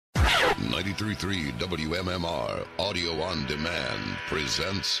93.3 WMMR Audio on Demand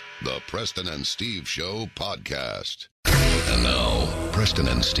presents the Preston and Steve Show podcast. And now, Preston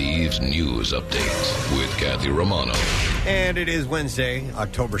and Steve's News Update with Kathy Romano. And it is Wednesday,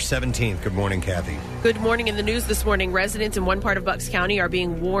 October 17th. Good morning, Kathy. Good morning. In the news this morning, residents in one part of Bucks County are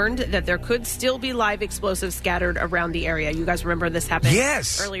being warned that there could still be live explosives scattered around the area. You guys remember this happened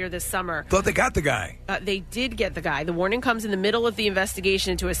earlier this summer. Thought they got the guy. They did get the guy. The warning comes in the middle of the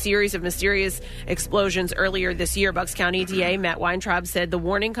investigation into a series of mysterious explosions earlier this year. Bucks County DA Matt Weintraub said the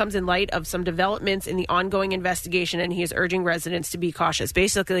warning comes in light of some developments in the ongoing investigation, and he is urging residents to be cautious.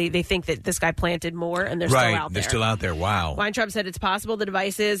 Basically, they think that this guy planted more, and they're still out there. They're still out there. Wow. Weintraub said it's possible the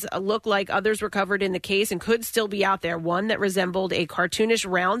devices look like others recovered in the case and could still be out there. One that resembled a cartoonish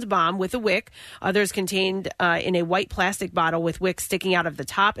round bomb with a wick. Others contained in a white plastic bottle with wicks sticking out of the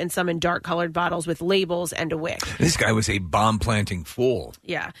top, and some in dark-colored bottles with labels and a wick. This guy was a bomb-planting fool.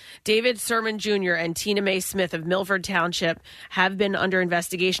 Yeah. David Sermon Jr. and Tina Mae Smith of Milford Township have been under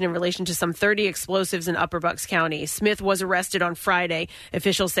investigation in relation to some 30 explosives in Upper Bucks County. Smith was arrested on Friday.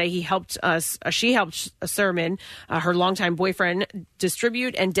 Officials say she helped Sermon, her longtime boyfriend,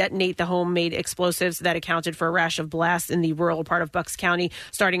 distribute and detonate the homemade explosives that accounted for a rash of blasts in the rural part of Bucks County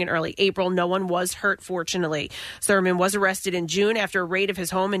starting in early April. No one was hurt, fortunately. Sermon was arrested in June after a raid of his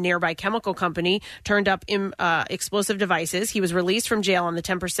home and nearby chemical company turned up explosive devices. He was released from jail on the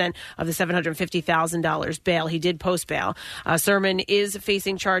 10% of the $750,000 bail. He did post bail. Sermon is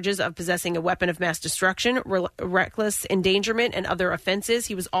facing charges of possessing a weapon of mass destruction, reckless endangerment, and other offenses.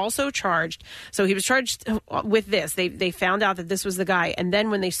 He was also charged. So he was charged with this. They found out that this was the guy. And then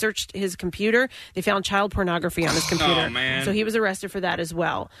when they searched his computer, they found child pornography on his computer. Oh, man. So he was arrested for that as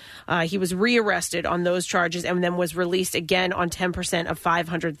well. He was rearrested on those charges and then was released again on 10% of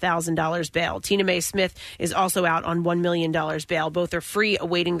 $500,000 bail. Tina Mae Smith is also out on $1 million bail. Both are free,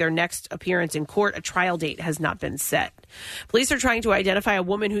 awaiting their next appearance in court. A trial date has not been set. Police are trying to identify a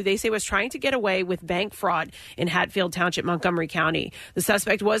woman who they say was trying to get away with bank fraud in Hatfield Township, Montgomery County. The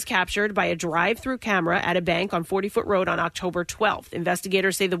suspect was captured by a drive-through camera at a bank on 40-foot Road on October 12th.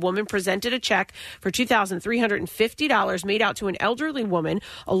 Investigators say the woman presented a check for $2,350 made out to an elderly woman,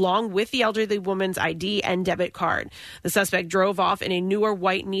 along with the elderly woman's ID and debit card. The suspect drove off in a newer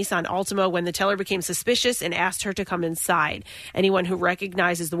white Nissan Altima when the teller became suspicious and asked her to come inside. Anyone who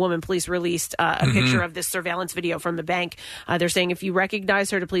recognizes the woman, police released a picture of this surveillance video from the bank. They're saying if you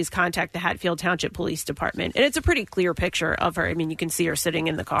recognize her, to please contact the Hatfield Township Police Department. And it's a pretty clear picture of her. I mean, you can see her sitting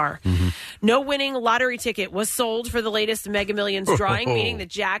in the car. No winning lottery ticket was sold for the latest Mega Millions drawing, meaning the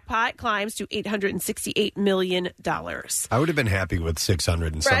jackpot climbs to $868 million. I would have been happy with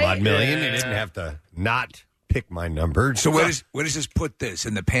 600 and some odd million. You didn't have to not pick my number. So where does this put this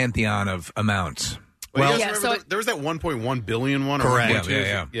in the pantheon of amounts? Well, there was that 1.1 billion one. Correct. Or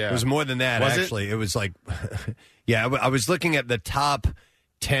yeah. It was more than that, actually. It was like, I was looking at the top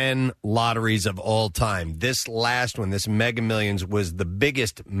 10 lotteries of all time. This last one, this Mega Millions, was the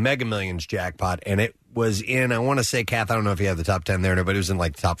biggest Mega Millions jackpot, and it was in, I want to say, Kath, I don't know if you have the top 10 there, but it was in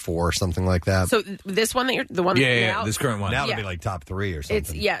like top 4 or something like that. So this one, now, this current one. Now it'll be like top 3 or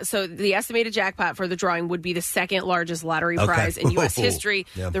something. So the estimated jackpot for the drawing would be the second largest lottery prize in U.S. history.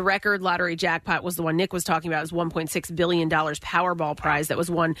 Yep. The record lottery jackpot was the one Nick was talking about. It was $1.6 billion Powerball prize that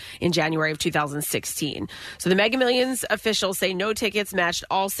was won in January of 2016. So the Mega Millions officials say no tickets matched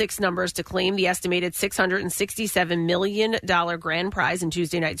all 6 numbers to claim the estimated $667 million grand prize in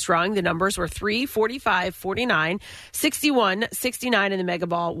Tuesday night's drawing. The numbers were 3, 45, 49, 61, 69, and the Mega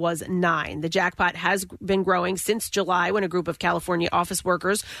Ball was 9. The jackpot has been growing since July when a group of California office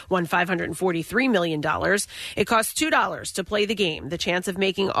workers won $543 million. It costs $2 to play the game. The chance of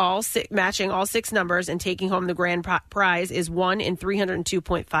matching all 6 numbers and taking home the grand prize is 1 in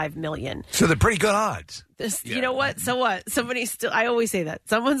 302.5 million. So they're pretty good odds. You know what? So what? I always say that.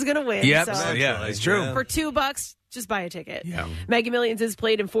 Someone's going to win. Yep. So It's true. For $2, just buy a ticket. Yeah. Mega Millions is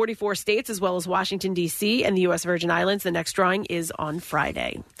played in 44 states as well as Washington, D.C. and the U.S. Virgin Islands. The next drawing is on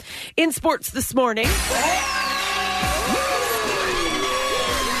Friday. In sports this morning. Ball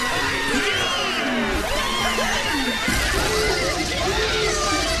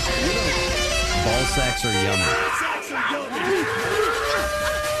sacks are yummy.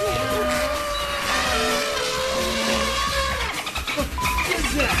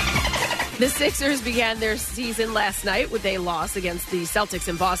 The Sixers began their season last night with a loss against the Celtics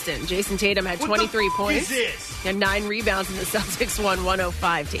in Boston. Jason Tatum had 23 points and 9 rebounds, and the Celtics won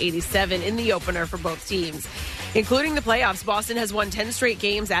 105-87 in the opener for both teams. Including the playoffs, Boston has won 10 straight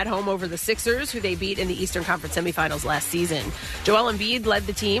games at home over the Sixers, who they beat in the Eastern Conference semifinals last season. Joel Embiid led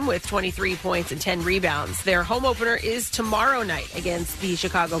the team with 23 points and 10 rebounds. Their home opener is tomorrow night against the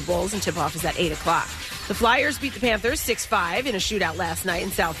Chicago Bulls, and tip-off is at 8 o'clock. The Flyers beat the Panthers 6-5 in a shootout last night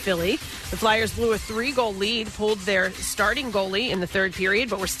in South Philly. The Flyers blew a 3-goal lead, pulled their starting goalie in the third period,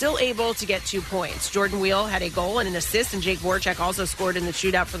 but were still able to get 2 points. Jordan Wheel had a goal and an assist, and Jake Voracek also scored in the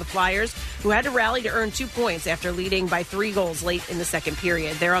shootout for the Flyers, who had to rally to earn 2 points after leading by 3 goals late in the second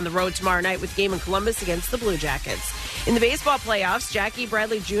period. They're on the road tomorrow night with game in Columbus against the Blue Jackets. In the baseball playoffs, Jackie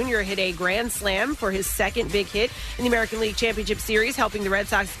Bradley Jr. hit a grand slam for his second big hit in the American League Championship Series, helping the Red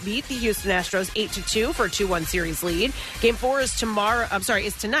Sox beat the Houston Astros 8-2 for a 2-1 series lead. Game 4 is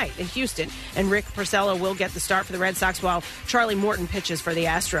tonight in Houston, and Rick Porcello will get the start for the Red Sox while Charlie Morton pitches for the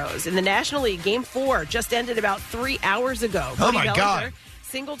Astros. In the National League, Game 4 just ended about 3 hours ago. Oh, my God.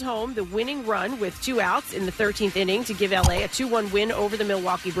 Singled home the winning run with 2 outs in the 13th inning to give L.A. a 2-1 win over the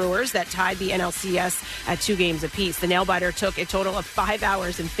Milwaukee Brewers that tied the NLCS at 2 games apiece. The nail-biter took a total of 5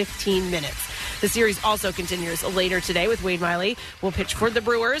 hours and 15 minutes. The series also continues later today with Wade Miley will pitch for the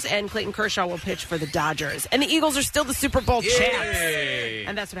Brewers and Clayton Kershaw will pitch for the Dodgers. And the Eagles are still the Super Bowl champs.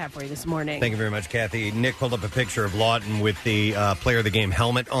 And that's what I have for you this morning. Thank you very much, Kathy. Nick pulled up a picture of Lawton with the player of the game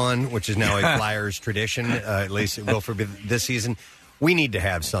helmet on, which is now a Flyers tradition. At least it will for this season. We need to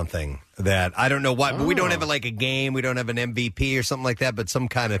have something that, I don't know what, but we don't have like a game, we don't have an MVP or something like that, but some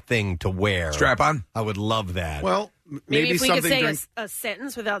kind of thing to wear. Strap on? I would love that. Well, maybe if we could say during... a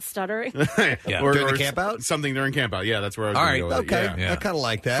sentence without stuttering. Yeah. Or during the camp out? Something during camp out. Yeah, that's where I was going to go with okay. it. Yeah. I kind of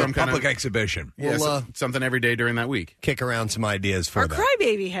like that. Some public exhibition. Yeah, we'll, something every day during that week. Kick around some ideas for Our that.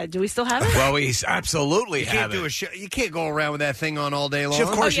 crybaby head. Do we still have it? Well, we absolutely have do it. a show. You can't go around with that thing on all day long.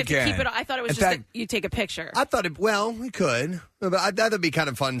 Of course you can. Have to keep it. I thought it was just that you take a picture. I thought we could. But I thought it'd be kind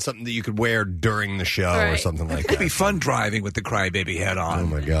of fun, something that you could wear during the show or something like that. It'd be fun driving with the crybaby head on. Oh,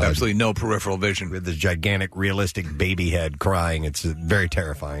 my God. Absolutely no peripheral vision. With this gigantic, realistic baby head crying. It's very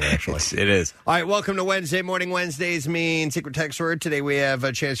terrifying, actually. It is. All right, welcome to Wednesday Morning. Wednesdays mean Secret Text Word. Today we have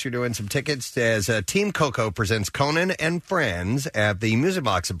a chance for you to win some tickets as Team Coco presents Conan and Friends at the Music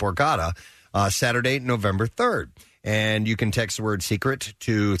Box at Borgata Saturday, November 3rd. And you can text the word secret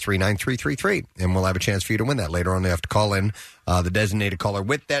to 39333, and we'll have a chance for you to win that. Later on, you have to call in. The designated caller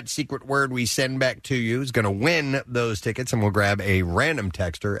with that secret word we send back to you is going to win those tickets, and we'll grab a random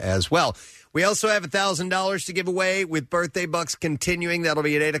texter as well. We also have $1,000 to give away with Birthday Bucks continuing. That'll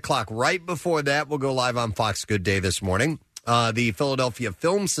be at 8 o'clock. Right before that, we'll go live on Fox Good Day this morning. The Philadelphia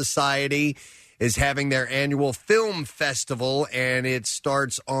Film Society is having their annual film festival, and it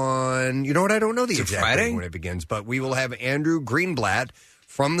starts on, you know what, I don't know the exact date when it begins, but we will have Andrew Greenblatt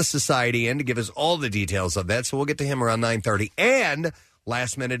from the Society in to give us all the details of that, so we'll get to him around 9:30. And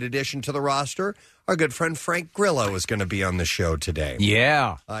last-minute addition to the roster, our good friend Frank Grillo is going to be on the show today.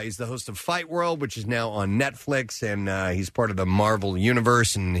 Yeah. He's the host of Fight World, which is now on Netflix, and he's part of the Marvel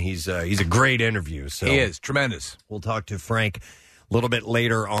Universe, and he's a great interview. So he is. Tremendous. We'll talk to Frank a little bit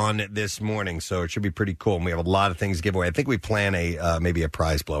later on this morning, so it should be pretty cool. And we have a lot of things to give away. I think we plan maybe a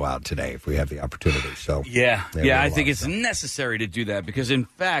prize blowout today if we have the opportunity. So I think it's necessary to do that because, in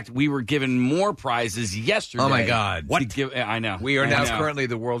fact, we were given more prizes yesterday. Oh, my God. What? I know. We are now currently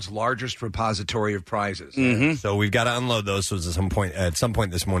the world's largest repository of prizes. Mm-hmm. So we've got to unload those. So at some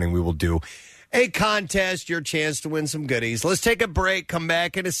point this morning, we will do a contest, your chance to win some goodies. Let's take a break, come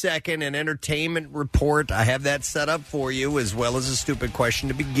back in a second, an entertainment report. I have that set up for you, as well as a stupid question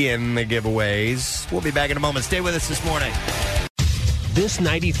to begin the giveaways. We'll be back in a moment. Stay with us this morning. This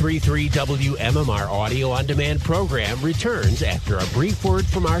 93.3 WMMR audio-on-demand program returns after a brief word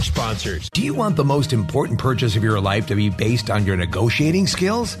from our sponsors. Do you want the most important purchase of your life to be based on your negotiating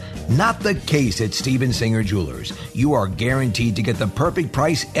skills? Not the case at Steven Singer Jewelers. You are guaranteed to get the perfect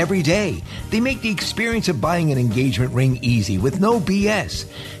price every day. They make the experience of buying an engagement ring easy with no BS.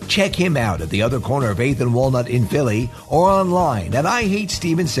 Check him out at the other corner of 8th and Walnut in Philly or online at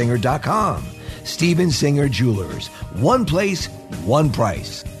IHateStevenSinger.com. Steven Singer Jewelers. One place, one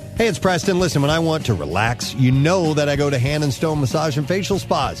price. Hey, it's Preston. Listen, when I want to relax, you know that I go to Hand & Stone Massage and Facial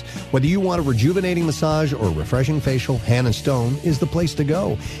Spas. Whether you want a rejuvenating massage or a refreshing facial, Hand & Stone is the place to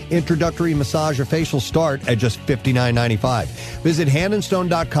go. Introductory massage or facial start at just $59.95. Visit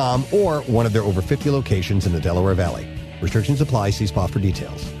handandstone.com or one of their over 50 locations in the Delaware Valley. Restrictions apply. See spa for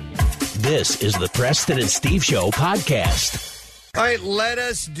details. This is the Preston and Steve Show podcast. All right, let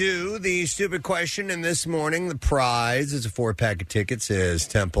us do the stupid question. And this morning, the prize is a 4-pack of tickets as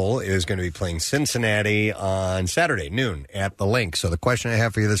Temple is going to be playing Cincinnati on Saturday, noon, at the Link. So the question I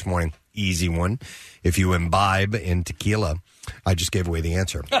have for you this morning, easy one. If you imbibe in tequila, I just gave away the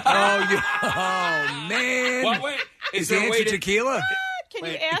answer. Oh, man. What, wait, is the answer tequila? Can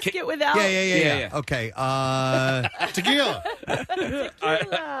you ask it without? Yeah. Okay. Tequila.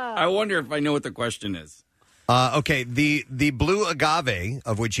 I wonder if I know what the question is. Okay, the blue agave,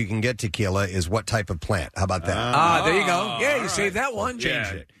 of which you can get tequila, is what type of plant? How about that? There you go. Yeah, you saved that one. Change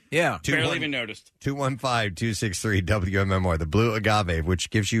it. Yeah. Barely even noticed. 215-263-WMMR. The blue agave, which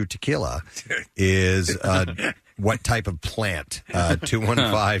gives you tequila, is what type of plant?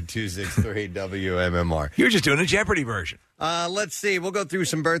 215-263-WMMR. You're just doing a Jeopardy version. Let's see. We'll go through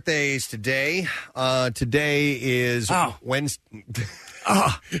some birthdays today. Today is Wednesday.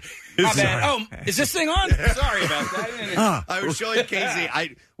 My bad. Oh, is this thing on? Sorry about that. I was showing Casey.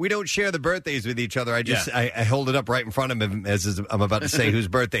 We don't share the birthdays with each other. I hold it up right in front of him as I'm about to say whose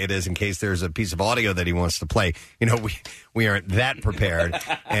birthday it is in case there's a piece of audio that he wants to play. You know, we aren't that prepared.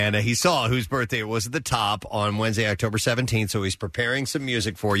 And he saw whose birthday it was at the top on Wednesday, October 17th. So he's preparing some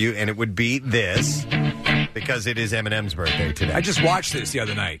music for you, and it would be this because it is Eminem's birthday today. I just watched this the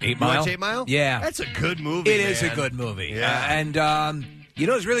other night. 8 Mile. You watched 8 Mile? Yeah. That's a good movie. It is a good movie. Yeah. And you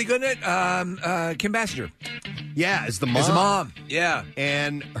know who's really good in it? Kim Basinger. Yeah, as the mom. As the mom, yeah.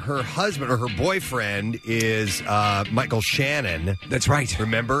 And her husband or her boyfriend is Michael Shannon. That's right.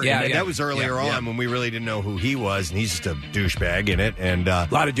 Remember? Yeah, and that was earlier on when we really didn't know who he was, and he's just a douchebag in it. And a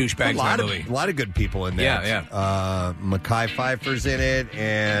lot of douchebags in that movie. A lot of good people in there. Yeah. Mekhi Phifer's in it,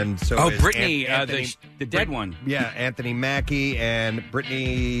 and so is Brittany, Anthony, the dead one. Yeah, Anthony Mackie and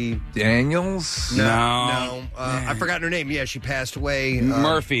Brittany Daniels. No. I've forgotten her name. Yeah, she passed away.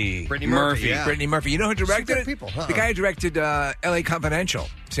 Murphy. Brittany Murphy. Yeah. Brittany Murphy. You know who directed it? People, huh? The guy who directed L.A. Confidential.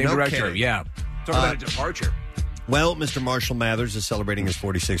 Same director. Kidding. Yeah. Talk about a departure. Well, Mr. Marshall Mathers is celebrating his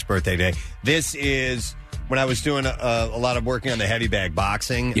 46th birthday today. This is when I was doing a lot of working on the heavy bag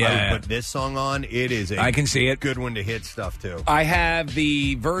boxing. Yeah. I would put this song on. It is I can see it. Good one to hit stuff too. I have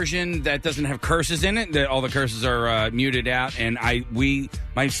the version that doesn't have curses in it. That all the curses are muted out, and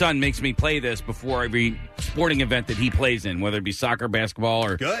my son makes me play this before every sporting event that he plays in, whether it be soccer, basketball,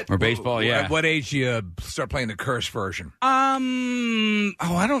 or baseball. Yeah. At what age do you start playing the curse version?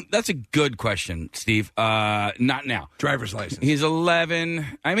 I don't. That's a good question, Steve. Not now. Driver's license. He's 11.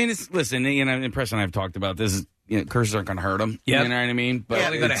 I mean, listen. You know, Preston and I have talked about this. You know, curses aren't going to hurt him. Yep. You know what I mean? But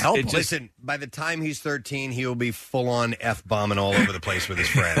they're going to help him. Listen, by the time he's 13, he will be full on F-bombing all over the place with his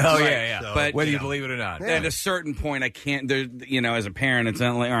friends. Yeah. So, but whether you believe it or not. At a certain point, I can't. As a parent, it's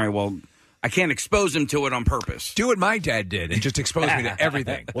not like, all right, well, I can't expose him to it on purpose. Do what my dad did and just expose me to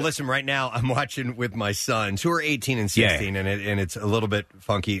everything. Well, listen, right now I'm watching with my sons who are 18 and 16, and it's a little bit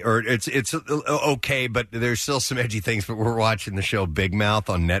funky, or it's okay, but there's still some edgy things. But we're watching the show Big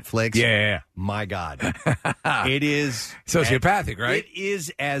Mouth on Netflix. Yeah. My God, it is sociopathic, right? It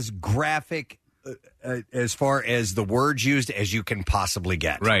is as graphic as far as the words used as you can possibly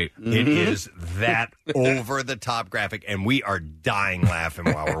get. Right. Mm-hmm. It is that over-the-top graphic, and we are dying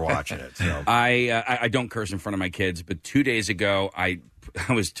laughing while we're watching it. So. I don't curse in front of my kids, but 2 days ago I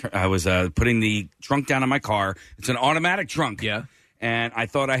was putting the trunk down on my car. It's an automatic trunk. Yeah. And I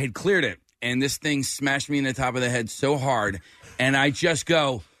thought I had cleared it, and this thing smashed me in the top of the head so hard, and I just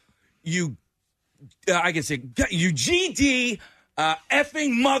go, I can say, you GD...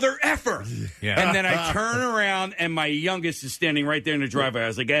 effing mother effer. Yeah. And then I turn around and my youngest is standing right there in the driveway. I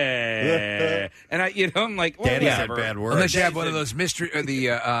was like, hey. And I'm like, well, Daddy whatever. said bad words. Unless you have one of those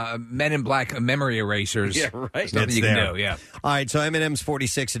Men in Black memory erasers. Yeah, right. There's nothing you can do. Yeah. All right, so Eminem's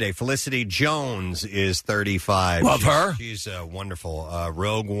 46 today. Felicity Jones is 35. Love her. She's wonderful.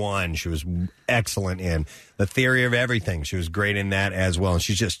 Rogue One, she was excellent in. The Theory of Everything, she was great in that as well. And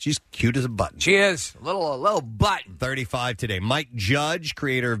she's cute as a button. She is. A little button. 35 today. Mike Judge,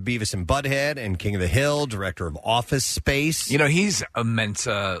 creator of Beavis and Butthead and King of the Hill, director of Office Space. You know, he's immense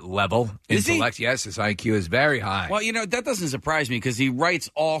level. Is he? Intellect. Yes, his IQ is very high. Well, that doesn't surprise me because he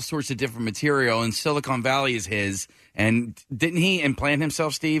writes all sorts of different material, and Silicon Valley is his. And didn't he implant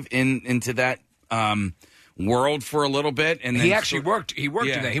himself, Steve, into that world for a little bit? And then he actually worked. He worked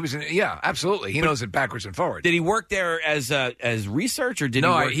in that. He was in. Yeah, absolutely. He knows it backwards and forwards. Did he work there as research, or did he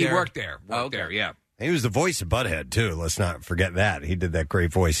work there? No, he worked there. There, yeah. He was the voice of Butthead, too. Let's not forget that. He did that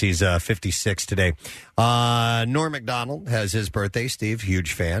great voice. He's 56 today. Norm Macdonald has his birthday. Steve,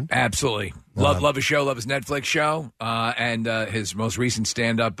 huge fan. Absolutely. Love his show, love his Netflix show. And his most recent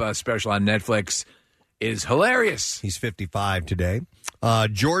stand-up special on Netflix is hilarious. He's 55 today.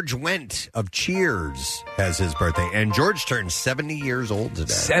 George Wendt of Cheers has his birthday. And George turned 70 years old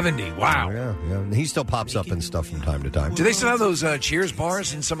today. 70, wow. Yeah. He still pops up and stuff from time to time. Do they still have those Cheers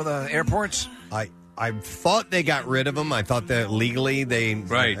bars in some of the airports? I thought they got rid of them. I thought that legally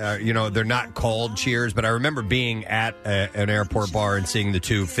they're not called Cheers. But I remember being at an airport bar and seeing the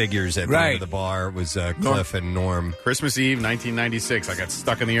two figures at the end of the bar. It was Cliff and Norm. Christmas Eve, 1996. I got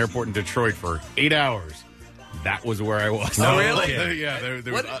stuck in the airport in Detroit for 8 hours. That was where I was. Oh, really? Yeah.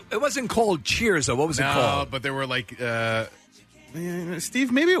 It wasn't called Cheers, though. What was it called? But there were like,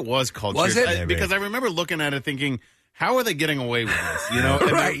 Steve, maybe it was called Was Cheers. it? Because I remember looking at it thinking, how are they getting away with this? You know,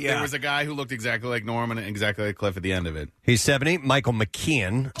 and there was a guy who looked exactly like Norman and exactly like Cliff at the end of it. He's 70. Michael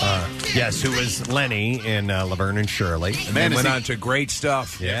McKeon, who was Lenny in Laverne and Shirley. And then went on to great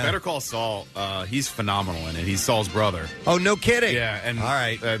stuff. Yeah. Better Call Saul. He's phenomenal in it. He's Saul's brother. Oh, no kidding. Yeah, and all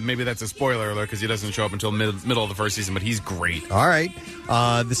right, maybe that's a spoiler alert because he doesn't show up until middle of the first season, but he's great. All right.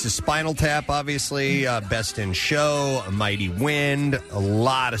 This is Spinal Tap, obviously. Best in Show, A Mighty Wind, a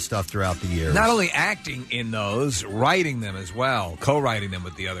lot of stuff throughout the years. Not only acting in those, writing them as well, co-writing them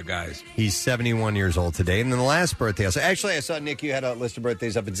with the other guys. He's 71 years old today. And then the last birthday, I saw, Nick, you had a list of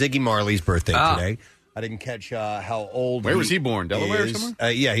birthdays up. It's Ziggy Marley's birthday today. I didn't catch how old Where was he born? Delaware or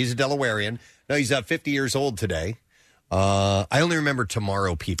somewhere? Yeah, he's a Delawarean. No, he's 50 years old today. I only remember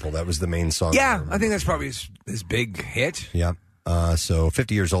Tomorrow People. That was the main song. Yeah, I think that's probably his big hit. Yeah. So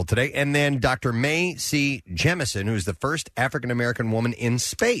 50 years old today. And then Dr. Mae C. Jemison, who's the first African-American woman in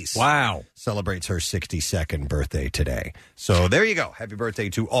space. Wow. Celebrates her 62nd birthday today. So there you go. Happy birthday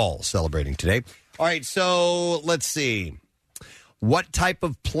to all celebrating today. All right, so let's see. What type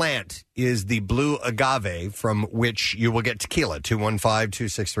of plant is the blue agave from which you will get tequila?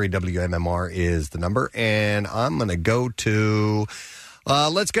 215-263-WMMR is the number. And I'm going to go to,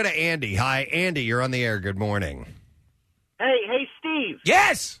 let's go to Andy. Hi, Andy, you're on the air. Good morning. Hey, Steve.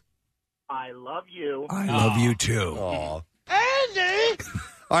 Yes. I love you. I love you, too. Aw. Andy!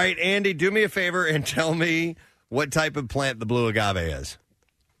 All right, Andy, do me a favor and tell me what type of plant the blue agave is.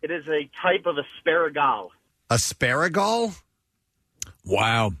 It is a type of asparagus. Asparagus?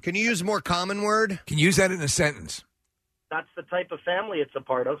 Wow. Can you use a more common word? Can you use that in a sentence? That's the type of family it's a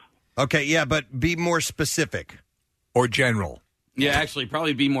part of. Okay, yeah, but be more specific. Or general. Yeah, actually,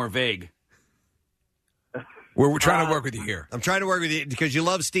 probably be more vague. We're trying to work with you here. I'm trying to work with you because you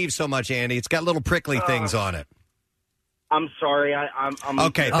love Steve so much, Andy. It's got little prickly things on it. I'm sorry. I'm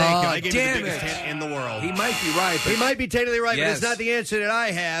okay, thank you. I gave you the biggest hint in the world. He might be right. He might be totally right, Yes. but it's not the answer that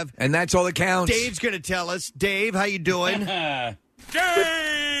I have. And that's all that counts. Dave's going to tell us. Dave, how you doing? Dave!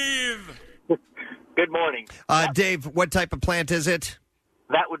 Good morning. Dave, what type of plant is it?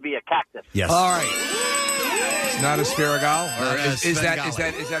 That would be a cactus. Yes. All right. It's not asparagus? Or is that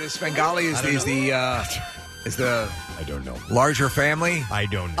a Svengali? Is the I don't know. Larger family? I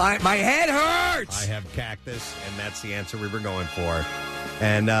don't know. My head hurts! I have cactus, and that's the answer we were going for.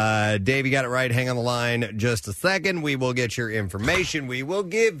 And Dave, you got it right. Hang on the line just a second. We will get your information. We will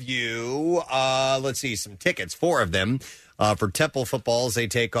give you, some tickets, 4 of them, for Temple football as they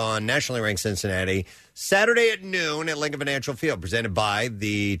take on nationally ranked Cincinnati Saturday at noon at Lincoln Financial Field, presented by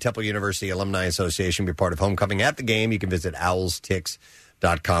the Temple University Alumni Association. Be part of homecoming at the game. You can visit owlstix.com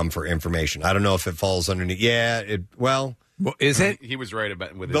for information. I don't know if it falls underneath. Yeah, is it? He was right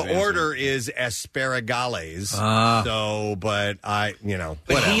about with the order is asparagales.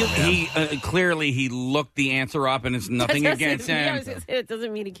 But he clearly he looked the answer up, and it's nothing against him. It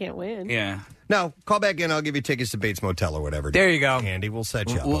doesn't mean he can't win. Yeah. No, call back in. I'll give you tickets to Bates Motel or whatever. There you go, Andy. We'll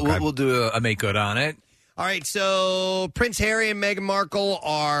set you up. We'll do a make good on it. All right, so Prince Harry and Meghan Markle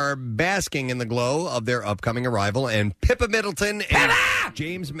are basking in the glow of their upcoming arrival, and Pippa Middleton and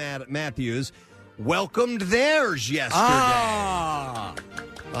James Matthews welcomed theirs yesterday.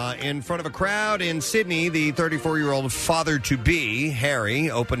 In front of a crowd in Sydney, the 34-year-old father-to-be, Harry,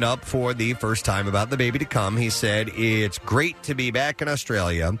 opened up for the first time about the baby to come. He said, "It's great to be back in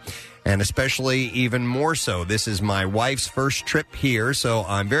Australia, and especially even more so. This is my wife's first trip here, so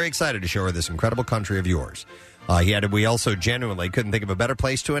I'm very excited to show her this incredible country of yours." He added, "We also genuinely couldn't think of a better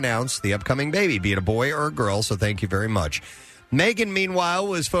place to announce the upcoming baby, be it a boy or a girl, so thank you very much." Meghan, meanwhile,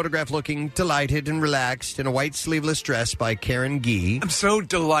 was photographed looking delighted and relaxed in a white sleeveless dress by Karen Gee. I'm so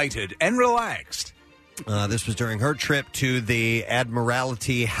delighted and relaxed. This was during her trip to the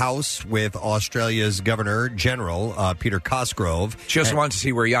Admiralty House with Australia's Governor General, Peter Cosgrove. Just wanted to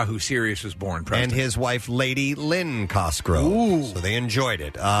see where Yahoo Serious was born, Preston. And his wife, Lady Lynn Cosgrove. Ooh. So they enjoyed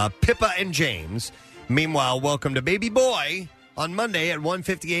it. Pippa and James, meanwhile, welcomed a baby boy on Monday at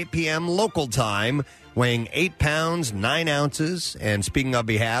 1:58 p.m. local time, weighing 8 pounds, 9 ounces. And speaking on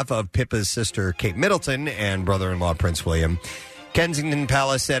behalf of Pippa's sister, Kate Middleton, and brother-in-law, Prince William, Kensington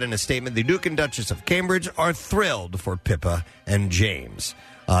Palace said in a statement, the Duke and Duchess of Cambridge are thrilled for Pippa and James.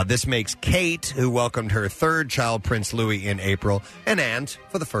 This makes Kate, who welcomed her third child, Prince Louis, in April, an aunt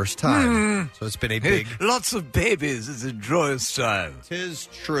for the first time. So it's been a big... Lots of babies. It's a joyous time. 'Tis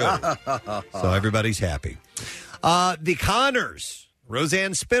true. So everybody's happy. The Connors,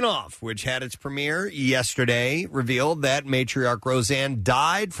 Roseanne spinoff, which had its premiere yesterday, revealed that matriarch Roseanne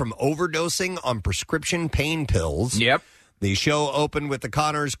died from overdosing on prescription pain pills. Yep. The show opened with the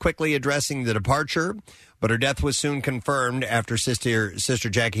Connors quickly addressing the departure, but her death was soon confirmed after Sister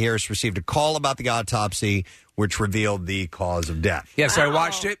Jackie Harris received a call about the autopsy, which revealed the cause of death. Yes, I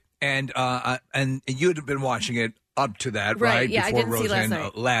watched it, and you had been watching it up to that, right? Yeah, before I didn't see last Roseanne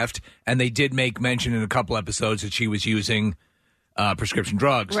night. left, and they did make mention in a couple episodes that she was using prescription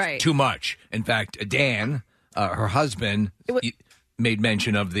drugs too much. In fact, Dan, her husband, made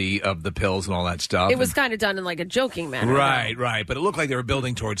mention of the pills and all that stuff. It was kind of done in like a joking manner. Right. But it looked like they were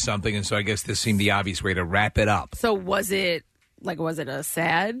building towards something, and so I guess this seemed the obvious way to wrap it up. So was it a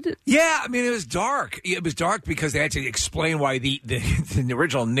sad? Yeah, I mean, it was dark. It was dark because they had to explain why the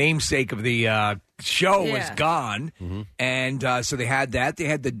original namesake of the show was gone, and so they had that. They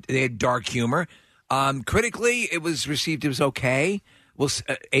had dark humor. Critically, it was received. It was okay. Well,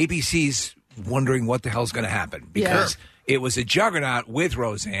 ABC's wondering what the hell's going to happen because it was a juggernaut with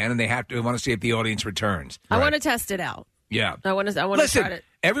Roseanne, and they want to see if the audience returns. I want to test it out. Yeah, I want to. Listen, try it.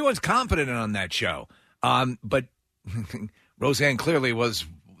 Everyone's confident on that show, but Roseanne clearly was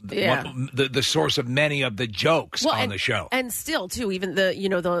the source of many of the jokes on the show, and still too. Even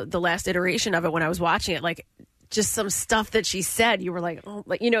the last iteration of it, when I was watching it, like just some stuff that she said, you were like, oh,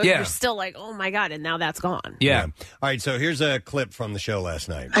 you're still like, oh my god, and now that's gone. Yeah. All right, so here's a clip from the show last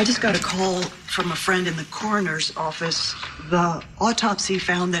night. I just got a call from a friend in the coroner's office. The autopsy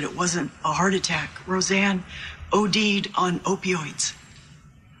found that it wasn't a heart attack. Roseanne OD'd on opioids.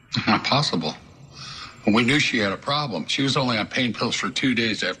 Not possible. Well, we knew she had a problem. She was only on pain pills for 2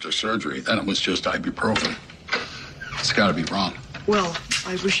 days after surgery. Then it was just ibuprofen. It's got to be wrong. Well,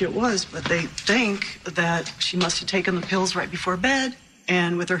 I wish it was, but they think that she must have taken the pills right before bed,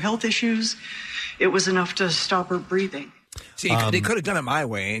 and with her health issues, it was enough to stop her breathing. See, they could have done it my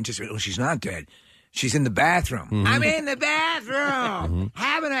way and just, she's not dead. She's in the bathroom. I'm in the bathroom,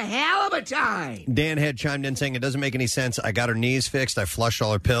 having a hell of a time. Dan had chimed in saying it doesn't make any sense. I got her knees fixed. I flushed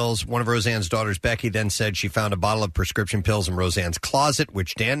all her pills. One of Roseanne's daughters, Becky, then said she found a bottle of prescription pills in Roseanne's closet,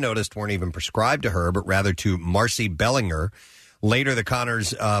 which Dan noticed weren't even prescribed to her, but rather to Marcy Bellinger. Later, the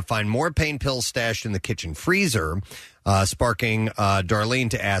Connors find more pain pills stashed in the kitchen freezer, sparking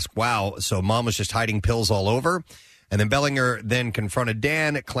Darlene to ask, wow, so Mom was just hiding pills all over? And then Bellinger then confronted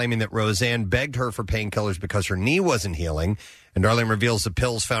Dan, claiming that Roseanne begged her for painkillers because her knee wasn't healing. And Darlene reveals the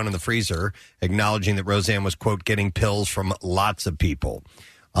pills found in the freezer, acknowledging that Roseanne was, quote, getting pills from lots of people.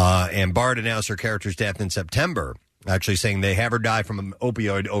 And Bard announced her character's death in September, actually saying they have her die from an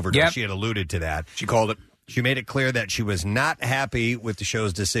opioid overdose. Yep. She had alluded to that. She called it. She made it clear that she was not happy with the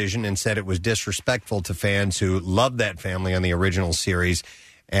show's decision and said it was disrespectful to fans who loved that family on the original series.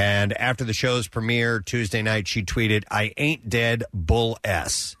 And after the show's premiere Tuesday night, she tweeted, I ain't dead, bull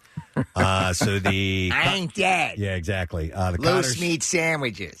S. I ain't dead. Yeah, exactly. The Loose Connors meat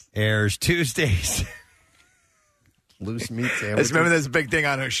sandwiches. airs Tuesdays. Loose meat sandwiches. Remember, there's a big thing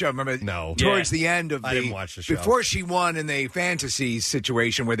on her show. Remember, no. Towards the end of I didn't watch the show. Before she won in the fantasy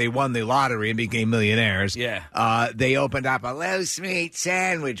situation where they won the lottery and became millionaires. Yeah. They opened up a loose meat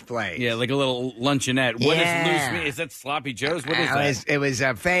sandwich place. Yeah, like a little luncheonette. What is loose meat? Is that Sloppy Joe's? What is that? It was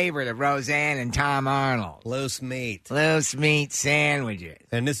a favorite of Roseanne and Tom Arnold. Loose meat Sandwiches.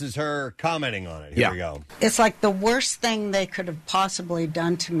 And this is her commenting on it. Here we go. It's like the worst thing they could have possibly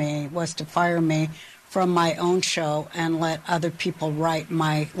done to me was to fire me from my own show and let other people write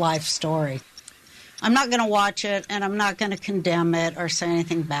my life story. I'm not going to watch it, and I'm not going to condemn it or say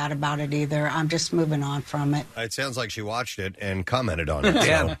anything bad about it either. I'm just moving on from it. It sounds like she watched it and commented on it.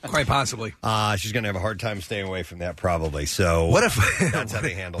 Yeah, quite possibly. She's going to have a hard time staying away from that probably. So what if that's how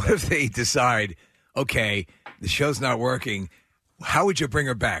they handle it? What if they decide, okay, the show's not working, how would you bring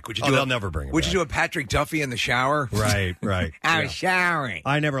her back? Would you they'll never bring her Would back. you do a Patrick Duffy in the shower? Right. I was showering.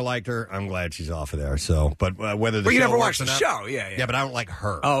 I never liked her. I'm glad she's off of there. So, but whether the But you show never works watched the or not- show. Yeah. Yeah, but I don't like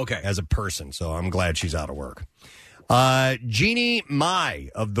her. Oh, okay. As a person, so I'm glad she's out of work. Jeannie Mai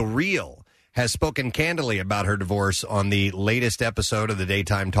of The Real has spoken candidly about her divorce on the latest episode of the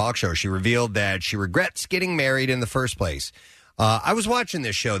daytime talk show. She revealed that she regrets getting married in the first place. I was watching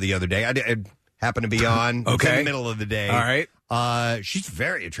this show the other day. I happened to be on in the middle of the day. All right. She's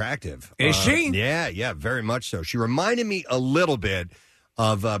very attractive. Is she? Yeah, very much so. She reminded me a little bit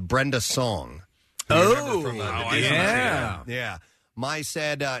of Brenda Song, Yeah. Mai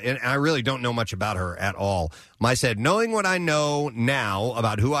said, and I really don't know much about her at all. Mai said, knowing what I know now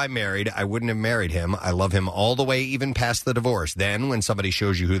about who I married, I wouldn't have married him. I love him all the way, even past the divorce. Then, when somebody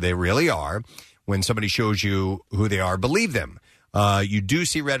shows you who they really are, when somebody shows you who they are, believe them. You do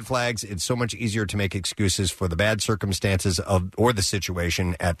see red flags. It's so much easier to make excuses for the bad circumstances or the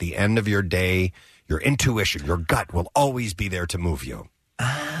situation. At the end of your day, your intuition, your gut will always be there to move you.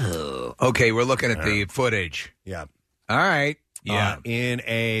 Oh. Okay, we're looking at the footage. Yeah. All right. Yeah. In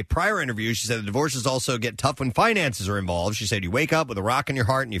a prior interview, she said the divorces also get tough when finances are involved. She said you wake up with a rock in your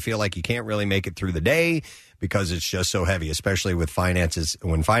heart and you feel like you can't really make it through the day because it's just so heavy, especially with finances.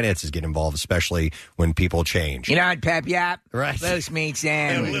 When finances get involved, especially when people change. You know what, Pep? Yeah. Right. Loose meat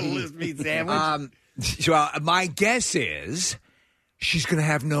sandwich. A little loose meat sandwich. So my guess is she's going to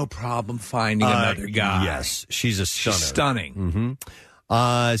have no problem finding another guy. Yes. She's a stunner. She's stunning. Mm-hmm.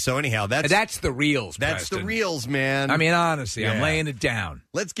 So anyhow, that's the reels. That's Preston. the reels, man. I mean, honestly, Yeah. I'm laying it down.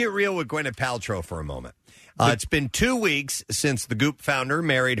 Let's get real with Gwyneth Paltrow for a moment. It's been 2 weeks since the Goop founder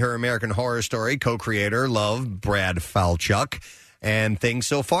married her American Horror Story co-creator, love, Brad Falchuk. And things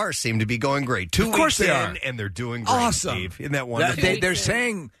so far seem to be going great. 2 Of course weeks they in, are. and they're doing great, Awesome. Steve. Isn't that wonderful? They're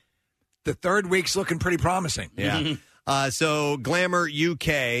saying the third week's looking pretty promising. Yeah. So Glamour UK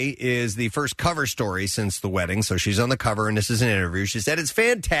is the first cover story since the wedding. So she's on the cover, and this is an interview. She said it's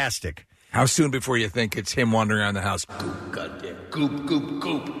fantastic. How soon before you think it's him wandering around the house? Goop, goddamn. Goop, goop,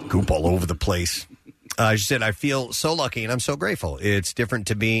 goop. Goop all over the place. She said, I feel so lucky and I'm so grateful. It's different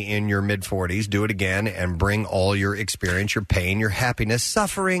to be in your mid-40s. Do it again and bring all your experience, your pain, your happiness,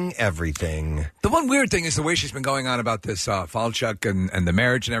 suffering, everything. The one weird thing is the way she's been going on about this Falchuk and the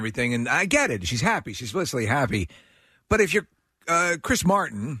marriage and everything. And I get it. She's happy. She's blissfully happy. But if you're Chris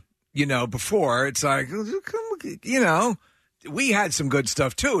Martin, before, it's like, we had some good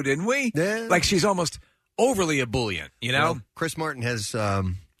stuff too, didn't we? Yeah. Like she's almost overly ebullient, Well, Chris Martin has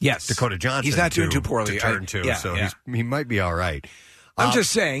yes, Dakota Johnson. He's not doing too poorly. To turn to, so he might be all right. I'm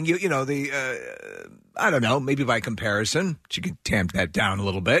just saying, I don't know, maybe by comparison, she could tamp that down a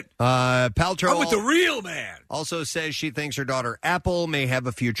little bit. Paltrow I'm with the real man. Also says she thinks her daughter Apple may have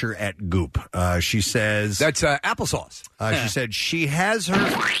a future at Goop. She says that's applesauce. She said she has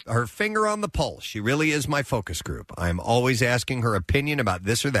her finger on the pulse. She really is my focus group. I'm always asking her opinion about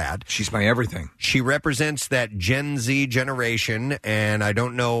this or that. She's my everything. She represents that Gen Z generation, and I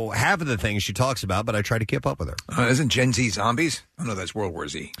don't know half of the things she talks about, but I try to keep up with her. Isn't Gen Z zombies? Oh, no, that's World War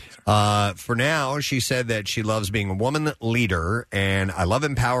Z. For now, she said that she loves being a woman leader, and I love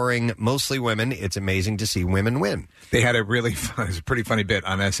empowering mostly women. It's amazing to see women win. They had a pretty funny bit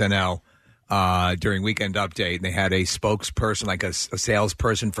on SNL during Weekend Update, and they had a spokesperson, like a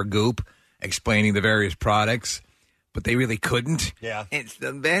salesperson for Goop, explaining the various products, but they really couldn't. Yeah. It's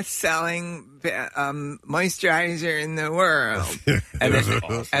the best-selling moisturizer in the world. and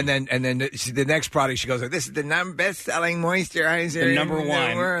then the next product, she goes, this is the best-selling moisturizer The number in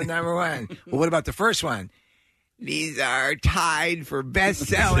one. the world, number one. Well, what about the first one? These are tied for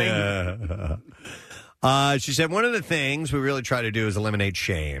best-selling. She said one of the things we really try to do is eliminate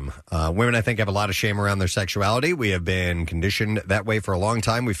shame. Women, I think, have a lot of shame around their sexuality. We have been conditioned that way for a long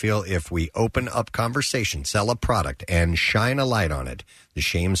time. We feel if we open up conversation, sell a product, and shine a light on it, the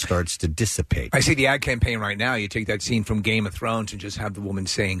shame starts to dissipate. I see the ad campaign right now. You take that scene from Game of Thrones and just have the woman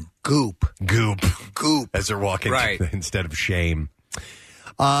saying, goop. Goop. Goop. As they're walking instead of shame.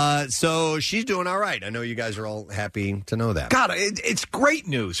 So she's doing all right. I know you guys are all happy to know that. God, it's great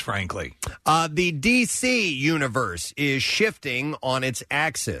news, frankly. The DC universe is shifting on its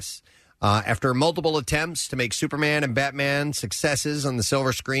axis. After multiple attempts to make Superman and Batman successes on the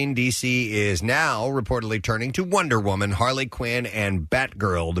silver screen, DC is now reportedly turning to Wonder Woman, Harley Quinn, and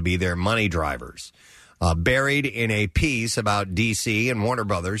Batgirl to be their money drivers. Buried in a piece about DC and Warner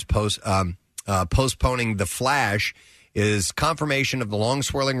Brothers postponing The Flash is confirmation of the long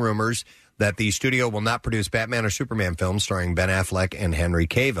swirling rumors that the studio will not produce Batman or Superman films starring Ben Affleck and Henry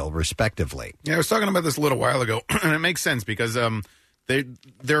Cavill, respectively. Yeah, I was talking about this a little while ago, and it makes sense because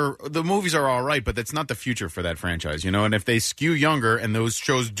the movies are all right, but that's not the future for that franchise, And if they skew younger and those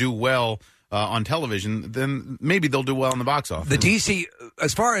shows do well on television, then maybe they'll do well in the box office. The DC,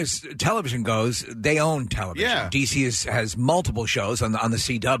 as far as television goes, they own television. Yeah. DC has multiple shows on the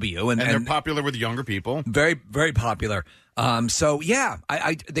CW, and they're popular with younger people. Very, very popular. So yeah,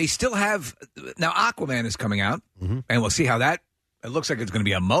 they still have now. Aquaman is coming out, and we'll see how that. It looks like it's going to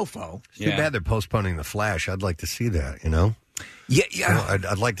be a mofo. It's too bad they're postponing The Flash. I'd like to see that. Yeah.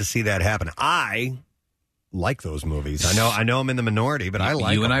 I'd like to see that happen. I like those movies. I know I'm in the minority, but I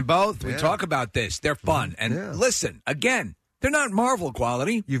like you them. and I both. We Yeah. talk about this. They're fun. And listen, again, They're not Marvel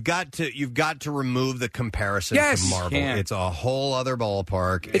quality. You've got to remove the comparison Yes. to Marvel. Yeah. It's a whole other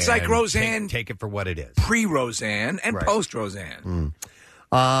ballpark. It's like Roseanne. Take it for what it is. Pre-Roseanne and Right. post-Roseanne.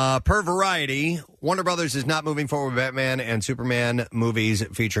 Per Variety, Warner Brothers is not moving forward with Batman and Superman movies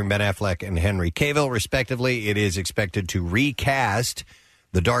featuring Ben Affleck and Henry Cavill, respectively. It is expected to recast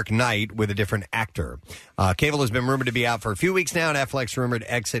The Dark Knight with a different actor. Cavill has been rumored to be out for a few weeks now, and Affleck's rumored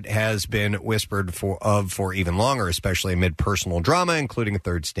exit has been whispered for even longer, especially amid personal drama, including a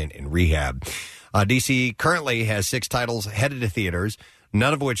third stint in rehab. DC currently has 6 titles headed to theaters,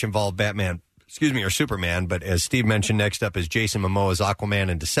 none of which involve Batman, or Superman, but as Steve mentioned, next up is Jason Momoa's Aquaman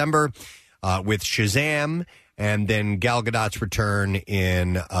in December, with Shazam, and then Gal Gadot's return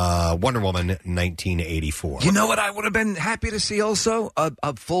in Wonder Woman 1984. You know what I would have been happy to see also?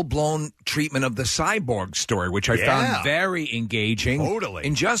 A full-blown treatment of the Cyborg story, which I found very engaging. Totally.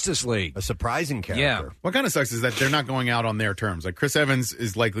 In Justice League. A surprising character. Yeah. What kind of sucks is that they're not going out on their terms. Like Chris Evans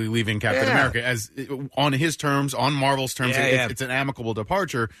is likely leaving Captain America as on his terms, on Marvel's terms. It's an amicable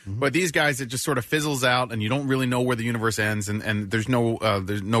departure. But these guys, it just sort of fizzles out, and you don't really know where the universe ends, and there's no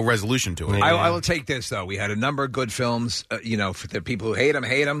resolution to it. I will take this though. We had a number of good films. For the people who hate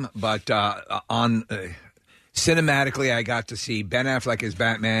them. But cinematically, I got to see Ben Affleck as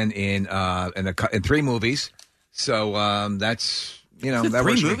Batman in 3 movies. So that's. That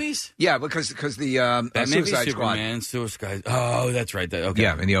 3 movies? Yeah, because the Batman Suicide Superman, Suicide. Oh, that's right. Okay.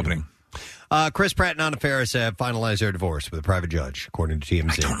 Yeah, in the opening. Chris Pratt and Anna Faris have finalized their divorce with a private judge, according to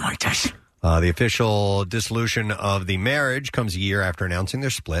TMZ. I don't like this. The official dissolution of the marriage comes a year after announcing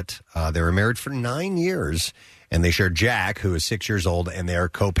their split. They were married for 9 years, and they share Jack, who is 6 years old, and they are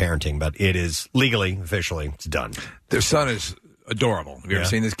co-parenting. But it is legally, officially, it's done. Their son is adorable. Have you ever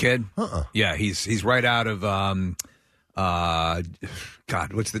seen this kid? Yeah, he's right out of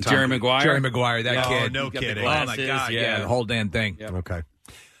God, what's the time? Jerry Maguire? Jerry Maguire, that kid. No kidding. Oh my God, the whole damn thing. Yep. Okay.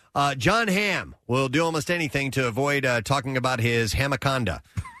 John Hamm will do almost anything to avoid talking about his hamaconda,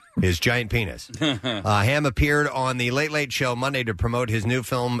 his giant penis. Hamm appeared on the Late Late Show Monday to promote his new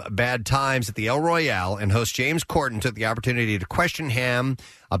film Bad Times at the El Royale, and host James Corden took the opportunity to question Hamm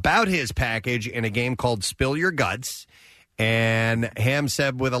about his package in a game called Spill Your Guts. And Hamm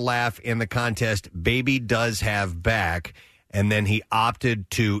said with a laugh in the contest, "Baby does have back." And then he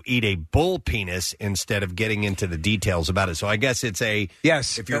opted to eat a bull penis instead of getting into the details about it. So I guess it's a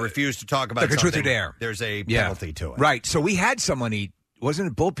yes. If you refuse to talk about like something, a truth or dare, there's a penalty to it. Right. So we had someone eat. Wasn't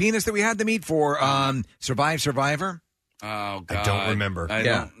it bull penis that we had them eat for Survivor? Oh, God. I don't remember.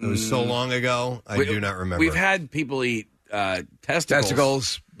 It was so long ago. I do not remember. We've had people eat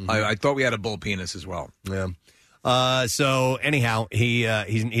testicles. I thought we had a bull penis as well. Yeah. So anyhow, he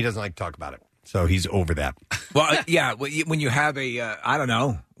doesn't like to talk about it. So he's over that. Well, when you have I don't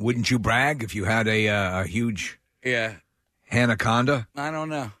know, wouldn't you brag if you had a huge anaconda? I don't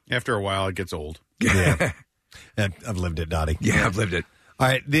know. After a while, it gets old. Yeah. I've lived it, Dottie. Yeah, I've lived it. All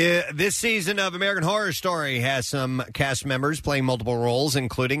right. This season of American Horror Story has some cast members playing multiple roles,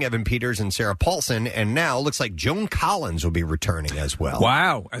 including Evan Peters and Sarah Paulson. And now it looks like Joan Collins will be returning as well.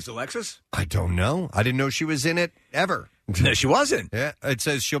 Wow. As Alexis? I don't know. I didn't know she was in it ever. No, she wasn't. Yeah. It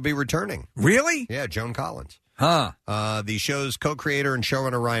says she'll be returning. Really? Yeah, Joan Collins. Huh. The show's co-creator and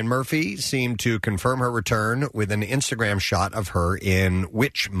showrunner Ryan Murphy seemed to confirm her return with an Instagram shot of her in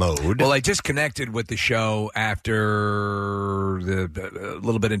witch mode. Well, I just connected with the show after a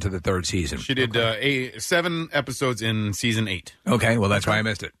little bit into the 3rd season. She did 7 episodes in season 8. Okay, well, that's why I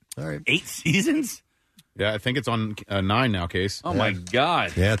missed it. All right. 8 seasons? Yeah, I think it's on 9 now, Case. Oh, my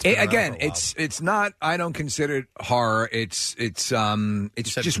God. Yeah, again, it's not, I don't consider it horror. It's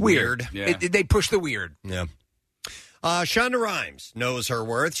just weird. Yeah. They push the weird. Yeah. Shonda Rhimes knows her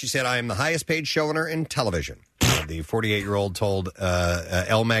worth. She said, "I am the highest paid showrunner in television." The 48-year-old told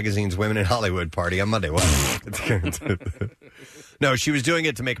Elle Magazine's Women in Hollywood party on Monday. No, she was doing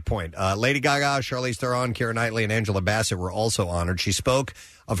it to make a point. Lady Gaga, Charlize Theron, Keira Knightley, and Angela Bassett were also honored. She spoke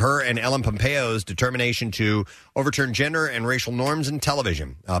of her and Ellen Pompeo's determination to overturn gender and racial norms in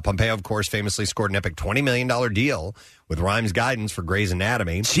television. Pompeo, of course, famously scored an epic $20 million deal with Rhimes' guidance for Grey's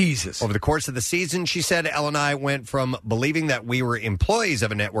Anatomy. Jesus. Over the course of the season, she said, Elle and I went from believing that we were employees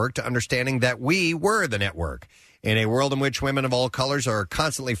of a network to understanding that we were the network. In a world in which women of all colors are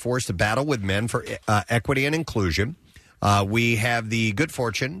constantly forced to battle with men for equity and inclusion, we have the good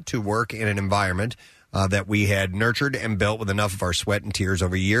fortune to work in an environment that we had nurtured and built with enough of our sweat and tears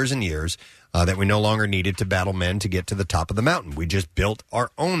over years and years that we no longer needed to battle men to get to the top of the mountain. We just built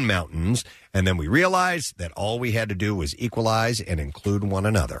our own mountains, and then we realized that all we had to do was equalize and include one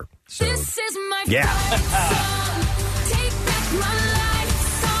another. So, this is my Take back my life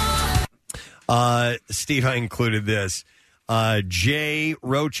song. Steve, I included this. Jay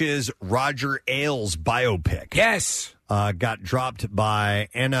Roach's Roger Ailes biopic. Yes. Got dropped by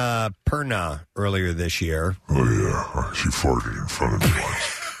Anna Perna earlier this year. Oh, yeah. She farted in front of me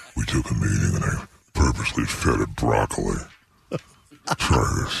once. We took a meeting and I purposely fed it broccoli.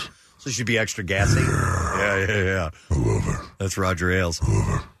 Try this. So she'd be extra gassy? Yeah. I love it. That's Roger Ailes. I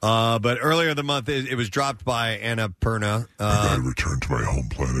love it. But earlier the month, it was dropped by Anna Perna. I gotta return to my home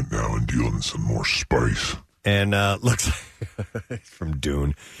planet now and deal in some more spice. And looks like, from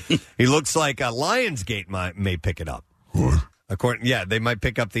Dune. He looks like Lionsgate may pick it up. What? They might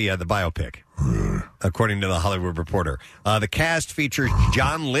pick up the biopic, according to the Hollywood Reporter. The cast features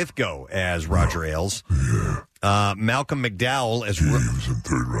John Lithgow as Roger Ailes, Malcolm McDowell as he was in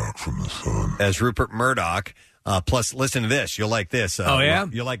Third Rock from the Sun as Rupert Murdoch. Plus, listen to this. You'll like this.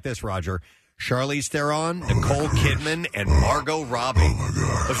 You'll like this, Roger. Charlize Theron, Nicole Kidman, and Margot Robbie.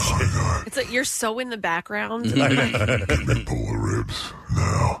 Oh, my God. It's like you're so in the background. Give me pull the ribs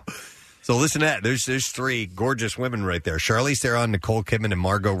now. So listen to that. There's three gorgeous women right there. Charlize Theron, Nicole Kidman, and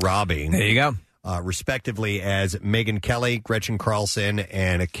Margot Robbie. There you go. Respectively as Megyn Kelly, Gretchen Carlson,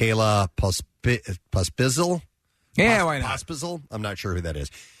 and Kayla Pospisil. Yeah, why not? Pospisil? I'm not sure who that is.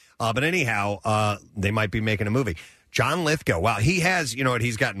 But anyhow, they might be making a movie. John Lithgow, wow, he has,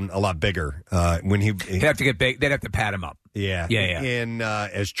 he's gotten a lot bigger. When he'd have to get big, they'd have to pat him up. Yeah. In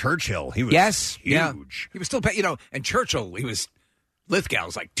as Churchill, he was huge. Yeah. He was still, and Churchill, Lithgow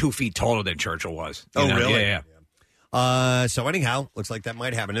was like 2 feet taller than Churchill was. Really? Yeah. So anyhow, looks like that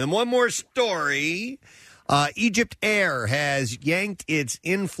might happen. And then one more story. Egypt Air has yanked its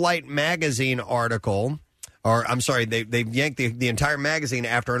in-flight magazine article. Or, I'm sorry, they've yanked the entire magazine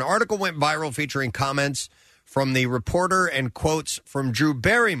after an article went viral featuring comments from the reporter and quotes from Drew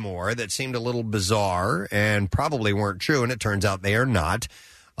Barrymore that seemed a little bizarre and probably weren't true, and it turns out they are not.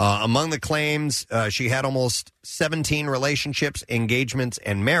 Among the claims, she had almost 17 relationships, engagements,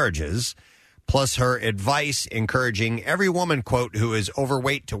 and marriages, plus her advice encouraging every woman, quote, who is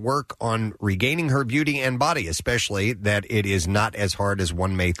overweight to work on regaining her beauty and body, especially that it is not as hard as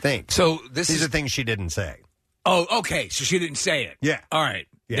one may think. So these are things she didn't say. Oh, okay. So she didn't say it. Yeah. All right.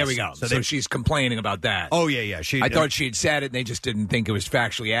 Yes. There we go. So she's complaining about that. Oh, yeah. I thought she had said it, and they just didn't think it was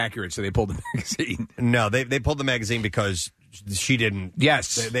factually accurate, so they pulled the magazine. No, they pulled the magazine because she didn't.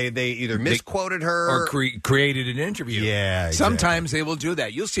 Yes. They either misquoted her or created an interview. Yeah. Exactly. Sometimes they will do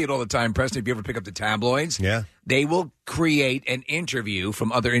that. You'll see it all the time, Preston. If you ever pick up the tabloids, they will create an interview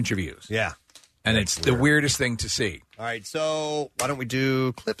from other interviews. Yeah. And it's the weirdest thing to see. All right, so why don't we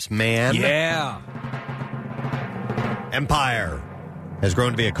do clips, man? Yeah. Empire has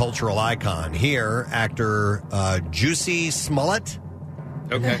grown to be a cultural icon. Here, actor Jussie Smollett.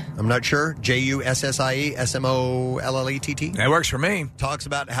 Okay. I'm not sure. Jussie Smollet. That works for me. Talks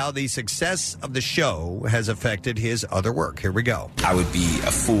about how the success of the show has affected his other work. Here we go. I would be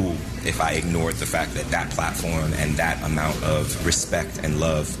a fool if I ignored the fact that that platform and that amount of respect and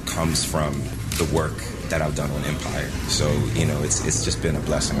love comes from the work that I've done on Empire. So, it's just been a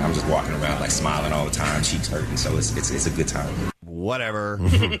blessing. I'm just walking around like smiling all the time, cheeks hurting. So it's a good time. Whatever.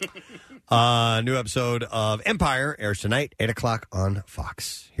 New episode of Empire airs tonight, 8 o'clock on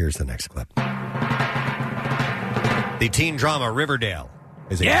Fox. Here's the next clip. The teen drama Riverdale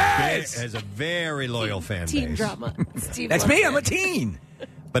has a very loyal fan base. Teen drama. That's me. I'm a teen.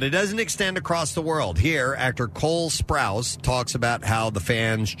 But it doesn't extend across the world. Here, actor Cole Sprouse talks about how the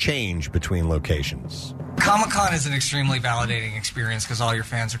fans change between locations. Comic-Con is an extremely validating experience because all your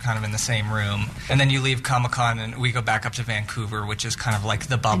fans are kind of in the same room. And then you leave Comic-Con and we go back up to Vancouver, which is kind of like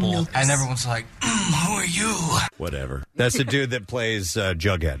the bubble. And everyone's like, who are you? Whatever. That's the dude that plays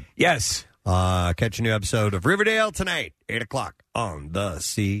Jughead. Yes. Catch a new episode of Riverdale tonight, 8 o'clock on the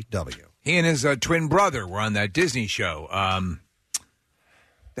CW. He and his twin brother were on that Disney show.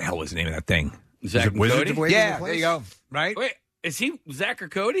 The hell was the name of that thing? Zach and Cody? Yeah, there you go. Right? Wait, is he Zach or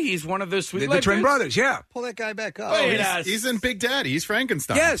Cody? He's one of those sweet the twin brothers, yeah. Pull that guy back up. He's in Big Daddy. He's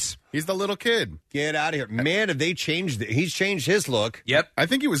Frankenstein. Yes. He's the little kid. Get out of here. Man, have they changed he's changed his look. Yep. I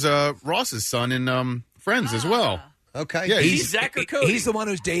think he was Ross's son in Friends as well. Okay. Yeah, he's Zach or Cody? He's the one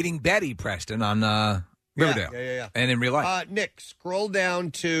who's dating Betty Preston on Riverdale. Yeah. And in real life. Nick, scroll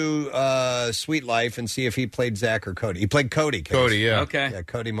down to Sweet Life and see if he played Zach or Cody. He played Cody. Cody, yeah. Okay. Yeah,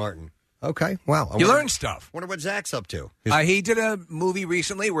 Cody Martin. Okay, wow. You learn stuff. Wonder what Zach's up to. He did a movie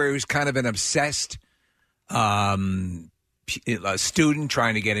recently where he was kind of an obsessed student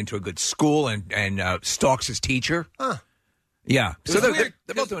trying to get into a good school and stalks his teacher. Huh. Yeah. So they're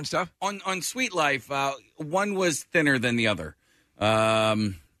both doing stuff. On Sweet Life, one was thinner than the other. But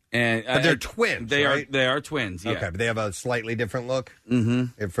they're twins, right? They are twins, yeah. Okay, but they have a slightly different look?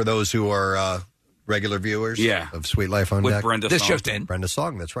 Mm-hmm. For those who are regular viewers Yeah. of Sweet Life on With Deck. Brenda This Song. just in. Brenda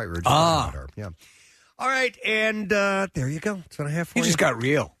Song, that's right. We were just talking about her. Yeah. All right, and there you go. That's what I have for you. You just got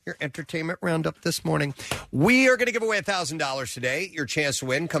real. Your entertainment roundup this morning. We are going to give away $1,000 today. Your chance to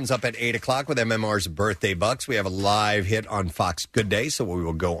win comes up at 8 o'clock with MMR's Birthday Bucks. We have a live hit on Fox Good Day, so we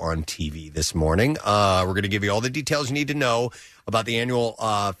will go on TV this morning. We're going to give you all the details you need to know about the annual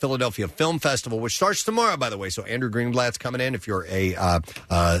Philadelphia Film Festival, which starts tomorrow, by the way. So Andrew Greenblatt's coming in. If you're a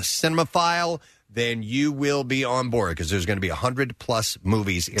cinemaphile, then you will be on board because there's going to be 100-plus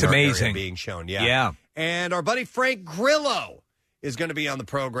movies in our area being shown. Yeah. And our buddy Frank Grillo is going to be on the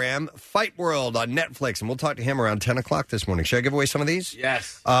program, Fight World on Netflix, and we'll talk to him around 10 o'clock this morning. Should I give away some of these?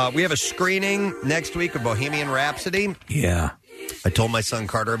 Yes. We have a screening next week of Bohemian Rhapsody. Yeah. I told my son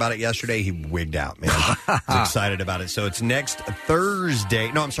Carter about it yesterday. He wigged out, man. He's excited about it. So it's next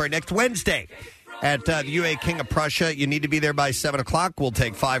Wednesday. At the UA King of Prussia. You need to be there by 7 o'clock. We'll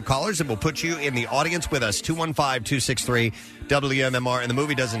take 5 callers, and we'll put you in the audience with us, 215-263-WMMR. And the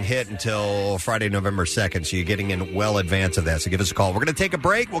movie doesn't hit until Friday, November 2nd, so you're getting in well advance of that. So give us a call. We're going to take a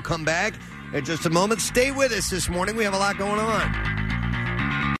break. We'll come back in just a moment. Stay with us this morning. We have a lot going on.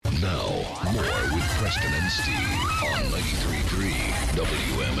 Now, more with Preston and Steve on 93.3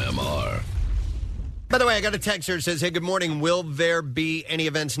 WMMR. By the way, I got a text here that says, hey, good morning. Will there be any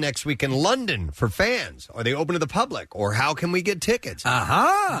events next week in London for fans? Are they open to the public? Or how can we get tickets?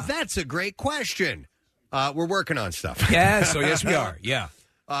 That's a great question. We're working on stuff. Yes, yes, we are. Yeah.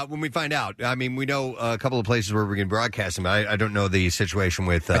 When we find out. I mean, we know a couple of places where we're going to broadcast them. I don't know the situation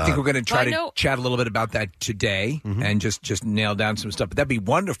with... I think we're going to try to chat a little bit about that today and just nail down some stuff. But that'd be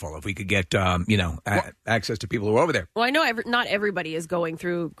wonderful if we could get, access to people who are over there. Well, I know not everybody is going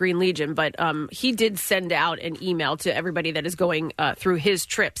through Green Legion, but he did send out an email to everybody that is going through his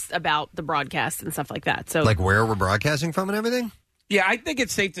trips about the broadcast and stuff like that. So, like where we're broadcasting from and everything? Yeah, I think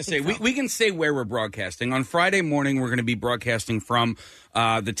it's safe to say we can say where we're broadcasting. On Friday morning, we're going to be broadcasting from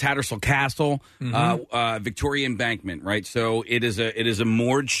the Tattersall Castle, Victoria Embankment. Right, so it is a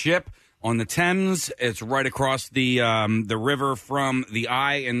moored ship on the Thames. It's right across the river from the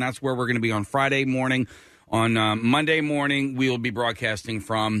Eye, and that's where we're going to be on Friday morning. On Monday morning, we will be broadcasting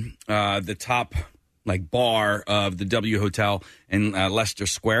from the top bar of the W Hotel in Leicester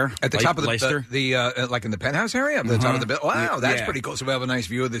Square. At the top of Leicester. Like in the penthouse area? At the top of the building? Wow, that's pretty cool. So we have a nice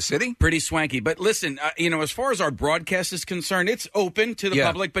view of the city? Pretty swanky. But listen, as far as our broadcast is concerned, it's open to the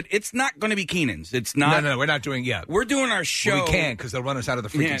public, but it's not going to be Keenan's. It's not. No, we're not doing yet. We're doing our show. Well, we can't because they'll run us out of the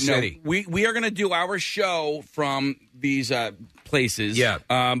freaking city. We are going to do our show from these places. Yeah.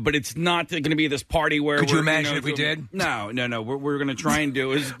 But it's not going to be this party where Could you imagine if we did? No. We're going to try and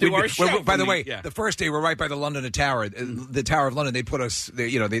do our show. By the way, the first day we're right by the London Tower. The Tower of London, they put us,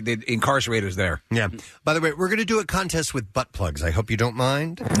 they incarcerate us there. Yeah. By the way, we're going to do a contest with butt plugs. I hope you don't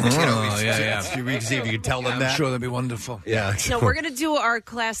mind. Yeah. We can see if you can tell them that. I'm sure that'd be wonderful. Yeah. No, we're going to do our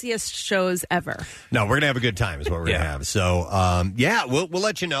classiest shows ever. No, we're going to have a good time is what we're going to have. So, we'll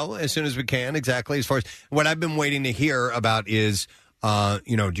let you know as soon as we can exactly. As far as what I've been waiting to hear about is, do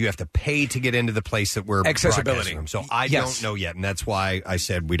you have to pay to get into the place that we're accessibility from? So I don't know yet, and that's why I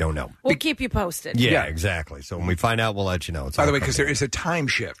said we don't know. We'll keep you posted. Yeah, exactly. So when we find out, we'll let you know. By the way, because there is a time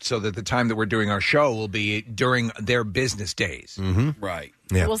shift, so that the time that we're doing our show will be during their business days. Mm-hmm. Right.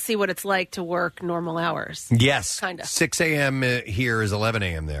 Yeah. We'll see what it's like to work normal hours. Yes. Kind of. 6 a.m. Here is 11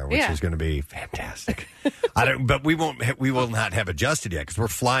 a.m. there, which is going to be fantastic. But we will not have adjusted yet because we're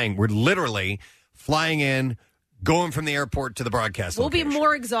flying. We're literally flying in, going from the airport to the broadcast location. We'll be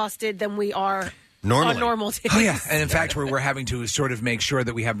more exhausted than we are normally. On normal days. Oh, yeah. And in fact, we're having to sort of make sure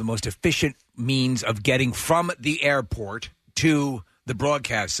that we have the most efficient means of getting from the airport to the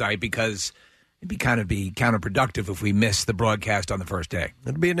broadcast site because it'd be counterproductive if we miss the broadcast on the first day.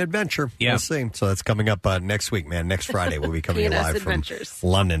 It'll be an adventure. Yeah. We'll see. So that's coming up next week, man. Next Friday we'll be coming live Adventures. from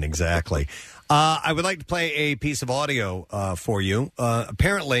London. Exactly. I would like to play a piece of audio for you.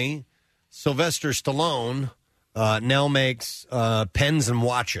 Apparently, Sylvester Stallone now makes pens and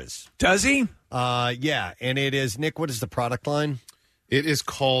watches. Does he? Yeah, and it is, Nick, what is the product line? It is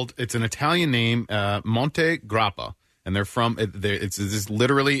called, it's an Italian name, Monte Grappa. And they're from, it's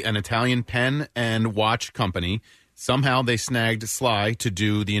literally an Italian pen and watch company. Somehow they snagged Sly to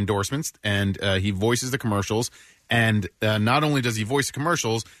do the endorsements, and he voices the commercials. And not only does he voice the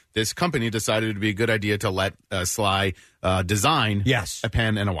commercials, this company decided it would be a good idea to let Sly design a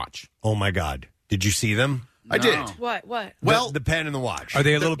pen and a watch. Oh, my God. Did you see them? I did. What? Well, the pen and the watch. Are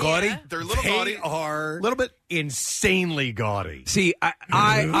they a little gaudy? Yeah. They're a little gaudy. They are a little bit insanely gaudy. See,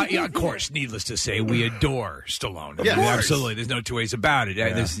 I of course, needless to say, we adore Stallone. Yeah, absolutely. There's no two ways about it.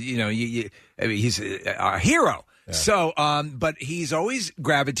 Yeah. He's a hero. Yeah. So, but he's always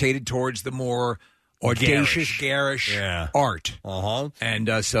gravitated towards the more audacious, garish art.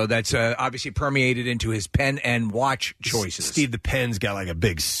 And so that's obviously permeated into his pen and watch choices. Steve, the pen's got like a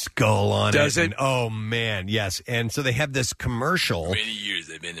big skull on it. Does it? And, oh, man, yes. And so they have this commercial. For many years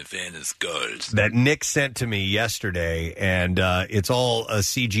I've been a fan of skulls. That Nick sent to me yesterday, and it's all a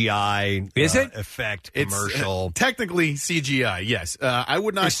CGI effect commercial. It's technically CGI, yes. I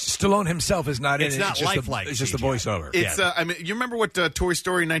would not... Stallone himself is not in it. It's not lifelike. It's just the voiceover. It's, I mean, you remember what Toy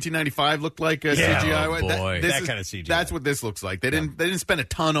Story 1995 looked like? CGI. Oh, boy. That kind of CGI. That's what this looks like. They didn't spend a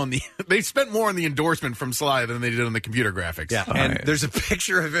ton on the. They spent more on the endorsement from Sly than they did on the computer graphics. Yeah, and there's a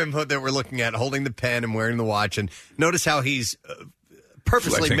picture of him that we're looking at holding the pen and wearing the watch, and notice how he's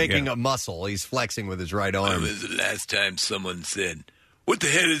purposely making a muscle. He's flexing with his right arm. When was the last time someone said, "What the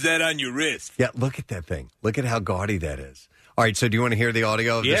hell is that on your wrist?" Yeah, look at that thing. Look at how gaudy that is. All right, so do you want to hear the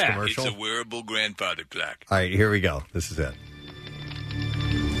audio of this commercial? It's a wearable grandfather clock. All right, here we go. This is it.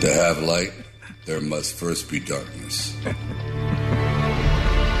 To have light, there must first be darkness.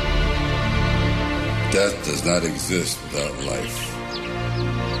 Death does not exist without life.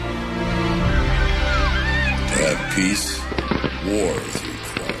 To have peace, war is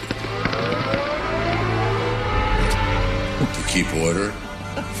required. To keep order,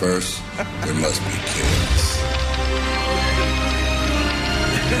 first, there must be chaos.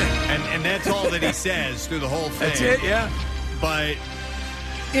 And that's all that he says through the whole thing. That's it, yeah. But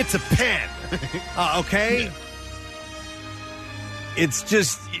it's a pen, okay? Yeah. It's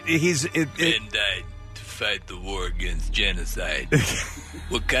just, Ben died to fight the war against genocide.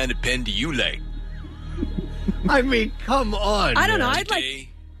 What kind of pen do you like? I mean, come on. I don't know. I'd like...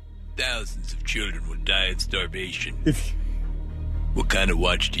 Thousands of children will die of starvation. What kind of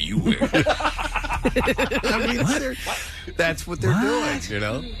watch do you wear? I mean, that's what they're doing, you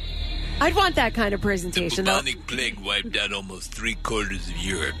know? I'd want that kind of presentation. The bubonic plague wiped out almost 3/4 of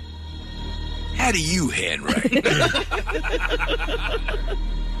Europe. How do you handwrite?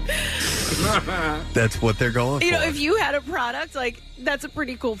 That's what they're going for. You know, if you had a product, like, that's a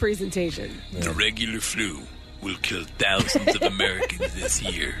pretty cool presentation. The regular flu will kill thousands of Americans this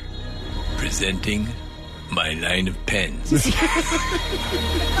year. Presenting my line of pens.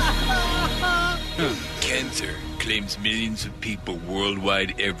 Cancer claims millions of people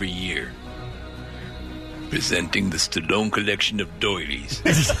worldwide every year. Presenting the Stallone collection of doilies.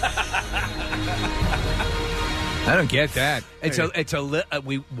 I don't get that.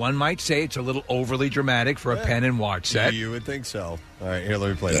 One might say it's a little overly dramatic for a pen and watch set. You would think so. All right, here,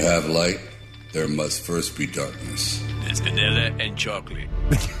 let me play To this. have light, there must first be darkness. There's vanilla and chocolate.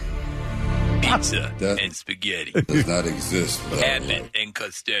 Pizza and spaghetti. Does not exist without Abbott light. and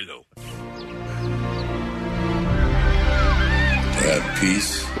Costello. To have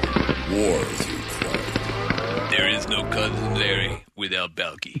peace, war is required. There is no Cousin Larry without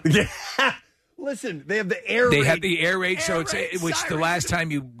Balky. Listen, they have the air raid. They have the air raid, so it's which the last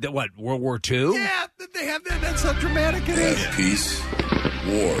time World War II? Yeah, they have that. That's how dramatic it is. To have peace,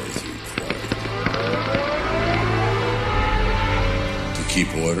 war is required. To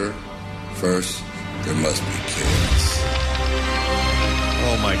keep order, first, there must be chaos.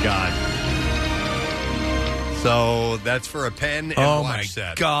 Oh, my God. So that's for a pen and watch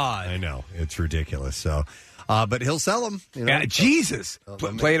set. God. I know. It's ridiculous. So, but he'll sell them. You know? Yeah, Jesus.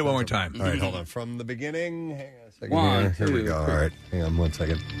 Play it one more time. All right, hold on. From the beginning. Hang on a second. One, Here we go. All right. Hang on 1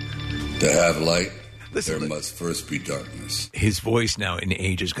 second. To have light, there must first be darkness. His voice now in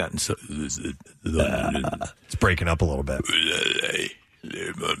age has gotten so... It's breaking up a little bit.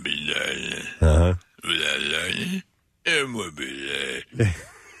 Uh-huh.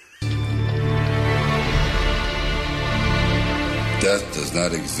 Death does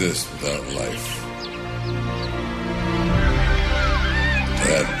not exist without life. To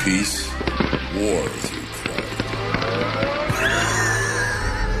have peace, war is required.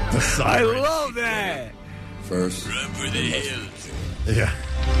 I love that. First, run for the hills. Yeah.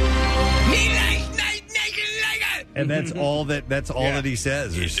 Nigga. And that's all that. That's all that he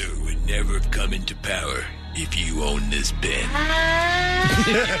says. Hitler would never have come into power if you owned this pen. I'm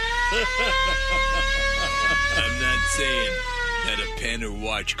not saying that a pen or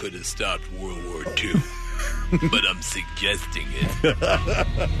watch could have stopped World War II, but I'm suggesting it.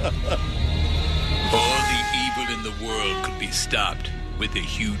 All the evil in the world could be stopped with a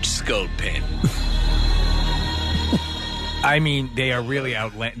huge skull pen. I mean, they are really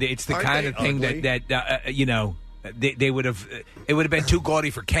outlandish. It's the Aren't kind they of thing ugly? that you know. They would have. It would have been too gaudy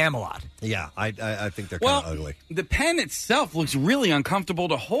for Camelot. Yeah, I think they're kind of ugly. The pen itself looks really uncomfortable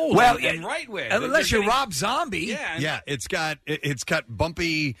to hold. And write with, unless you're Rob Zombie. Yeah, it's got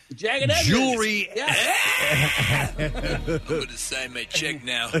bumpy jagged edges. Jewelry. I'm going to sign my check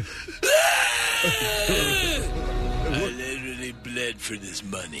now. I literally bled for this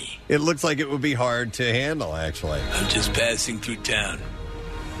money. It looks like it would be hard to handle, actually. I'm just passing through town.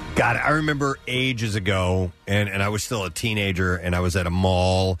 God, I remember ages ago, and I was still a teenager, and I was at a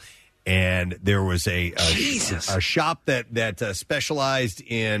mall, and there was a shop that specialized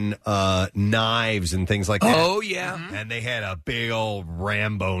in knives and things like that. Oh, yeah. And they had a big old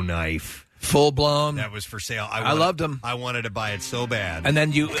Rambo knife. Full blown. That was for sale. I loved them. I wanted to buy it so bad. And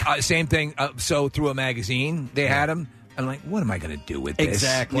then same thing. So through a magazine, they had them. I'm like, what am I going to do with this?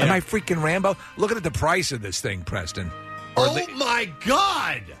 Exactly. Am I freaking Rambo? Look at the price of this thing, Preston. My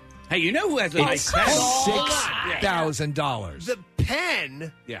God! Hey, you know who has a nice pen? $6,000. The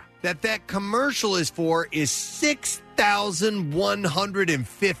pen that commercial is for is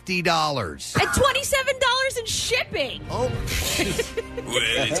 $6,150. And $27 in shipping. Oh, well,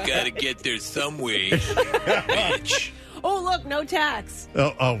 it's got to get there some way, bitch. Oh, look, no tax.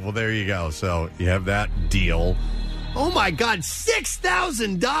 Oh, well, there you go. So you have that deal. Oh, my God,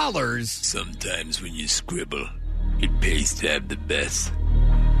 $6,000. Sometimes when you scribble, it pays to have the best.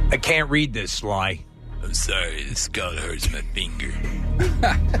 I can't read this, Sly. I'm sorry, the skull hurts my finger.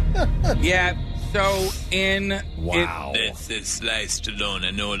 Yeah, so in... Wow. That says Sly Stallone.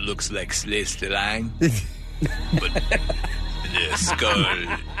 I know it looks like Sly Stallone, but the skull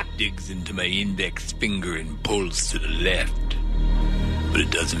digs into my index finger and pulls to the left. But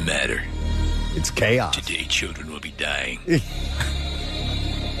it doesn't matter. It's chaos. Today, children will be dying.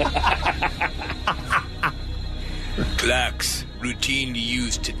 Clocks, routinely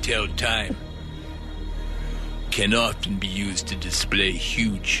used to tell time, can often be used to display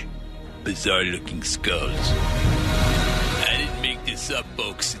huge, bizarre-looking skulls. I didn't make this up,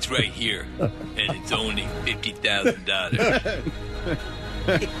 folks. It's right here, and it's only $50,000.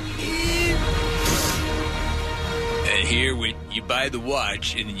 And here, when you buy the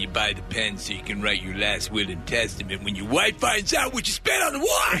watch, and then you buy the pen so you can write your last will and testament when your wife finds out what you spent on the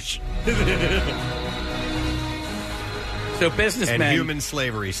watch. So businessmen... And human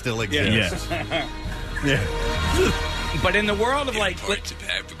slavery still exists. Yeah. But in the world of, like... parts of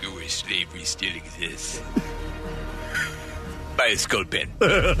Africa where slavery still exists. Buy a skull pen.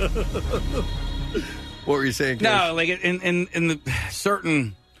 What were you saying, Chris? No, like in the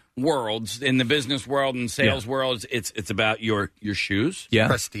certain worlds, in the business world and sales worlds, it's about your shoes. Yeah.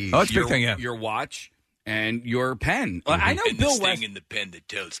 Prestige. Oh, it's a big thing, yeah. Your watch and your pen. Mm-hmm. I know and Bill this West... thing in the pen that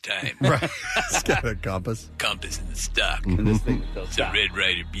tells time. Right. It's got a compass. Compass in the stock. And this thing that tells It's a time. Red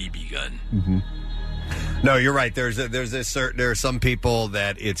Ryder BB gun. Mm-hmm. No, you're right. There are some people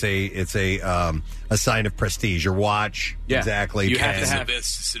that it's a sign of prestige. Your watch, exactly. You have to have the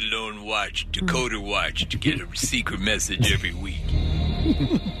best Stallone watch, decoder watch, to get a secret message every week.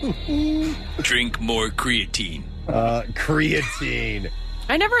 Drink more creatine. Creatine.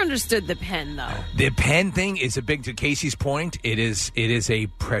 I never understood the pen, though. The pen thing is a big, to Casey's point, it is a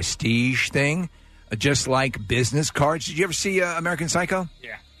prestige thing, just like business cards. Did you ever see American Psycho?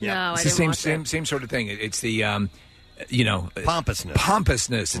 Yeah. No, It's I the didn't same sort of thing. It's the pompousness.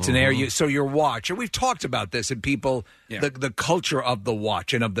 Pompousness. It's an area. So your watch, and we've talked about this, and people, the culture of the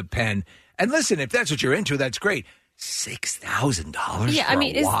watch and of the pen. And listen, if that's what you're into, that's great. $6,000 for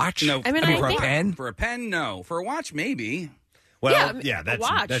a watch? No, for a pen? For a pen, no. For a watch, maybe. Well, a that's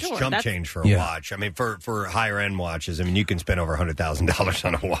watch, chump that's- change for a watch. I mean, for higher end watches, I mean, you can spend over $100,000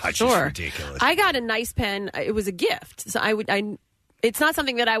 on a watch. Sure. It's ridiculous. I got a nice pen. It was a gift. So it's not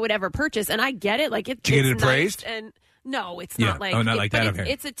something that I would ever purchase, and I get it. Like Did you get it nice appraised? And no, it's Yeah. not like Oh, not like that, but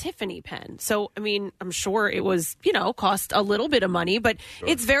okay. It's a Tiffany pen, so I mean, I'm sure it was cost a little bit of money, but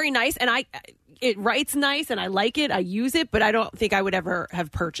it's very nice, and it writes nice, and I like it. I use it, but I don't think I would ever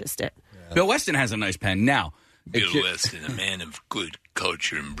have purchased it. Yeah. Bill Weston has a nice pen now. Bill Weston, a man of good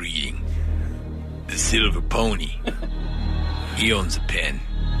culture and breeding. The Silver Pony. He owns a pen.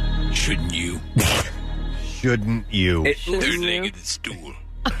 Shouldn't you? Shouldn't you? Third-legged stool.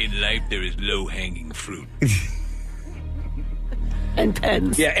 In life, there is low-hanging fruit. And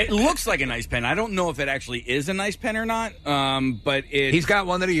pens. Yeah, it looks like a nice pen. I don't know if it actually is a nice pen or not, but he's got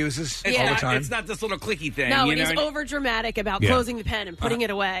one that he uses all the time. It's not this little clicky thing. No, you and know? he's over dramatic about closing the pen and putting it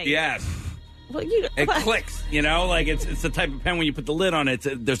away. Yes. Well, it clicks, like it's the type of pen when you put the lid on it,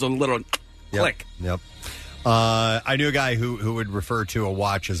 there's a little click. Yep. I knew a guy who would refer to a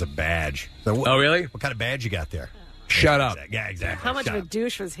watch as a badge. So oh, really? What kind of badge you got there? Shut up. Yeah, exactly. How much of a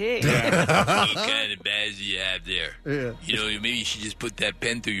douche was he? What kind of bags do you have there? Yeah. You know, maybe you should just put that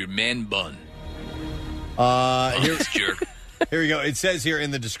pen through your man bun. Jerk. Here we go. It says here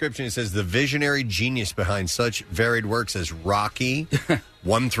in the description, it says the visionary genius behind such varied works as Rocky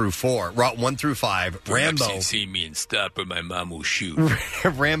 1 through 5, Perhaps Rambo. you've seen me and stop or my mom will shoot.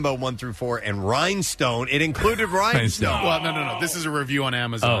 Rambo 1 through 4, and Rhinestone. It included Rhinestone. Well, no. This is a review on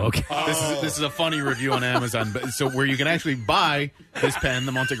Amazon. Oh, okay. This is a funny review on Amazon. But, so where you can actually buy this pen,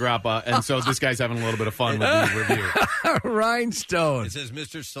 the Montegrappa, and so this guy's having a little bit of fun with the review. Rhinestone. It says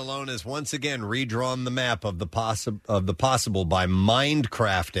Mr. Stallone has once again redrawn the map of the possible by mind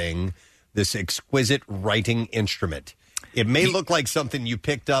crafting this exquisite writing instrument. It may look like something you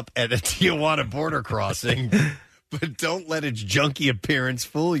picked up at a Tijuana border crossing, but don't let its junky appearance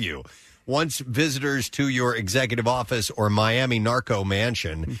fool you. Once visitors to your executive office or Miami narco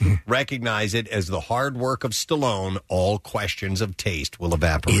mansion recognize it as the hard work of Stallone, all questions of taste will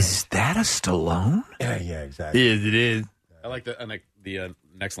evaporate. Is that a Stallone? Yeah, exactly. Yes, it is. I like the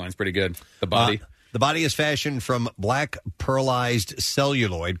next line's pretty good. The body. The body is fashioned from black pearlized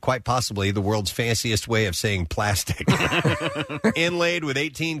celluloid, quite possibly the world's fanciest way of saying plastic. Inlaid with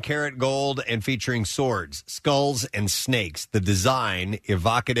 18-karat gold and featuring swords, skulls, and snakes. The design,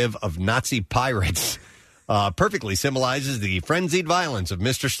 evocative of Nazi pirates, perfectly symbolizes the frenzied violence of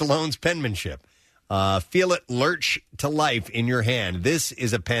Mr. Stallone's penmanship. Feel it lurch to life in your hand. This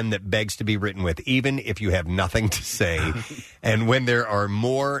is a pen that begs to be written with, even if you have nothing to say. And when there are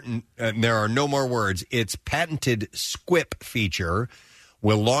no more words, its patented squip feature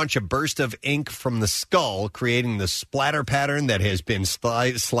will launch a burst of ink from the skull, creating the splatter pattern that has been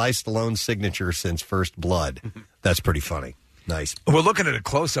Sly Stallone's signature since First Blood. That's pretty funny. Nice. We're looking at a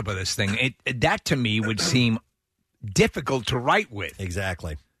close-up of this thing. That, to me, would seem difficult to write with.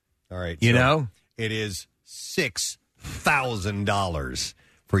 Exactly. All right. You know? It is $6,000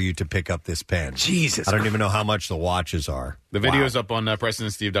 for you to pick up this pen. Jesus. I don't even know how much the watches are. The video's up on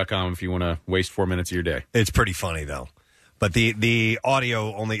PrestonandSteve.com if you want to waste 4 minutes of your day. It's pretty funny, though. But the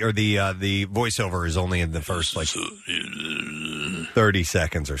audio only, or the voiceover is only in the first, 30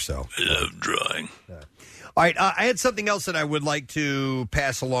 seconds or so. I love drawing. All right, I had something else that I would like to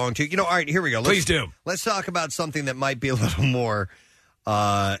pass along to you. All right, here we go. Please do. Let's talk about something that might be a little more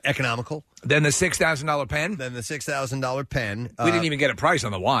economical. Then the $6,000 pen? Then the $6,000 pen. We didn't even get a price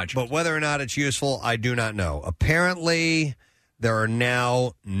on the watch. But whether or not it's useful, I do not know. Apparently, there are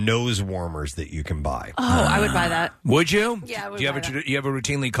now nose warmers that you can buy. Oh, I would buy that. Would you? Yeah, I would Do you buy have that. you have a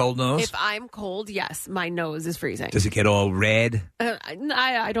routinely cold nose? If I'm cold, yes, my nose is freezing. Does it get all red?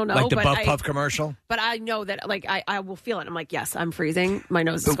 I don't know. Like the but Buff Puff commercial? But I know that, I will feel it. I'm like, yes, I'm freezing. My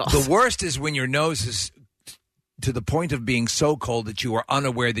nose is cold. The worst is when your nose is to the point of being so cold that you are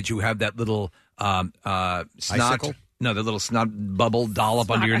unaware that you have that little snot. Icicle? No, the little snot bubble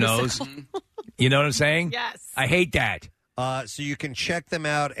dollop under your nose. You know what I'm saying? Yes. I hate that. So you can check them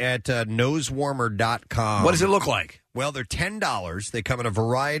out at nosewarmer.com. What does it look like? Well, they're $10. They come in a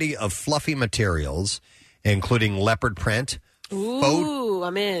variety of fluffy materials, including leopard print, Ooh,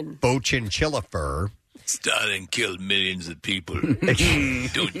 I'm in. faux chinchilla fur. Stalin killed millions of people.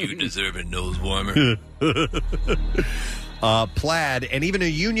 Don't you deserve a nose warmer? Plaid, and even a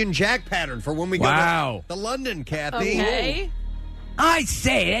Union Jack pattern for when we go to the London, Kathy. Okay. I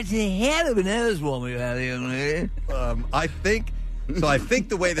say, that's a hell of a nose warmer you have here. I think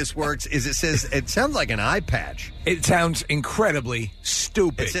the way this works is it sounds like an eye patch. It sounds incredibly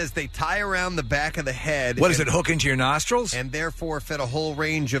stupid. It says they tie around the back of the head. What does it hook into your nostrils? And therefore fit a whole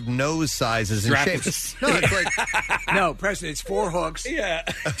range of nose sizes and shapes. No, it's like no, Preston, it's 4 hooks. Yeah.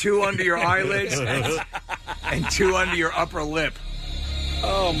 2 under your eyelids and 2 under your upper lip.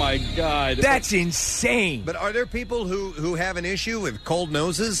 Oh, my God. That's insane. But are there people who have an issue with cold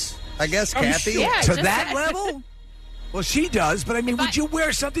noses? I guess, Kathy? sure. Yeah, to just that that. level? Well, she does, but I mean, would you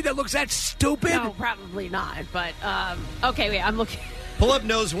wear something that looks that stupid? No, probably not. But, okay, wait, I'm looking. Pull up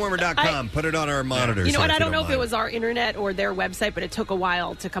nosewarmer.com. Put it on our monitors. You know what? if I don't know if it mind. was our internet or their website, but it took a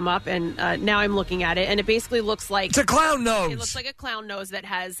while to come up, and now I'm looking at it, and it basically looks like... It's a clown nose. It looks like a clown nose that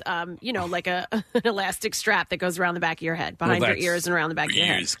has, like an elastic strap that goes around the back of your head, behind your ears and around the back of your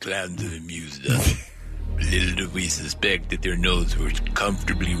head. Years clowns have amused us. Little did we suspect that their nose was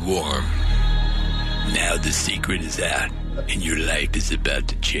comfortably warm. Now the secret is out, and your life is about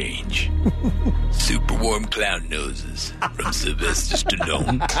to change. Super warm clown noses from Sylvester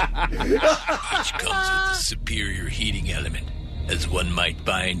Stallone. Each comes with a superior heating element, as one might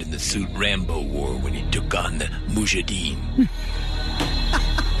find in the suit Rambo wore when he took on the Mujahideen.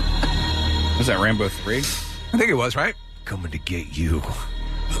 Was that Rambo 3? I think it was, right? Coming to get you.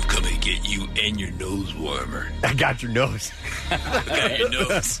 I'm coming get you and your nose warmer. I got your nose. I got your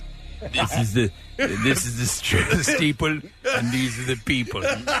nose. This is the steeple, and these are the people.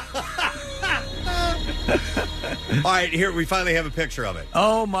 All right, here we finally have a picture of it.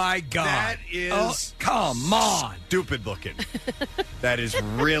 Oh my God! That is come on, stupid looking. That is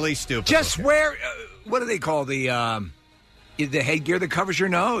really stupid. Just looking. wear what do they call the headgear that covers your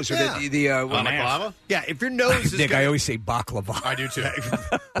nose, or the balaclava? Yeah, if your nose is Nick, I always say baklava. I do too.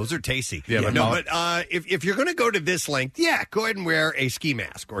 Those are tasty. Yeah, but if you're going to go to this length, go ahead and wear a ski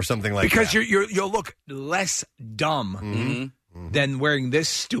mask or something like because that. you'll look less dumb than wearing this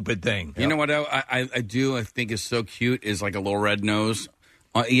stupid thing. You know what I think is so cute is like a little red nose.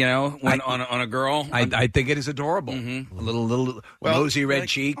 On a girl. I think it is adorable. A little rosy red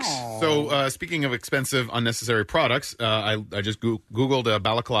cheeks. So speaking of expensive, unnecessary products, I just Googled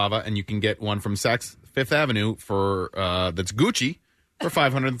balaclava, and you can get one from Saks Fifth Avenue for that's Gucci for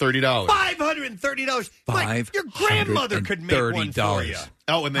 $530. $530. Mike, your grandmother could make one for you.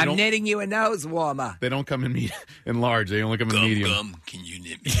 Oh, and I'm knitting you a nose warmer. They don't come in large. They only come in medium. Gum, can you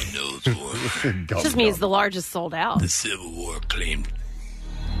knit me a nose warmer? Just means the largest sold out. The Civil War claimed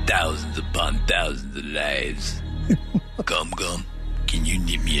thousands upon thousands of lives. Gum, can you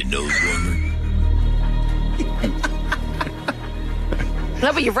knit me a nose warmer?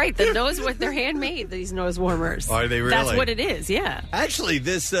 No, but you're right. They're handmade, these nose warmers. Are they really? That's what it is, yeah. Actually,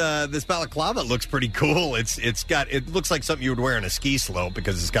 this balaclava looks pretty cool. It looks like something you would wear on a ski slope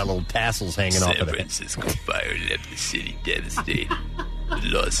because it's got little tassels hanging off of it. San Francisco fire left the city devastated. The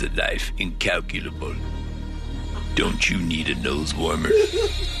loss of life incalculable. Don't you need a nose warmer?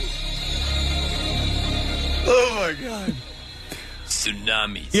 Oh, my God.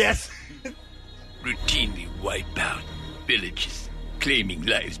 Tsunamis. Yes. Routinely wipe out villages, claiming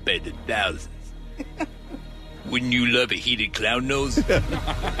lives by the thousands. Wouldn't you love a heated clown nose?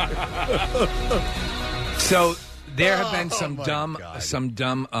 So there have been some dumb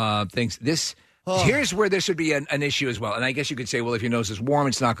things. Here's where this would be an issue as well. And I guess you could say, well, if your nose is warm,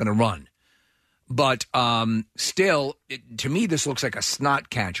 it's not going to run. But still, to me, this looks like a snot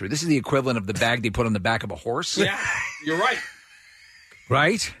catcher. This is the equivalent of the bag they put on the back of a horse. Yeah, you're right.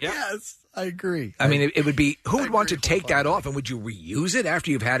 Right? Yes, I agree. I mean, it would be, who would want to take that off? And would you reuse it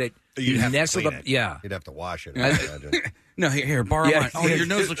after you've had it nestled up? Yeah. You'd have to wash it. No, here, borrow mine. Oh, your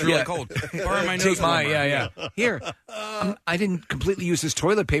nose looks really cold. Borrow my nose. Take mine, yeah. Here, I didn't completely use this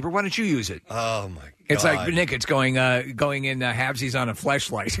toilet paper. Why don't you use it? Oh, my God. It's like, Nick, it's going in halvesies on a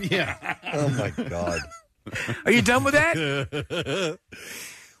fleshlight. Yeah. Oh, my God. Are you done with that?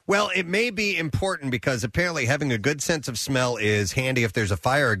 Well, it may be important because apparently having a good sense of smell is handy if there's a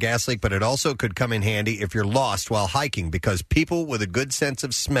fire or gas leak, but it also could come in handy if you're lost while hiking because people with a good sense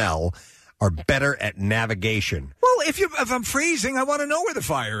of smell are better at navigation. Well, if I'm freezing, I want to know where the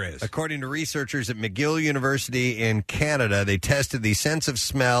fire is. According to researchers at McGill University in Canada, they tested the sense of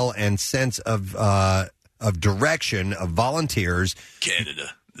smell and sense of direction of volunteers.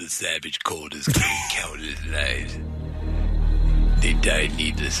 Canada, the savage cold has claimed countless lives. They died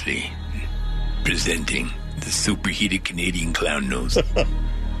needlessly. Presenting the superheated Canadian clown nose.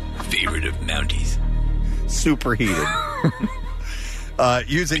 Favorite of Mounties. Superheated.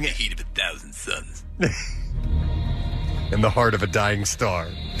 Using the heat of 1,000 suns. In the heart of a dying star.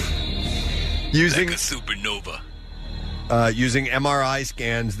 Using like a supernova. Using MRI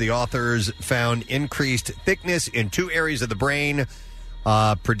scans, the authors found increased thickness in 2 areas of the brain.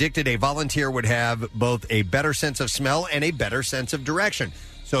 Predicted a volunteer would have both a better sense of smell and a better sense of direction.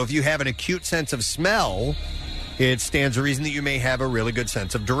 So if you have an acute sense of smell, it stands to reason that you may have a really good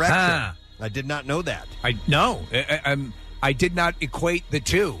sense of direction. I did not know that. I did not equate the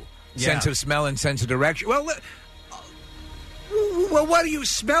two, sense of smell and sense of direction. Well, what are you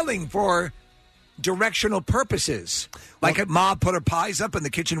smelling for directional purposes? Like a mom put her pies up in the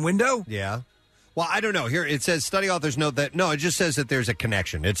kitchen window? Yeah. Well, I don't know. Here it says study authors note that it just says that there's a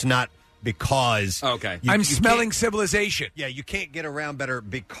connection. It's not because I'm smelling civilization. Yeah, you can't get around better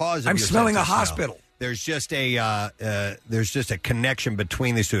because of I'm your smelling sense a of smell. hospital. There's just a connection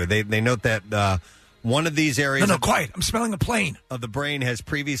between these two. They note that one of these areas quiet. I'm smelling a plane. Of the brain has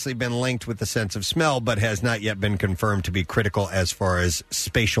previously been linked with the sense of smell, but has not yet been confirmed to be critical as far as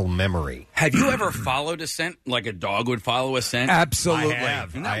spatial memory. Have you ever followed a scent like a dog would follow a scent? Absolutely. I have.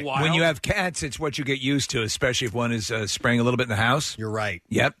 Isn't that wild? When you have cats, it's what you get used to, especially if one is spraying a little bit in the house. You're right.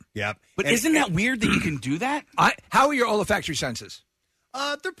 Yep. But isn't that weird that you can do that? How are your olfactory senses?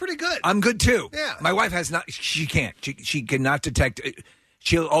 They're pretty good. I'm good too. Yeah. My wife has not. She can't. She cannot detect.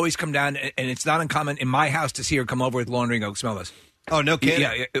 She'll always come down, and it's not uncommon in my house to see her come over with laundry and go, smell this. Oh, no kidding.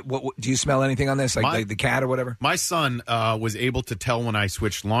 Yeah. What, do you smell anything on this, like the cat or whatever? My son was able to tell when I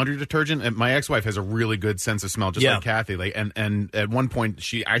switched laundry detergent. And my ex-wife has a really good sense of smell, just like Kathy. Like, and at one point,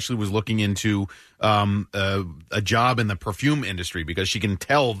 she actually was looking into a job in the perfume industry because she can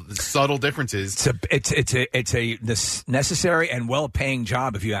tell the subtle differences. It's a necessary and well-paying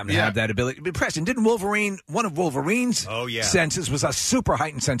job if you happen to have that ability. But Preston, didn't one of Wolverine's senses was a super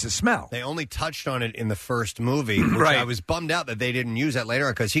heightened sense of smell? They only touched on it in the first movie, which I was bummed out that they didn't use that later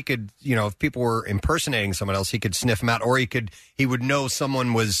on, because he could, if people were impersonating someone else, he could sniff them out, or he would know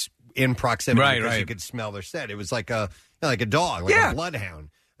someone was in proximity because he could smell their scent. It was like a dog, like a bloodhound.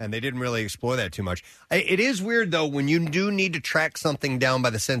 And they didn't really explore that too much. It is weird, though, when you do need to track something down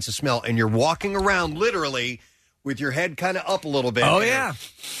by the sense of smell and you're walking around literally with your head kind of up a little bit. Oh, yeah.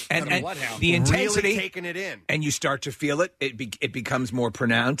 And the intensity. Really taking it in. And you start to feel it. It becomes more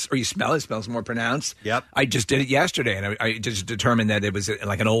pronounced, or you smell it. It smells more pronounced. Yep. I just did it yesterday, and I just determined that it was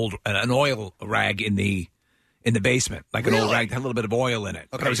like an oil rag in the basement. Like an old rag, had a little bit of oil in it.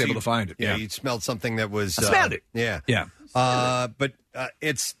 Okay, but I was able to find it. Yeah, you smelled something that was... I smelled it. Yeah. Yeah. But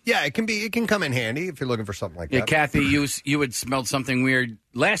it can come in handy if you're looking for something like that. Yeah, Kathy, you had smelled something weird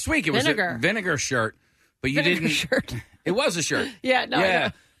last week. It was a vinegar shirt, but you didn't. Shirt. It was a shirt. Yeah, no.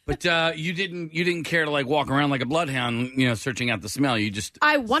 Yeah, but you didn't care to walk around like a bloodhound, searching out the smell. You just.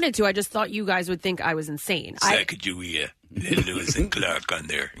 I wanted to. I just thought you guys would think I was insane. Sacagawea, Lewis and Clark on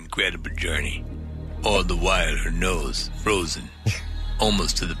their incredible journey. All the while, her nose frozen,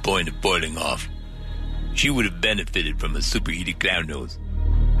 almost to the point of boiling off. She would have benefited from a superheated clown nose.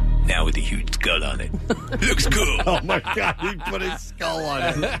 Now with a huge skull on it. Looks cool. Oh, my God. He put his skull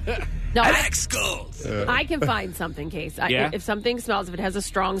on it. No, I like skulls. I can find something, Case. If something smells, if it has a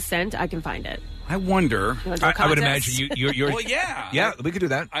strong scent, I can find it. I wonder. I would imagine you're. Well, yeah. Yeah, we could do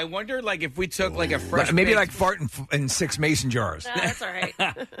that. I wonder, if we took a fresh, maybe fart in 6 mason jars. No, that's all right.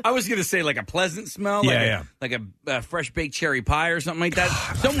 I was gonna say a pleasant smell. Like a fresh baked cherry pie or something like that.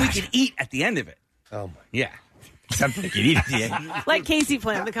 Something we could eat at the end of it. Oh my. Yeah. Something we could eat at the end. Like Casey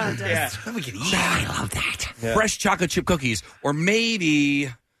planned the contest. Yeah. Something we could eat. I love that. Yeah. Fresh chocolate chip cookies, or maybe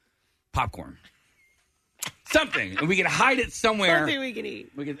popcorn. Something, and we can hide it somewhere. Something we can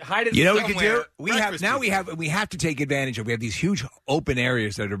eat. We can hide it. What somewhere. we can do? We have to take advantage of. We have these huge open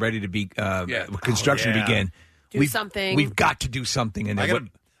areas that are ready to be construction to begin. Something. We've got to do something in there.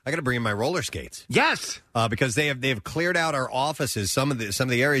 I got to bring in my roller skates. Yes, because they have cleared out our offices, some of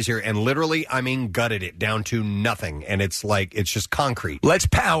the areas here, and literally, gutted it down to nothing, and it's just concrete. Let's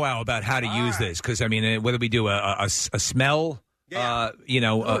powwow about how to use this, because whether we do a smell,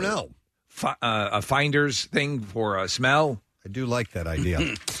 a finder's thing for a smell. I do like that idea. All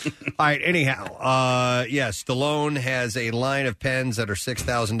right, anyhow, yes, Stallone has a line of pens that are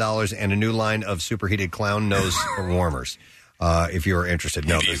 $6,000 and a new line of superheated clown nose warmers. If you're interested,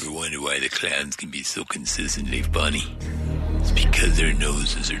 Have you ever wondered why the clowns can be so consistently funny? It's because their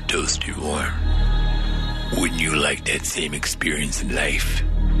noses are toasty warm. Wouldn't you like that same experience in life?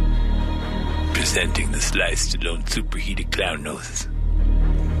 Presenting the Sly Stallone superheated clown noses.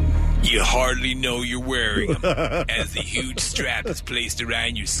 You hardly know you're wearing them as the huge strap is placed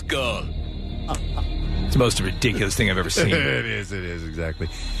around your skull. It's the most ridiculous thing I've ever seen. It is, exactly.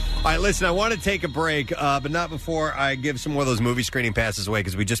 All right, listen, I want to take a break, but not before I give some more of those movie screening passes away,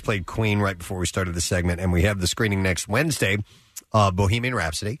 because we just played Queen right before we started the segment, and we have the screening next Wednesday, Bohemian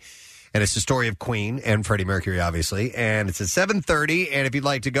Rhapsody. And it's the story of Queen and Freddie Mercury, obviously. And it's at 7:30. And if you'd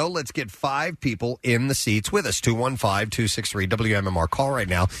like to go, let's get 5 people in the seats with us. 215-263-WMMR. Call right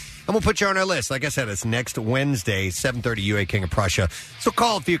now. And we'll put you on our list. Like I said, it's next Wednesday, 7:30, UA King of Prussia. So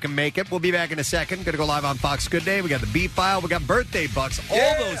call if you can make it. We'll be back in a second. Going to go live on Fox Good Day. We got the B-File. We got Birthday Bucks.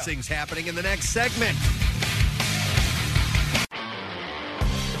 All those things happening in the next segment.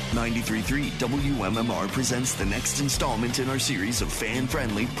 93.3 WMMR presents the next installment in our series of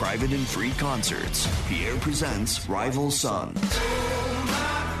fan-friendly, private, and free concerts. Pierre presents Rival Sons.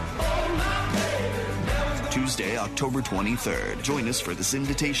 Tuesday, October 23rd. Join us for this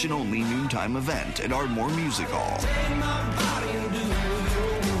invitation-only noontime event at Ardmore Music Hall.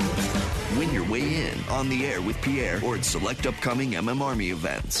 Win your way in, on the air with Pierre, or at select upcoming MM Army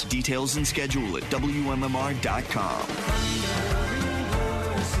events. Details and schedule at WMMR.com.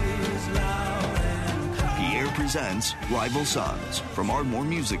 Pierre presents Rival Sons from Ardmore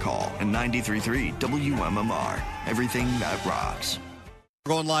Music Hall and 93.3 WMMR. Everything that rocks.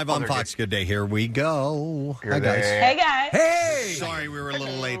 We're going live on Fox Good Day. Here we go. Hi, guys. Hey, guys. Hey! Sorry we were a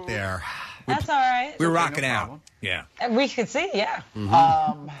little late there. That's all right. We're rocking out. Yeah. We could see, yeah.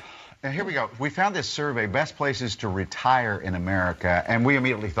 Now, here we go. We found this survey, best places to retire in America, and we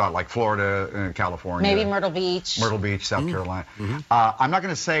immediately thought like Florida and California. Maybe Myrtle Beach. Myrtle Beach, South Carolina. I'm not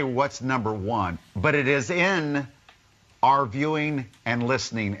going to say what's number one, but it is in our viewing and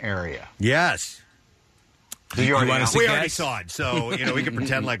listening area. Yes. Did you already know? We already saw it, so we can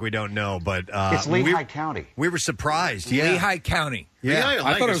pretend like we don't know. But it's Lehigh County. We were surprised. Yeah. Lehigh County. Yeah,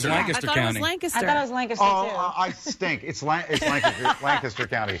 I thought it was Lancaster County. I thought it was Lancaster, too. I stink. It's Lancaster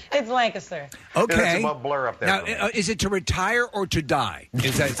County. It's Lancaster. Okay. It's a blur up there. Now, is it to retire or to die?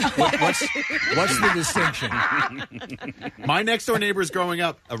 Is that what's the distinction? My next door neighbors growing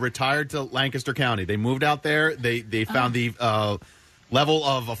up retired to Lancaster County. They moved out there. They found the level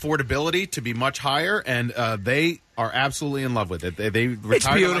of affordability to be much higher, and they are absolutely in love with it. They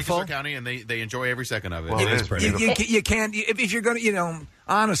retired to Lancaster County, and they enjoy every second of it. Well, it is pretty beautiful. You can't if you're going to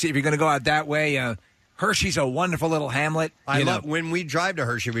honestly, if you're going to go out that way. Hershey's a wonderful little hamlet. I love when we drive to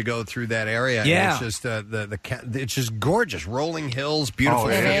Hershey. We go through that area. Yeah, and it's just it's just gorgeous, rolling hills, beautiful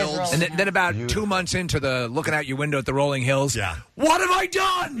fields. And then about 2 months into looking out your window at the rolling hills. Yeah, what have I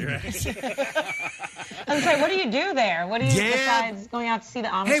done? I was like, what do you do there? What do you besides going out to see the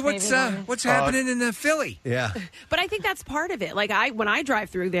Amish? Hey, what's happening in Philly? Yeah, but I think that's part of it. Like when I drive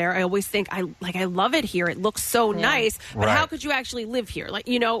through there, I always think I love it here. It looks so nice. But how could you actually live here?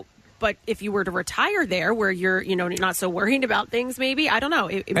 But if you were to retire there, where you're, not so worried about things, maybe I don't know.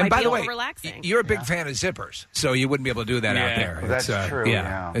 It might be a little relaxing. You're a big fan of zippers, so you wouldn't be able to do that out there. That's true.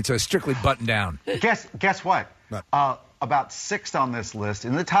 Yeah, it's a strictly button down. Guess what? About sixth on this list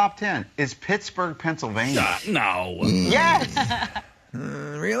in the top 10 is Pittsburgh, Pennsylvania. No. Yes.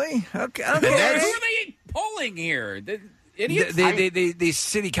 Really? Okay. Who are they polling here? The idiots? The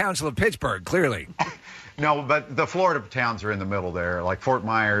city council of Pittsburgh, clearly. No, but the Florida towns are in the middle there. Like Fort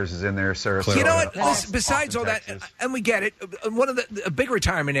Myers is in there, Sarasota. You know what? Besides all that, and we get it, one of a big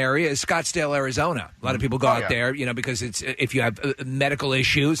retirement area is Scottsdale, Arizona. A lot of people go out there, because it's if you have medical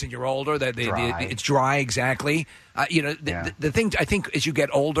issues and you're older, it's dry, exactly. The thing I think as you get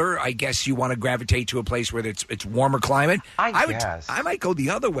older, I guess you want to gravitate to a place where it's warmer climate. I might go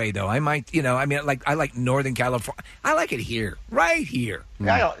the other way though. I might, I like Northern California. I like it here, right here.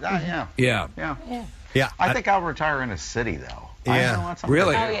 Yeah. I think I'll retire in a city, though. Yeah.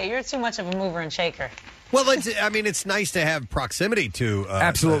 Really? Oh, yeah. You're too much of a mover and shaker. Well, it's nice to have proximity to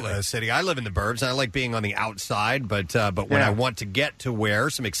absolutely a city. I live in the burbs, and I like being on the outside. But when I want to get to where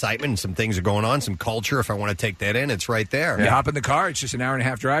some excitement and some things are going on, some culture, if I want to take that in, it's right there. You hop in the car; it's just an hour and a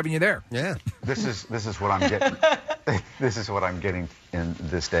half drive, and you're there. Yeah. This is what I'm getting. This is what I'm getting in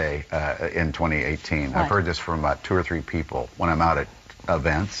this day in 2018. I've heard this from about 2 or 3 people when I'm out at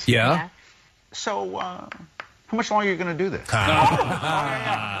events. Yeah. So, how much longer are you going to do this?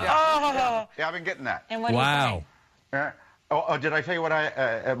 Yeah, I've been getting that. And what do you think? Did I tell you what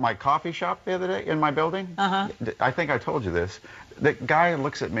at my coffee shop the other day in my building? I think I told you this. The guy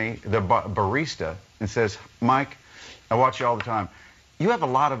looks at me, the barista, and says, "Mike, I watch you all the time. You have a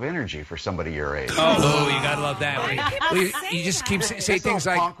lot of energy for somebody your age." Oh, you gotta love that. You just keep say things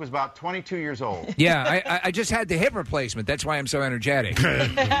like. Punk was about 22 years old. Yeah, I just had the hip replacement. That's why I'm so energetic.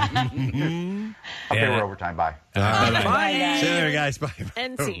 Okay, we're overtime. Bye. Bye. See you later, guys. Bye.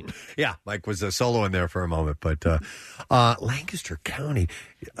 End scene. Yeah, Mike was solo in there for a moment, but Lancaster County.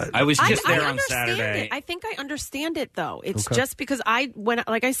 I was just there on understand Saturday. I think I understand it though. It's just because when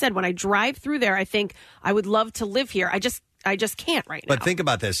I drive through there, I think I would love to live here. I just can't right now. But think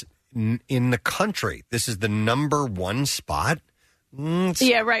about this. In the country, this is the number 1 spot.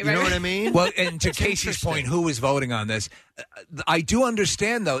 Yeah, right. You know what I mean? Well, and to Casey's point, who was voting on this? I do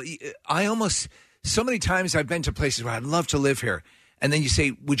understand, though. So many times I've been to places where I'd love to live here. And then you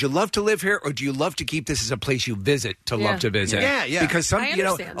say, would you love to live here, or do you love to keep this as a place you visit love to visit? Yeah. Because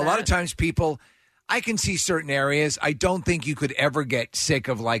a lot of times people, I can see certain areas. I don't think you could ever get sick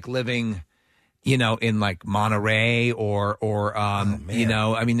of living, in like Monterey or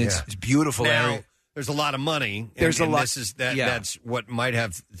it's beautiful area. There's a lot of money. There's a lot. That's what might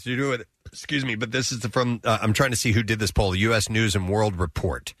have to do with it. Excuse me, but this is from. I'm trying to see who did this poll. The U.S. News and World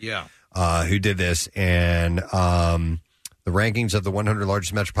Report. Yeah. Who did this? And the rankings of the 100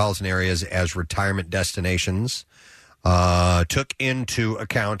 largest metropolitan areas as retirement destinations took into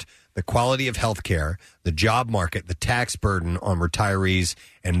account the quality of health care, the job market, the tax burden on retirees,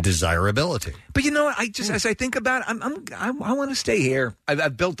 and desirability. But you know what? As I think about it, I want to stay here.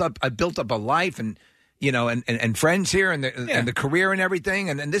 I've built up a life and and friends here and the career and everything,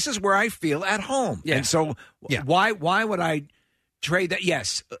 and this is where I feel at home. Yeah. And so why would I trade that?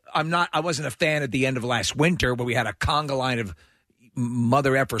 Yes, I wasn't a fan at the end of last winter where we had a conga line of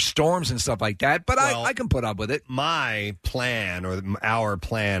mother effer storms and stuff like that. But I can put up with it. My plan, or our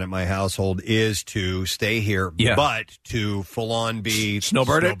plan at my household, is to stay here, Yeah. but to full-on be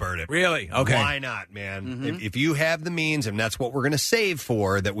Snowbird it? it. Really? Okay. Why not, man? If you have the means, and that's what we're going to save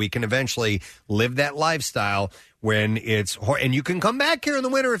for, that we can eventually live that lifestyle when it's... And you can come back here in the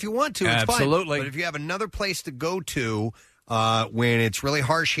winter if you want to. It's Absolutely. fine. But if you have another place to go to... when it's really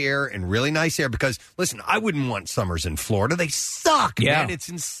harsh here and really nice air, because listen, I wouldn't want summers in Florida. They suck, Yeah. man. It's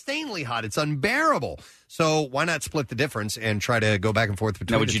insanely hot. It's unbearable. So why not split the difference and try to go back and forth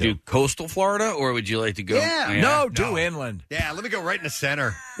between Now, would the you two? do coastal Florida, or would you like to go? Yeah. No, do inland. Yeah, let me go right in the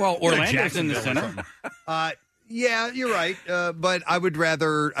center. Well, Go to Orlando's in the Jacksonville or center. something. Yeah, you're right. But I'd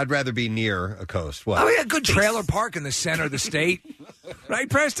rather be near a coast. What? Oh, yeah, good trailer park in the center of the state. Right,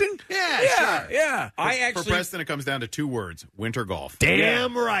 Preston? Yeah, yeah. For Preston, it comes down to 2 words: winter golf.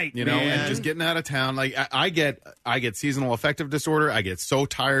 Damn right, You know, man. and just getting out of town. Like I get seasonal affective disorder. I get so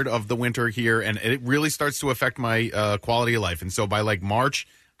tired of the winter here, and it really starts to affect my quality of life. And so by like March,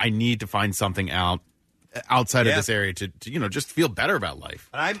 I need to find something outside of this area to just feel better about life.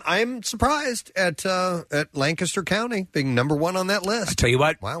 I'm surprised at Lancaster County being number 1 on that list. I tell you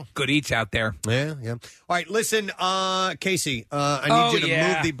what, wow, good eats out there. Yeah. All right, listen, Casey, I need you to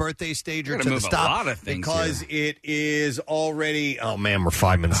move the birthday stager to the move stop a lot of things because it is already. Oh man, we're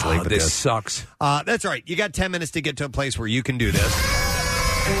 5 minutes late. With this sucks. That's all right. You got 10 minutes to get to a place where you can do this.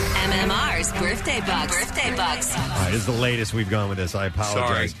 MMR's Birthday Bucks. Birthday Bucks. All right, this is the latest we've gone with this. I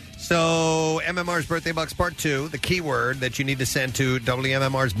apologize. So, MMR's Birthday Bucks Part 2, the keyword that you need to send to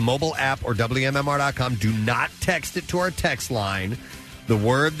WMMR's mobile app or WMMR.com. Do not text it to our text line. The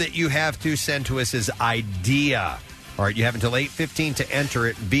word that you have to send to us is idea. All right, you have until 8:15 to enter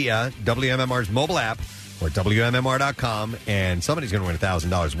it via WMMR's mobile app or WMMR.com, and somebody's going to win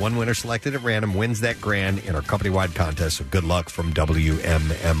 $1,000. One winner selected at random wins that grand in our company-wide contest, so good luck from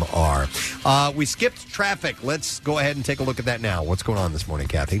WMMR. We skipped traffic. Let's go ahead and take a look at that now. What's going on this morning,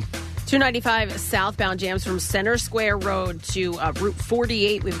 Kathy? 295 southbound jams from Center Square Road to Route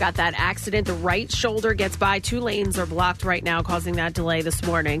 48. We've got that accident. The right shoulder gets by. 2 lanes are blocked right now, causing that delay this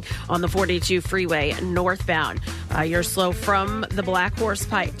morning on the 42 freeway northbound. You're slow from the Black Horse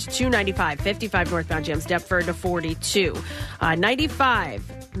Pike to 295, 55 northbound jams, Deptford to 42.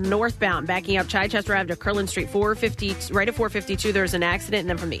 95 northbound, backing up Chichester Ave to Curlin Street, 450, right at 452. There's an accident, and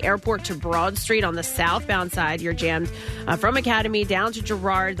then from the airport to Broad Street on the southbound side, you're jammed from Academy down to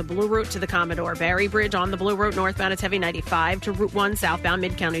Girard, the Blue Route to the Commodore. Barry Bridge on the Blue Route northbound, it's heavy. 95 to Route 1 southbound,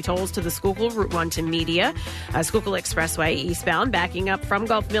 Mid-County tolls to the Schuylkill, Route 1 to Media. Schuylkill Expressway eastbound, backing up from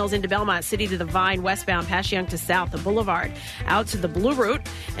Gulf Mills into Belmont City to the Vine, westbound, Passyunk to South, the Boulevard out to the Blue Route.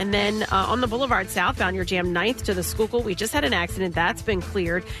 And then on the Boulevard southbound, you're jammed 9th to the Schuylkill. We just had an accident. That's been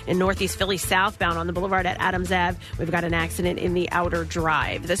cleared. In Northeast Philly southbound on the Boulevard at Adams Ave, we've got an accident in the Outer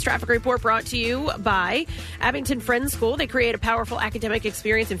Drive. This traffic report brought to you by Abington Friends School. They create a powerful academic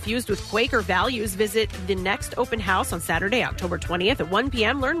experience infused with Quaker values. Visit the next open house on Saturday, October 20th at 1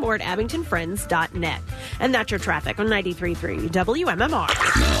 p.m. Learn more at abingtonfriends.net. And that's your traffic on 93.3 WMMR.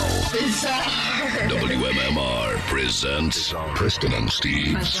 WMMR presents Preston and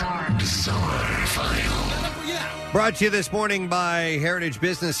Steve's Bizarre File. Brought to you this morning by Heritage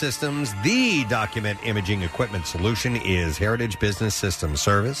Business Systems. The document imaging equipment solution is Heritage Business Systems.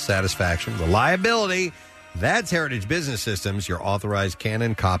 Service, satisfaction, reliability. That's Heritage Business Systems, your authorized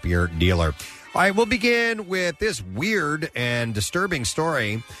Canon copier dealer. All right, we'll begin with this weird and disturbing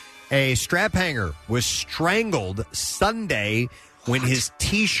story. A strap hanger was strangled Sunday when his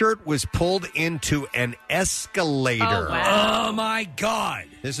T-shirt was pulled into an escalator. Oh, wow. Oh, my God.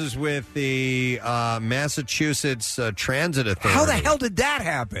 This is with the Massachusetts Transit Authority. How the hell did that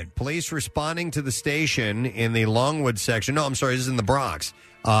happen? Police responding to the station in the Longwood section. No, I'm sorry, this is in the Bronx.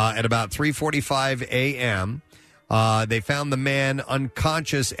 At about 3:45 a.m., they found the man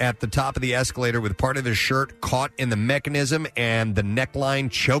unconscious at the top of the escalator with part of his shirt caught in the mechanism and the neckline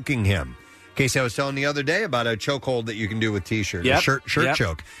choking him. Casey, I was telling the other day about a chokehold that you can do with T-shirts, a shirt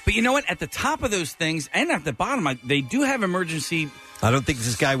choke. But you know what? At the top of those things and at the bottom, they do have emergency. I don't think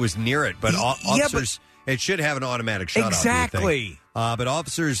this guy was near it, but officers, it should have an automatic shut-off. Exactly. But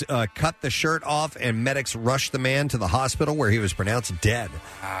officers cut the shirt off, and medics rushed the man to the hospital where he was pronounced dead.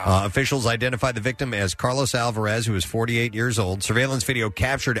 Wow. Officials identified the victim as Carlos Alvarez, who was 48 years old. Surveillance video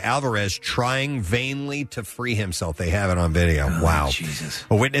captured Alvarez trying vainly to free himself. They have it on video. Wow. Jesus.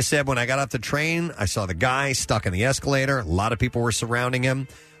 A witness said, when I got off the train, I saw the guy stuck in the escalator. A lot of people were surrounding him.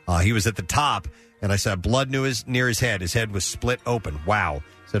 He was at the top, and I saw blood near his head. His head was split open. Wow.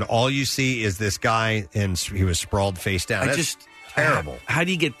 Said all you see is this guy, and he was sprawled face down. Terrible. How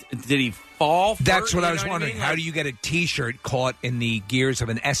do you get? Did he fall? That's what I was know wondering. I mean? How do you get a T-shirt caught in the gears of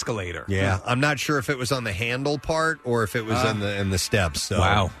an escalator? Yeah, I'm not sure if it was on the handle part or if it was in the steps. So,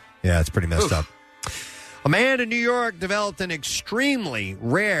 Wow. Yeah, it's pretty messed up. A man in New York developed an extremely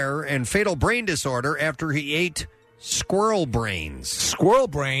rare and fatal brain disorder after he ate squirrel brains. Squirrel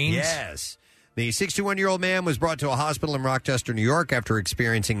brains? Yes. The 61-year-old man was brought to a hospital in Rochester, New York after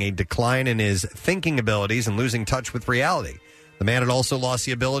experiencing a decline in his thinking abilities and losing touch with reality. The man had also lost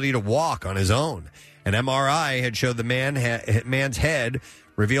the ability to walk on his own. An MRI had showed the man's head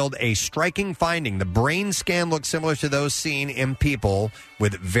revealed a striking finding. The brain scan looked similar to those seen in people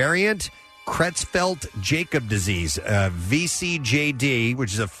with variant Creutzfeldt-Jakob disease, VCJD,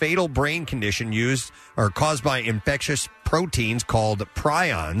 which is a fatal brain condition caused by infectious proteins called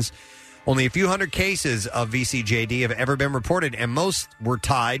prions. Only a few hundred cases of VCJD have ever been reported, and most were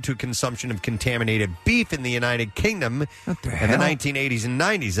tied to consumption of contaminated beef in the United Kingdom in the 1980s and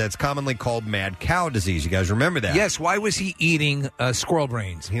 90s. That's commonly called mad cow disease. You guys remember that? Yes. Why was he eating squirrel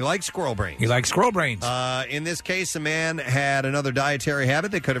brains? He likes squirrel brains. He likes squirrel brains. In this case, the man had another dietary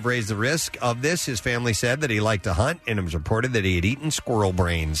habit that could have raised the risk of this. His family said that he liked to hunt, and it was reported that he had eaten squirrel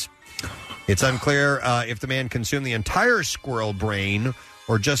brains. It's unclear if the man consumed the entire squirrel brain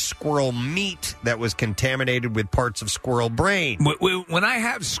or just squirrel meat that was contaminated with parts of squirrel brain. When I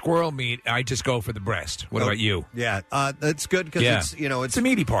have squirrel meat, I just go for the breast. What about you? Yeah, that's good because it's the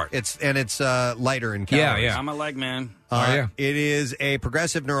meaty part. It's lighter in calories. Yeah. I'm a leg man. It is a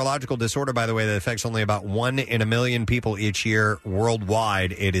progressive neurological disorder, by the way, that affects only about 1 in a million people each year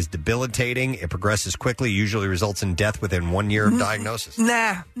worldwide. It is debilitating. It progresses quickly, usually results in death within 1 year of diagnosis.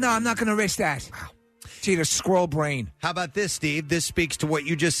 No, I'm not going to risk that. Wow. Eat a squirrel brain. How about this, Steve? This speaks to what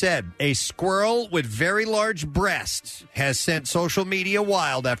you just said. A squirrel with very large breasts has sent social media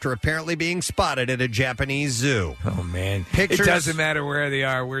wild after apparently being spotted at a Japanese zoo. Oh, man. Pictures, it doesn't matter where they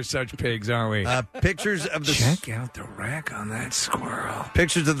are. We're such pigs, aren't we? Pictures of the... Check out the rack on that squirrel.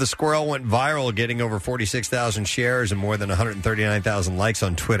 Pictures of the squirrel went viral, getting over 46,000 shares and more than 139,000 likes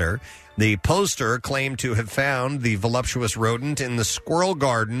on Twitter. The poster claimed to have found the voluptuous rodent in the squirrel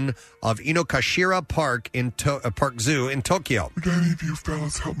garden of Inokashira Park in Park Zoo in Tokyo. Would any of you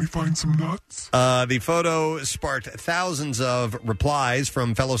fellas help me find some nuts? The photo sparked thousands of replies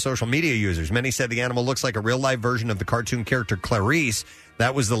from fellow social media users. Many said the animal looks like a real-life version of the cartoon character Clarice.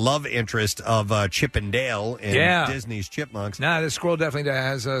 That was the love interest of Chip and Dale in Disney's Chipmunks. Nah, this squirrel definitely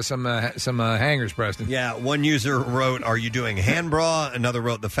has some hangers, Preston. Yeah, one user wrote, "Are you doing hand bra?" Another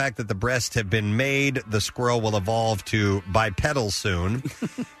wrote, "The fact that the breasts have been made, the squirrel will evolve to bipedal soon."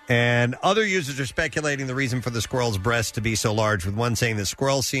 And other users are speculating the reason for the squirrel's breasts to be so large, with one saying that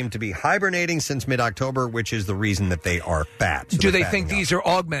squirrels seem to be hibernating since mid-October, which is the reason that they are fat. So do they think these are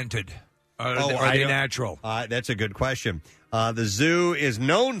augmented? Are they natural? That's a good question. The zoo is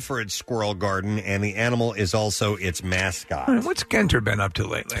known for its squirrel garden, and the animal is also its mascot. What's Genter been up to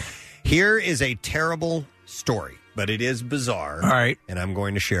lately? Here is a terrible story, but it is bizarre. All right. And I'm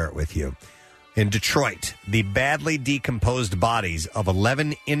going to share it with you. In Detroit, the badly decomposed bodies of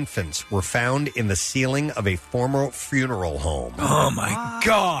 11 infants were found in the ceiling of a former funeral home. Oh, my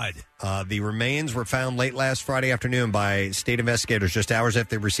God. The remains were found late last Friday afternoon by state investigators just hours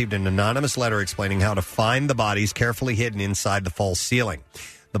after they received an anonymous letter explaining how to find the bodies carefully hidden inside the false ceiling.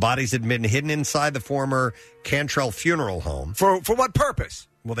 The bodies had been hidden inside the former Cantrell Funeral Home. For what purpose?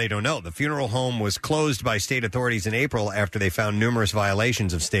 Well, they don't know. The funeral home was closed by state authorities in April after they found numerous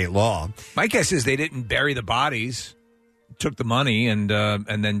violations of state law. My guess is they didn't bury the bodies, took the money, and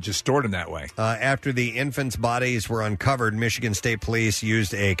then just stored them that way. After the infants' bodies were uncovered, Michigan State Police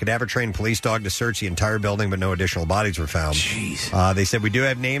used a cadaver-trained police dog to search the entire building, but no additional bodies were found. Jeez. They said, "We do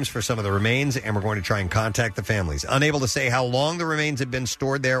have names for some of the remains, and we're going to try and contact the families." Unable to say how long the remains had been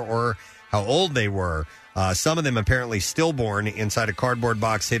stored there or how old they were, some of them apparently stillborn inside a cardboard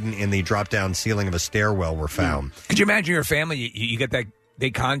box hidden in the drop-down ceiling of a stairwell were found. Could you imagine your family, you get that, they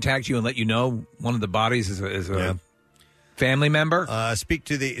contact you and let you know one of the bodies is a family member?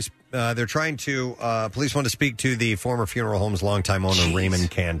 They're trying to, police want to speak to the former funeral home's longtime owner, Raymond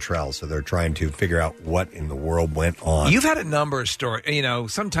Cantrell. So they're trying to figure out what in the world went on. You've had a number of stories. You know,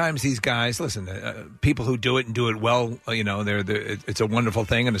 sometimes these guys, listen, people who do it and do it well, it's a wonderful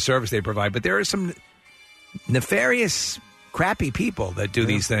thing and a service they provide. But there are some nefarious, crappy people that do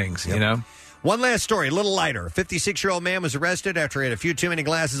these things, you know? One last story, a little lighter. A 56-year-old man was arrested after he had a few too many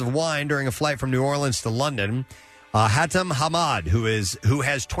glasses of wine during a flight from New Orleans to London. Hatem Hamad, who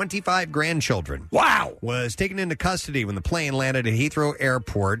has 25 grandchildren, was taken into custody when the plane landed at Heathrow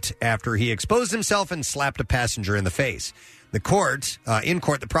Airport after he exposed himself and slapped a passenger in the face. In court,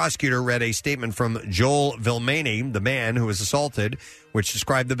 the prosecutor read a statement from Joel Vilmany, the man who was assaulted, which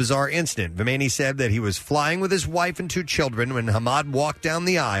described the bizarre incident. Vilmany said that he was flying with his wife and 2 children when Hamad walked down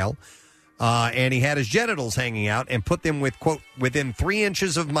the aisle, and he had his genitals hanging out and put them within 3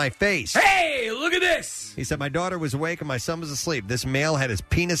 inches of my face. Hey, look at this! He said, my daughter was awake and my son was asleep. This male had his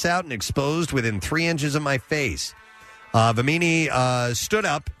penis out and exposed within 3 inches of my face. Vilmany stood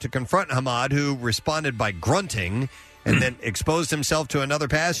up to confront Hamad, who responded by grunting and then exposed himself to another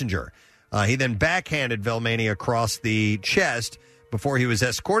passenger. He then backhanded Vilmany across the chest before he was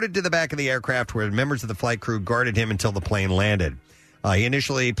escorted to the back of the aircraft where members of the flight crew guarded him until the plane landed. He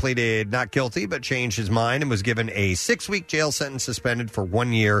initially pleaded not guilty, but changed his mind and was given a 6-week jail sentence, suspended for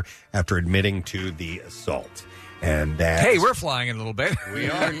 1 year after admitting to the assault. And hey, we're flying in a little bit. We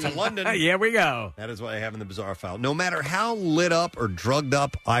are to London. Yeah, we go. That is what I have in the bizarre file. No matter how lit up or drugged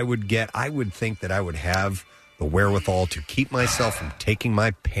up I would get, I would think that I would have the wherewithal to keep myself from taking my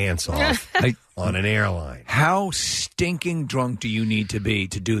pants off on an airline. How stinking drunk do you need to be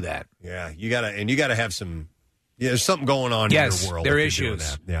to do that? Yeah, you gotta have some. Yeah, there's something going on in your world. There are if you're doing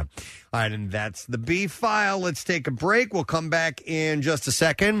issues. that. Yeah. All right, and that's the B file. Let's take a break. We'll come back in just a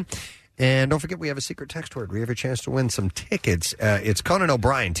second. And don't forget, we have a secret text word. We have a chance to win some tickets. It's Conan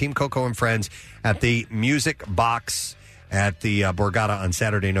O'Brien, Team Coco and Friends at the Music Box at the Borgata on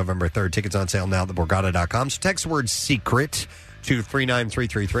Saturday, November 3rd. Tickets on sale now at theborgata.com. So text the word secret to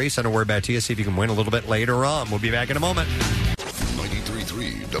 39333. Send a word back to you. See if you can win a little bit later on. We'll be back in a moment.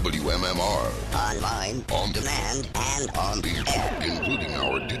 93.3 WMMR. Online, on demand, and on air. Including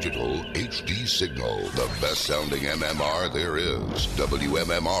our digital HD signal. The best sounding MMR there is.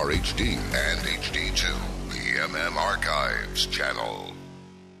 WMMR HD and HD2. The MM Archives channel.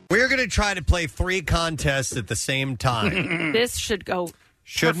 We're going to try to play 3 contests at the same time. This should go.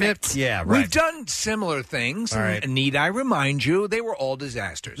 Shouldn't perfect. it? Yeah, right. We've done similar things. All right. And need I remind you, they were all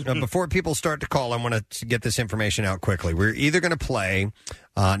disasters. Now, before people start to call, I want to get this information out quickly. We're either going to play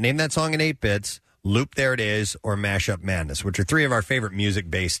Name That Song in 8 Bits, Loop There It Is, or Mashup Madness, which are 3 of our favorite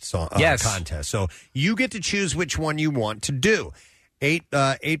music-based contests. So you get to choose which one you want to do. Name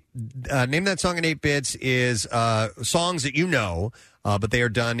That Song in 8 Bits is songs that you know, but they are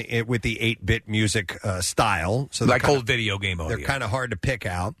done with the 8-bit music style. So like old video game audio. They're kind of hard to pick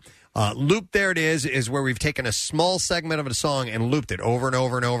out. Loop There It Is where we've taken a small segment of a song and looped it over and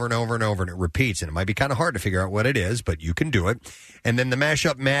over and over and over and over, and it repeats. And it might be kind of hard to figure out what it is, but you can do it. And then the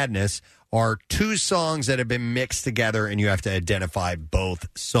Mashup Madness are 2 songs that have been mixed together, and you have to identify both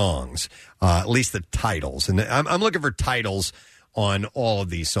songs, at least the titles. And I'm looking for titles on all of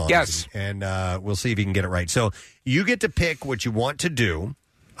these songs. Yes. And we'll see if you can get it right. So you get to pick what you want to do.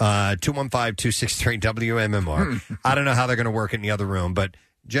 215-263-WMMR. I don't know how they're going to work it in the other room, but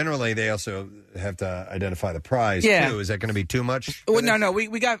generally they also have to identify the prize, too. Is that going to be too much? Well, no. We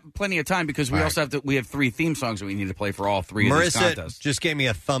got plenty of time because we also have we have 3 theme songs that we need to play for all 3 of these contests. Marissa just gave me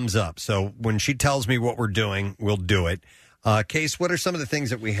a thumbs up. So when she tells me what we're doing, we'll do it. Case, what are some of the things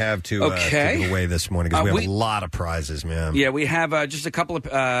that we have to give away this morning? Because we have a lot of prizes, man. Yeah, we have just a couple of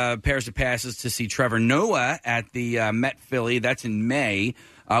pairs of passes to see Trevor Noah at the Met Philly. That's in May.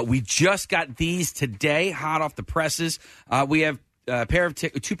 We just got these today, hot off the presses. We have 2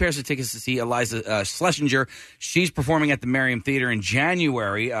 pairs of tickets to see Eliza Schlesinger. She's performing at the Merriam Theater in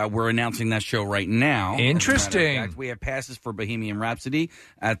January. We're announcing that show right now. Interesting. We have passes for Bohemian Rhapsody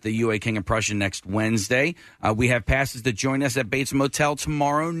at the UA King of Prussia next Wednesday. We have passes to join us at Bates Motel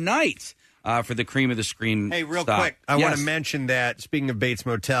tomorrow night for the Cream of the Scream. Hey, real quick, I want to mention that, speaking of Bates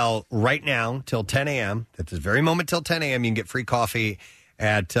Motel, right now till 10 a.m., at this very moment till 10 a.m., you can get free coffee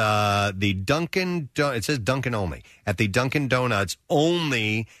at the Dunkin', it says Dunkin' only, at the Dunkin' Donuts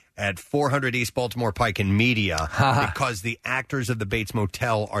only at 400 East Baltimore Pike in Media because the actors of the Bates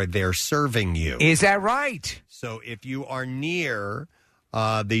Motel are there serving you. Is that right? So if you are near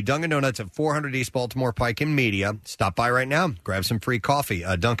the Dunkin' Donuts at 400 East Baltimore Pike in Media, stop by right now, grab some free coffee.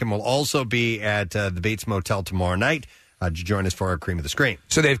 Dunkin' will also be at the Bates Motel tomorrow night. To join us for our Cream of the Screen.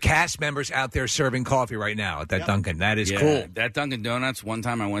 So they have cast members out there serving coffee right now at that Dunkin'. That is cool. That Dunkin' Donuts, one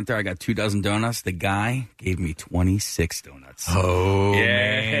time I went there, I got 2 dozen donuts. The guy gave me 26 donuts. Oh,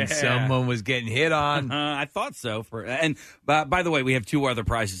 man. Someone was getting hit on. I thought so. And by the way, we have 2 other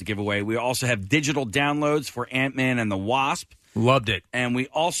prizes to give away. We also have digital downloads for Ant-Man and the Wasp. Loved it. And we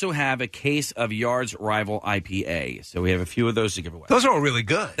also have a case of Yard's Rival IPA. So we have a few of those to give away. Those are all really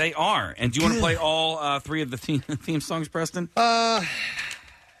good. They are. And do you want to play all 3 of the theme songs, Preston?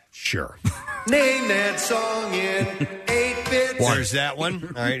 Sure. Name that song in 8 bits. There's that one.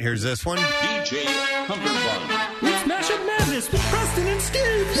 All right, here's this one. DJ Cumberbund. It's Mashup Madness with Preston and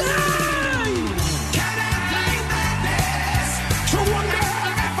Steve. Yay!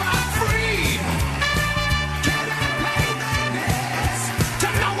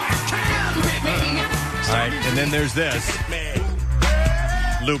 And then there's this.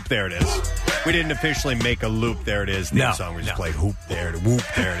 Loop, there it is. We didn't officially make a loop, there it is. Theme song. We just played hoop, there it is. Whoop,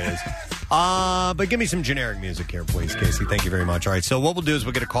 there it is. But give me some generic music here, please, Casey. Thank you very much. All right, so what we'll do is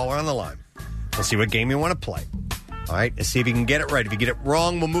we'll get a caller on the line. We'll see what game you want to play. All right, let's see if you can get it right. If you get it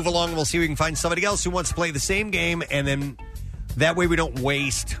wrong, we'll move along. We'll see if we can find somebody else who wants to play the same game, and then that way we don't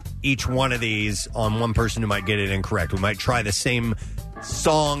waste each one of these on one person who might get it incorrect. We might try the same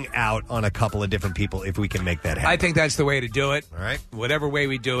song out on a couple of different people if we can make that happen. I think that's the way to do it. All right. Whatever way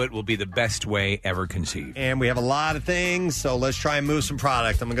we do it will be the best way ever conceived. And we have a lot of things, so let's try and move some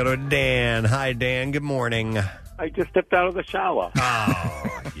product. I'm going to go to Dan. Hi, Dan. Good morning. I just stepped out of the shower.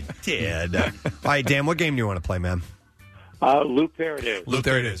 Oh, you did. All right, Dan, what game do you want to play, man? Loop, there it is. Loop,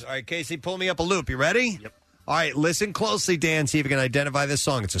 there it is. All right, Casey, pull me up a loop. You ready? Yep. All right, listen closely, Dan. See if you can identify this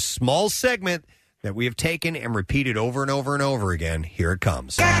song. It's a small segment that we have taken and repeated over and over and over again. Here it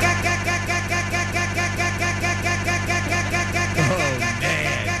comes. Oh, man.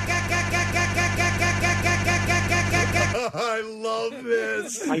 I love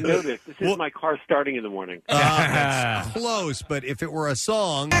this. I know this. This is my car starting in the morning. That's close, but if it were a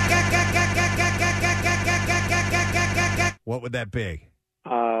song, what would that be?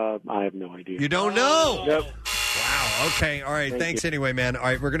 I have no idea. You don't know? Nope. Wow. Okay. All right. Thanks you. anyway, man. All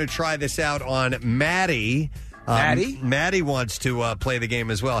right. We're going to try this out on Maddie. Maddie? Maddie wants to play the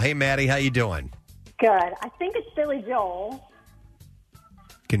game as well. Hey, Maddie, how you doing? Good. I think it's Billy Joel.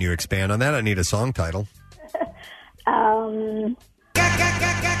 Can you expand on that? I need a song title. Glass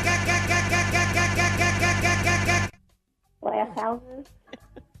Houses.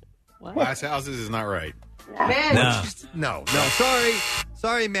 What? Glass Houses is not right. No.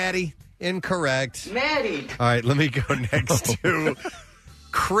 Sorry, Maddie. Incorrect. Maddie. All right, let me go next to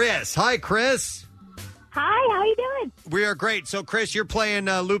Chris. Hi, Chris. Hi, how you doing? We are great. So, Chris, you're playing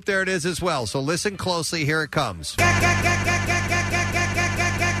Loop, there it is as well. So listen closely. Here it comes.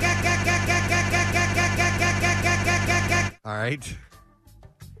 All right.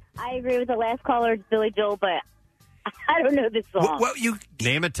 I agree with the last caller, Billy Joel, but I don't know this song. Well, you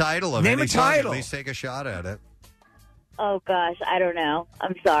name a title of Name any a song. title. At least take a shot at it. Oh, gosh, I don't know.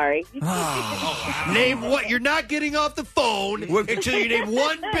 I'm sorry. Name what? You're not getting off the phone until you name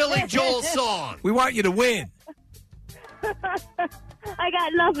one Billy Joel song. We want you to win. I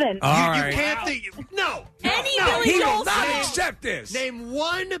got nothing. You can't think. No. Any no, Billy He Joel will not song. accept this. Name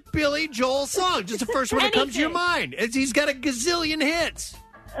one Billy Joel song. Just the first one that comes to your mind. He's got a gazillion hits.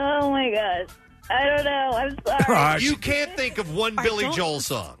 Oh, my gosh. I don't know. I'm sorry. You can't think of one Billy Joel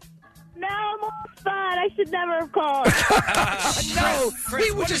song. No, I'm on the spot. I should never have called. No,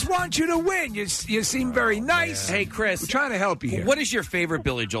 we just want you to win. You seem very nice. Hey, Chris. We're trying to help you here. What is your favorite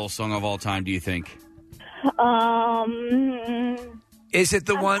Billy Joel song of all time, do you think? Is it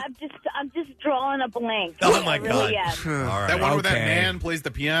the one? I'm just drawing a blank. Oh, my I really God. am. All right. That one where that man plays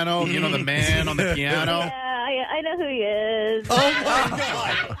the piano. You know, the man on the piano. Yeah, I know who he is. Oh, my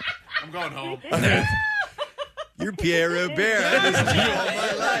God. I'm going home. You're Pierre Robert. I listened to you all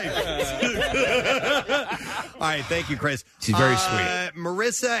my life. All right, thank you, Chris. She's very sweet.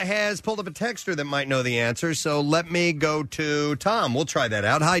 Marissa has pulled up a texter that might know the answer, so let me go to Tom. We'll try that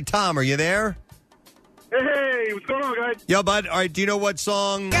out. Hi, Tom. Are you there? Hey, what's going on, guys? Yo, bud. All right, do you know what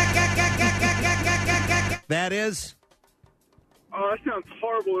song that is? Oh, that sounds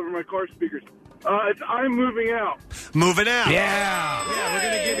horrible over my car speakers. It's I'm Moving Out. Moving Out. Yeah. Yeah, we're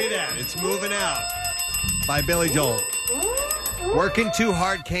going to give you that. It's Moving Out by Billy Joel. Working too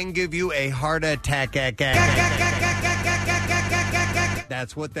hard can give you a heart attack.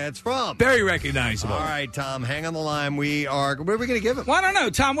 That's what that's from. Very recognizable. All right, Tom, hang on the line. What are we going to give him? Well, I don't know.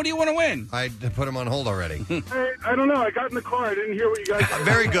 Tom, what do you want to win? I put him on hold already. I don't know. I got in the car. I didn't hear what you guys said.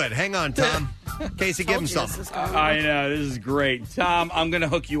 Very good. Hang on, Tom. Casey, give him something. I know. This is great. Tom, I'm going to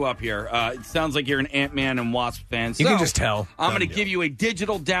hook you up here. It sounds like you're an Ant-Man and Wasp fan. You can just tell. I'm going to give you a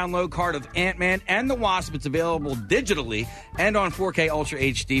digital download card of Ant-Man and the Wasp. It's available digitally and on 4K Ultra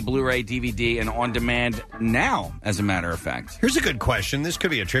HD, Blu-ray, DVD, and on demand now, as a matter of fact. Here's a good question. This could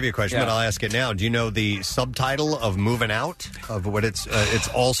be a trivia question, but I'll ask it now. Do you know the subtitle of Moving Out? Of what it's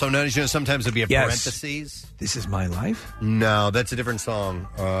also known as? You know, sometimes it'll be a parentheses. This Is My Life? No, that's a different song.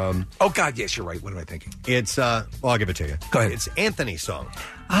 Oh, God, yes, you're right. What am I thinking? It's, well, I'll give it to you. Go ahead. It's Anthony's song.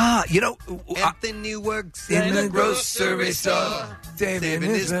 You know, Anthony works in the grocery store, saving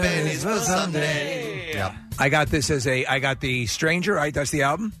his pennies for someday. Yep. I got this I got The Stranger, right? That's the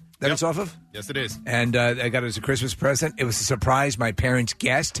album that it's off of? Yes, it is. And I got it as a Christmas present. It was a surprise my parents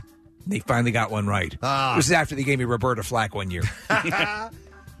guessed. They finally got one right. This is after they gave me Roberta Flack one year.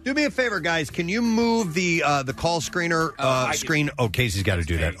 Do me a favor, guys. Can you move the call screener screen? Oh, Casey's got to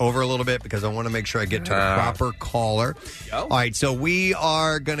do that over a little bit because I want to make sure I get to the proper caller. All right, so we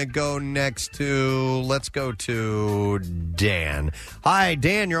are going to go next to, let's go to Dan. Hi,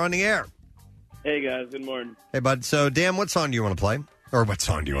 Dan, you're on the air. Hey, guys. Good morning. Hey, bud. So, Dan, what song do you want to play? Or what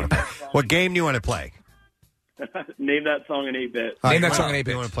song do you want to play? What game do you want to play? Name that song in 8-bit. Name that song in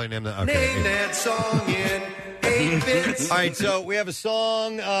 8-bit. You want to play Name That? Okay. Name that song in 8-bits. All right, so we have a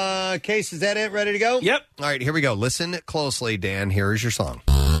song. Case, is that it? Ready to go? Yep. All right, here we go. Listen closely, Dan. Here is your song.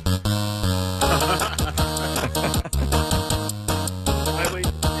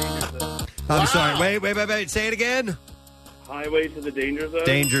 I'm sorry. Wait. Say it again. Highway to the Danger Zone.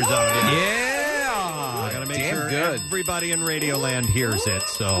 Danger Zone. Yeah. I got to make Damn sure good. everybody in Radioland hears it.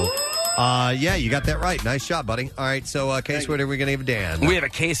 So, yeah, you got that right. Nice job, buddy. All right, so, Case, what are we going to give Dan? We have a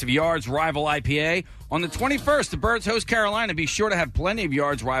case of Yards Rival IPA. On the 21st, the Birds host Carolina. Be sure to have plenty of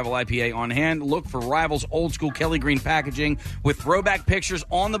Yards Rival IPA on hand. Look for Rival's old-school Kelly Green packaging with throwback pictures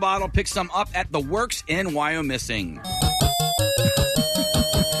on the bottle. Pick some up at The Works in Wyomissing.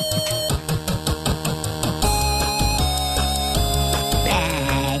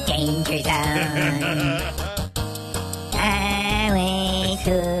 Danger Zone. Highway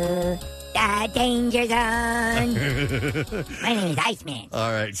to the Danger Zone. My name is Iceman.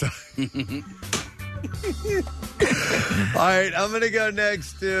 All right, so... All right, I'm going to go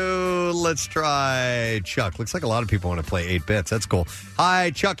next to, let's try Chuck. Looks like a lot of people want to play 8-bits. That's cool.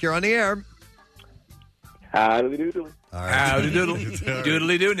 Hi, Chuck, you're on the air. Howdy doodle. All right. Howdy doodle.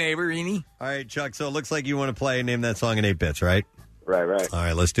 Doodly doo, neighborini. All right, Chuck, so it looks like you want to play Name That Song in 8-bits, right? Right. All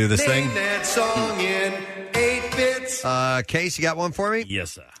right, let's do this thing. Name that song in 8-bits. Case, you got one for me?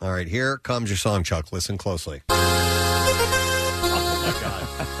 Yes, sir. All right, here comes your song, Chuck. Listen closely. Oh, my God.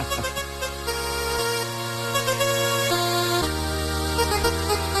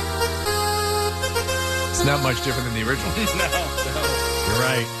 It's not much different than the original. No. You're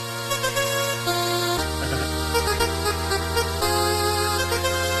right.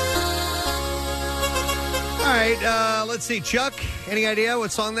 All right, let's see. Chuck, any idea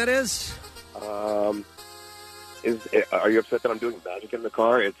what song that is? Are you upset that I'm doing magic in the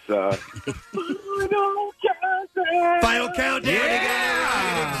car? It's Final Countdown. Final Countdown.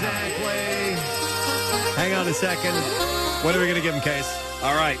 Yeah! Exactly. Hang on a second. What are we going to give him, Case?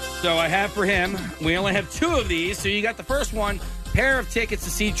 All right, so I have for him, we only have 2 of these, so you got the first one. Pair of tickets to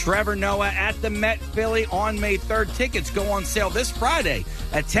see Trevor Noah at the Met Philly on May 3rd. Tickets go on sale this Friday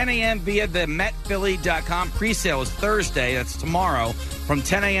at 10 a.m. via the MetPhilly.com. Pre-sale is Thursday, that's tomorrow, from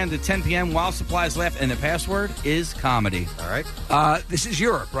 10 a.m. to 10 p.m. while supplies last, and the password is comedy. All right. This is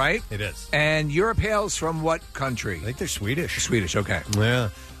Europe, right? It is. And Europe hails from what country? I think they're Swedish. Swedish, okay. Yeah.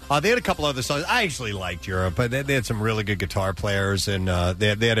 They had a couple other songs. I actually liked Europe, but they had some really good guitar players, and they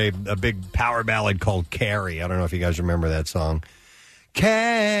had a big power ballad called Carrie. I don't know if you guys remember that song. Carrie.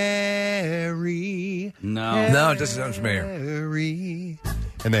 No, it doesn't sound familiar. Carrie.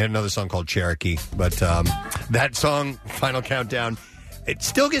 And they had another song called Cherokee. But that song, Final Countdown, it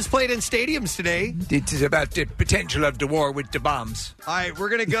still gets played in stadiums today. It is about the potential of the war with the bombs. All right, we're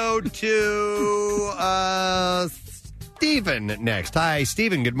going to go to Stephen next. Hi,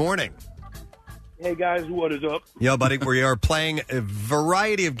 Stephen. Good morning. Hey, guys, what is up? Yo, buddy, we are playing a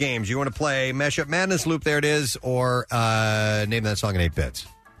variety of games. You want to play Mashup Madness, Loop, there it is, or Name That Song in 8-bits?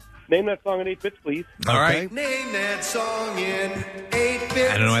 Name that song in 8-bits, please. All right. Name that song in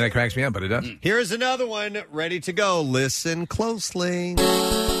 8-bits. I don't know why that cracks me up, but it does. Here's another one ready to go. Listen closely.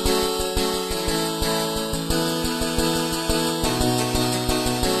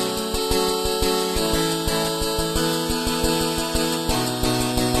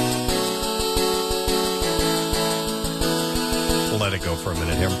 Let it go for a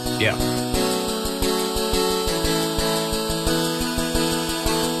minute here. Yeah.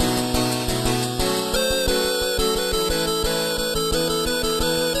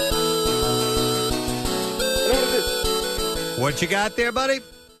 What you got there, buddy?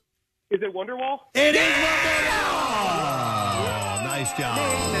 Is it Wonderwall? It is Wonderwall! Oh, nice job.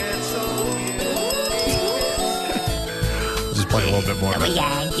 Just play a little bit more.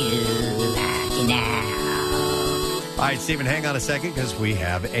 All right, Stephen, hang on a second because we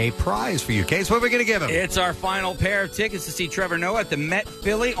have a prize for you. Case, what are we going to give him? It's our final pair of tickets to see Trevor Noah at the Met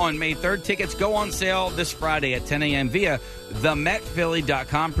Philly on May 3rd. Tickets go on sale this Friday at 10 a.m. via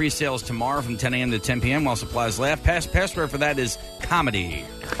themetphilly.com. Pre-sales tomorrow from 10 a.m. to 10 p.m. while supplies last. Password for that is comedy.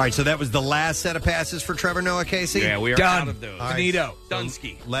 All right, so that was the last set of passes for Trevor Noah, Casey? Yeah, we are out of those. All right, Finito.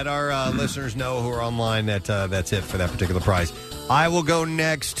 Dunsky. Let our listeners know who are online that that's it for that particular prize. I will go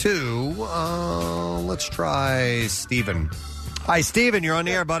next to, let's try Stephen. Hi, Steven. You're on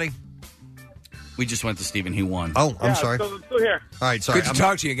the air, buddy. We just went to Steven. He won. Oh, I'm sorry. Still here. All right, sorry. Good to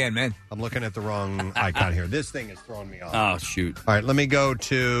talk to you again, man. I'm looking at the wrong icon here. This thing is throwing me off. Oh, shoot. All right, let me go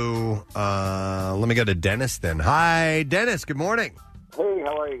to Dennis then. Hi, Dennis. Good morning. Hey,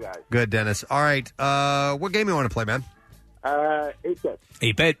 how are you guys? Good, Dennis. All right, what game you want to play, man? 8-bit.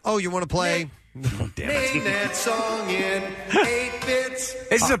 8-bit. Oh, you want to play? Oh, damn it. Name that song in 8 bits.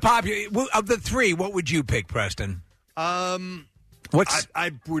 This is a popular. Of the three, what would you pick, Preston?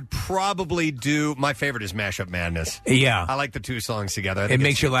 I would probably do. My favorite is Mashup Madness. Yeah, I like the two songs together. It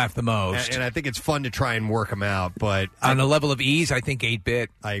makes you laugh the most, and I think it's fun to try and work them out. But on a level of ease, I think 8-bit.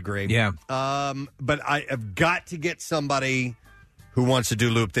 I agree. Yeah. But I have got to get somebody who wants to do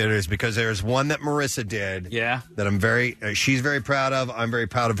loop theaters because there's one that Marissa did. Yeah. That I'm she's very proud of. I'm very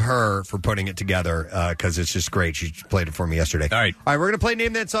proud of her for putting it together because it's just great. She played it for me yesterday. All right, we're gonna play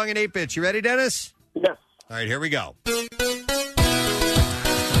Name That Song in 8 bits. You ready, Dennis? Yes. All right, here we go.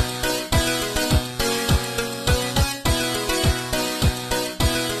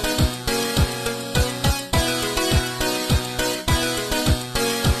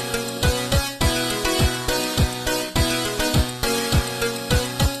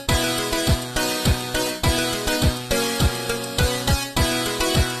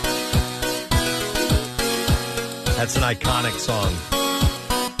 That's an iconic song.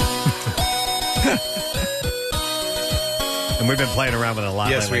 And we've been playing around with it a lot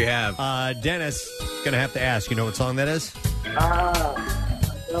Yes, lately. we have. Dennis, going to have to ask, you know what song that is?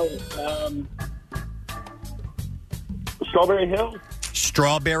 Strawberry Hill?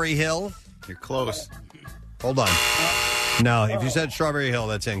 Strawberry Hill? You're close. Hold on. No, if you said Strawberry Hill,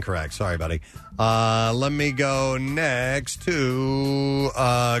 that's incorrect. Sorry, buddy. Let me go next to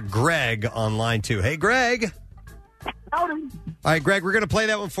Greg on line 2. Hey, Greg. Howdy. All right, Greg, we're going to play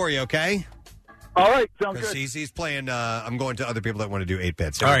that one for you, okay? All right, sounds good. He's playing, I'm going to other people that want to do 8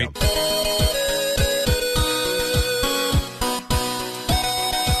 bits. All right.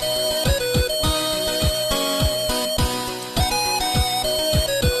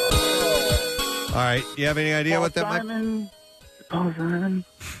 All right, you have any idea what that might be? Paul Simon.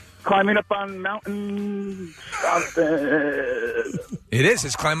 Climbing up on mountain something. It is.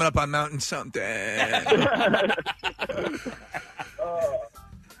 It's climbing up on mountain something.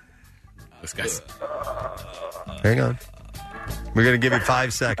 This guy's. Hang on. We're going to give you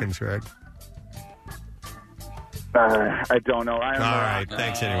 5 seconds, Greg. I don't know. All right,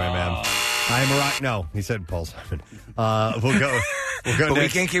 thanks anyway, man. I'm a rock. No, he said Paul Simon. We'll go. We'll go But we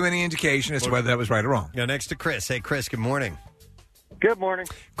next. can't give any indication as to whether that was right or wrong. Go next to Chris. Hey, Chris. Good morning. Good morning.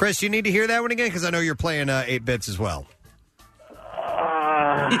 Chris, you need to hear that one again because I know you're playing 8 bits as well.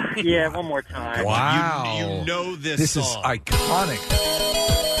 Yeah, one more time. Wow. You know this is song. iconic.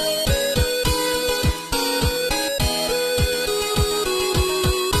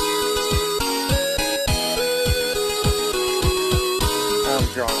 I'm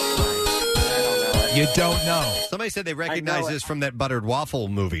drawing a blank. I don't know it. You don't know. Somebody said they recognize this from that Buttered Waffle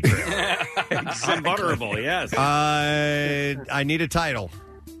movie trailer. Unbutterable, yes. I need a title.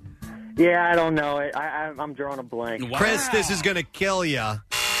 Yeah, I don't know it. I'm drawing a blank. Wow. Chris, this is going to kill you.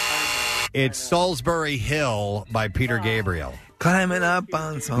 It's Salisbury Hill by Peter Gabriel. Climbing up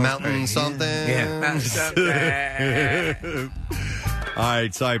on something. Mountain something. Yeah. Mountain something. All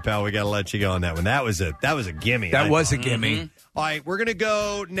right, sorry, pal. We got to let you go on that one. That was a gimme. That was a gimme. Mm-hmm. All right, we're going to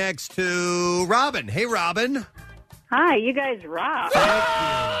go next to Robin. Hey, Robin. Hi, you guys rock.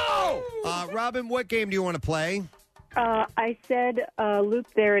 Robin, what game do you want to play? I said loop.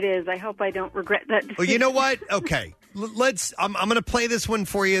 There it is. I hope I don't regret that decision. Well, you know what? Okay, let's. I'm going to play this one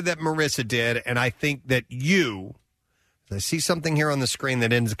for you that Marissa did, and I think that I see something here on the screen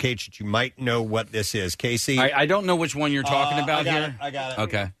that indicates that you might know what this is. Casey, I don't know which one you're talking about here. I got it.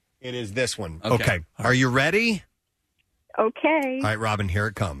 Okay. It is this one. Okay. Are you ready? Okay. All right, Robin. Here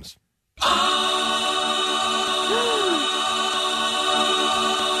it comes.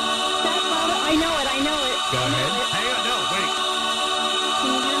 I know it. Go ahead. Hang on. No, wait.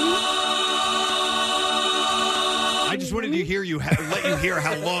 I just wanted to hear let you hear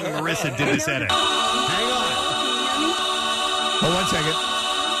how long Marissa did this edit. Hang on. Hold 1 second.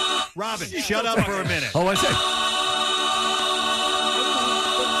 Robin, shut up for a minute. Hold 1 second.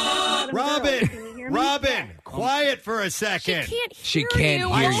 Robin, quiet for a second. She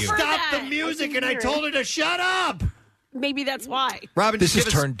can't hear you. Stop the music, and I told her to shut up. Maybe that's why. Robin, This just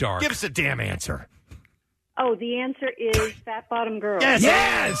has give us- turned dark. Give us a damn answer. Oh, the answer is Fat Bottom Girl. Yes.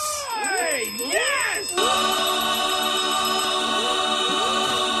 Yes. Hey, yes!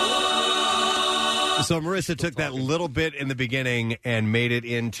 So Marissa took that little bit in the beginning and made it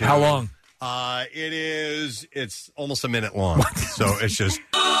into How long? It's almost a minute long. So it's just...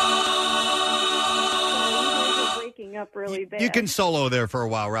 Breaking up really bad. You can solo there for a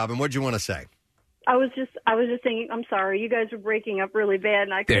while, Robin. What'd you want to say? I was just thinking, I'm sorry, you guys were breaking up really bad,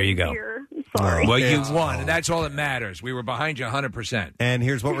 and I couldn't There you go. hear. I'm sorry. Well, you won, and that's all that matters. We were behind you 100%. And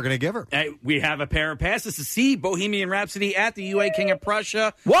here's what we're going to give her. We have a pair of passes to see Bohemian Rhapsody at the UA King of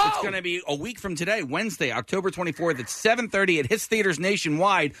Prussia. Whoa! It's going to be a week from today, Wednesday, October 24th at 7:30 at Hits Theaters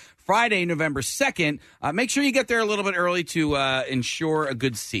nationwide. Friday, November 2nd. Make sure you get there a little bit early to ensure a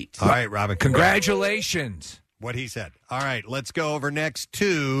good seat. All right, Robin. Congratulations. What he said. All right, let's go over next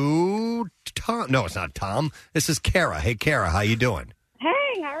to Tom. No, it's not Tom. This is Kara. Hey, Kara, how you doing?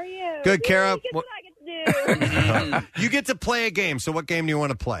 Hey, how are you? Good, Kara. Guess what I get to do? You get to play a game. So what game do you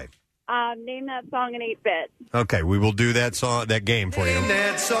want to play? Name that song in 8-bit. Okay, we will do that game for you.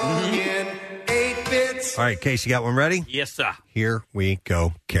 That song in 8 bits. All right, Case, you got one ready? Yes, sir. Here we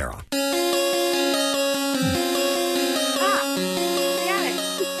go, Kara.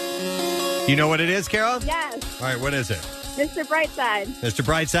 You know what it is, Kara? Yes. All right, what is it? Mr. Brightside. Mr.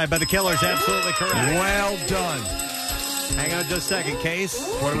 Brightside by the Killers, absolutely correct. Well done. Hang on just a second, Case.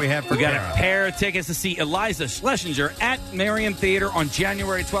 What do we have for We got Kara? a pair of tickets to see Eliza Schlesinger at Merriam Theater on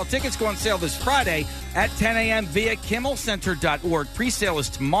January 12th. Tickets go on sale this Friday at 10 a.m. via KimmelCenter.org. Pre-sale is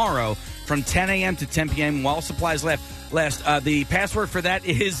tomorrow from 10 a.m. to 10 p.m. while supplies last. The password for that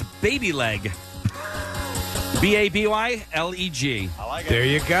is Baby Leg. BABYLEG. I like it. There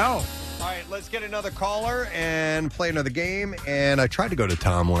you go. All right, let's get another caller and play another game. And I tried to go to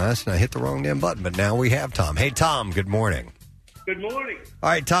Tom last, and I hit the wrong damn button, but now we have Tom. Hey, Tom, good morning. Good morning. All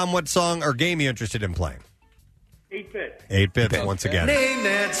right, Tom, what song or game are you interested in playing? 8-bit. 8 bits once again. Name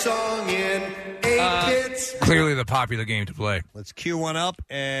that song in 8 bits. Clearly the popular game to play. Let's cue one up,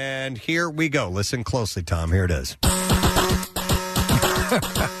 and here we go. Listen closely, Tom. Here it is.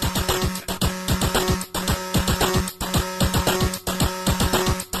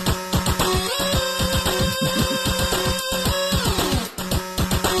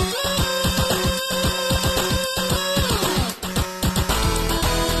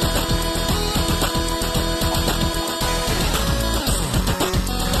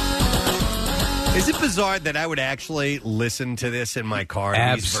 Is it bizarre that I would actually listen to this in my car?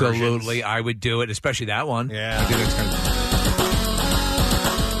 Absolutely, I would do it, especially that one. Yeah. I do that kind of...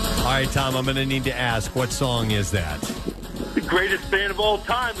 All right, Tom, I'm going to need to ask, what song is that? The greatest band of all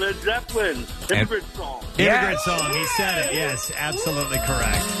time, Led Zeppelin. Immigrant Song. Immigrant Song. He said it. Yes, absolutely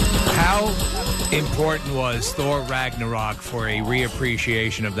correct. How important was Thor Ragnarok for a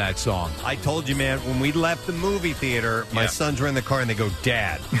reappreciation of that song? I told you, man, when we left the movie theater, my sons were in the car and they go,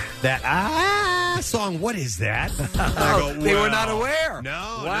 Dad, that song, what is that? And I go, they were not aware. No.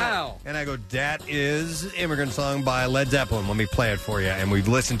 Wow. No. And I go, that is Immigrant Song by Led Zeppelin. Let me play it for you. And we've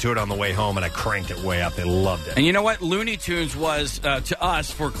listened to it on the way home, and I cranked it way up. They loved it. And you know what? Looney Tunes was, to us,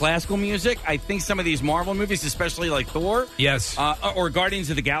 for classical music. I think some of these Marvel movies, especially like Thor. Yes. Or Guardians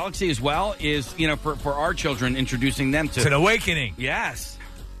of the Galaxy as well, is, for our children, introducing them to... It's an awakening. Yes.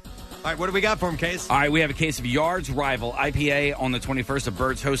 All right, what do we got for him, Case? All right, we have a case of Yards Rival IPA on the 21st of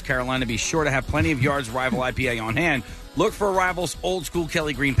Bird's Host, Carolina. Be sure to have plenty of Yards Rival IPA on hand. Look for Rival's old school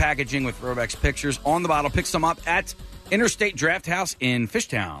Kelly Green packaging with throwbacks pictures on the bottle. Pick some up at Interstate Draft House in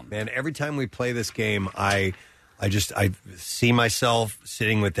Fishtown. Man, every time we play this game, I see myself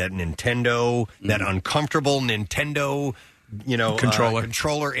sitting with that Nintendo, that uncomfortable Nintendo,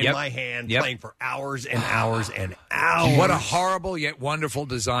 controller in my hand, playing for hours and hours and hours. What a horrible yet wonderful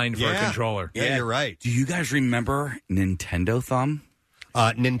design for a controller. Yeah, you're right. Do you guys remember Nintendo Thumb?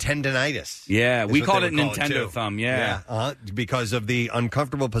 Nintendonitis. Yeah, we called it Nintendo Nintendo Thumb, yeah. Because of the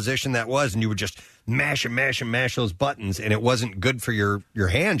uncomfortable position that was, and you would just mash and mash and mash those buttons, and it wasn't good for your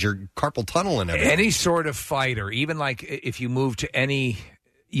hands, your carpal tunnel and everything. Any sort of fighter, even like if you move to any...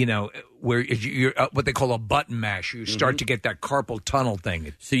 where you're what they call a button mash, you start to get that carpal tunnel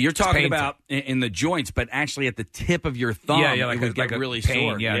thing. So you're talking about in the joints, but actually at the tip of your thumb, like it would get really pain,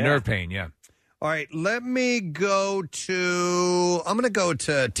 sore. Nerve pain, yeah. All right, let me go to... I'm going to go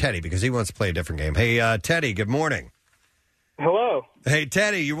to Teddy because he wants to play a different game. Hey, Teddy, good morning. Hello. Hey,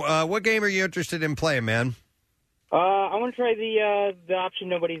 Teddy, what game are you interested in playing, man? I want to try the option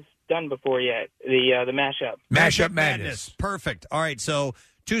nobody's done before yet, the mashup. Mashup Madness. Perfect. All right, so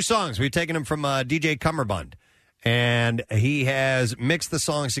 2 songs. We've taken them from DJ Cummerbund, and he has mixed the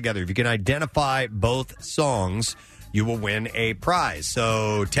songs together. If you can identify both songs, you will win a prize.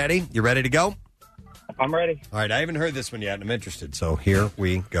 So, Teddy, you ready to go? I'm ready. All right, I haven't heard this one yet, and I'm interested, so here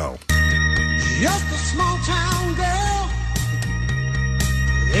we go. Just a small town girl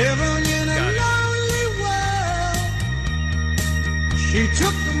living in a lonely world. She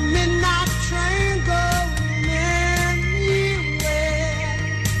took the midnight train going anywhere.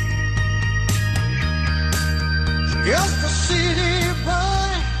 Just a city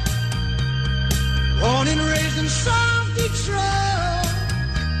boy, born and raised in South Detroit.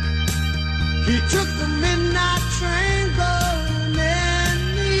 He took the midnight train going anywhere.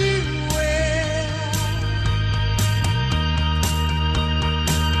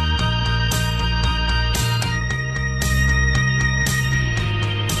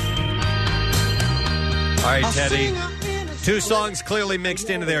 All right, Teddy. Two songs clearly mixed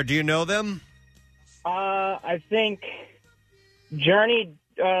into there. Do you know them? I think Journey,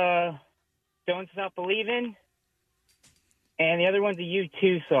 Don't Stop Believing, and the other one's a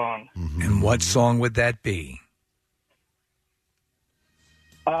U2 song. And what song would that be?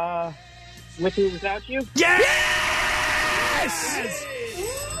 With You Without You? Yes!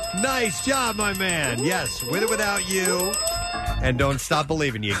 Nice job, my man. Yes, With or Without You. And Don't Stop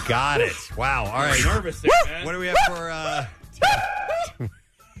Believing. You got it. Wow. All right. Nervous there, man. What do we have for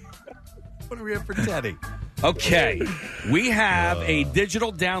what do we have for Teddy? Okay, we have a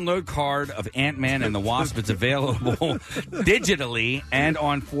digital download card of Ant-Man and the Wasp. It's available digitally and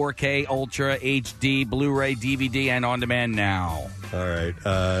on 4K, Ultra, HD, Blu-ray, DVD, and on demand now. All right.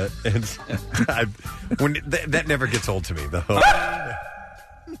 That never gets old to me, though.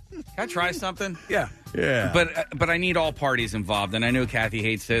 Can I try something? Yeah. Yeah. But I need all parties involved, and I know Kathy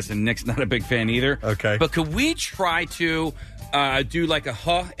hates this, and Nick's not a big fan either. Okay. But could we try to do like a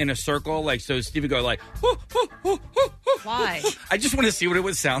huh in a circle, like so Steve would go like, huh, huh, huh, huh, huh. Why? I just want to see what it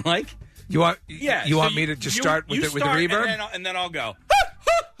would sound like. You want? Yeah. You want me to just start with the reverb? And then I'll go.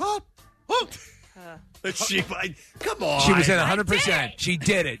 Come on. She was at 100%. She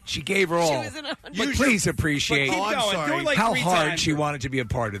did it. She gave her all. But please appreciate I'm sorry. Like how 3 hard times. she wanted to be a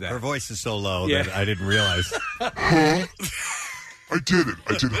part of that. Her voice is so low Yeah. that I didn't realize. Huh? I did it.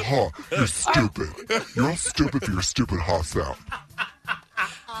 I did huh. You're stupid. You're all stupid for your stupid huh sound.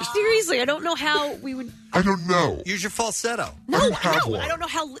 Seriously, I don't know how we would. I don't know. Use your falsetto. No, I don't have no, one. I don't know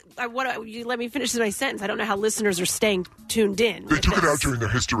how. You let me finish my sentence. I don't know how listeners are staying tuned in. They took it out during their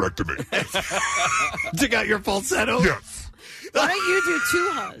hysterectomy. Took out your falsetto? Yes. Why don't you do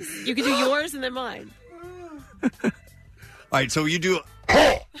 2 huhs? You can do yours and then mine. All right, so you do.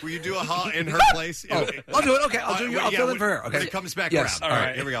 Will you do a huh in her place? I'll do it. Okay, I'll fill in for her. Okay, When it comes back yes. around. All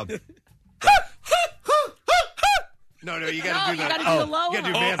right, here we go. No, you got to do that. You got to do the low. You got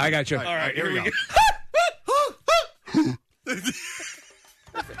to do huh? Nancy. I got you. All right, here we go.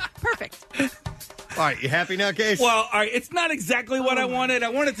 Perfect. All right, you happy now, Case? Well, all right, it's not exactly what I wanted. I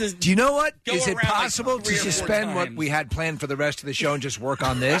wanted to. Do you know what? Go Is it around like possible 3 to or 4 suspend what times. we had planned for the rest of the show and just work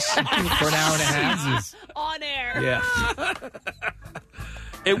on this for an hour and a half? On air. Yeah.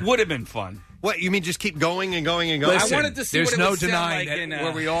 It would have been fun. What, you mean just keep going and going and going? Listen, I wanted to see there's what it no would sound denying like that in,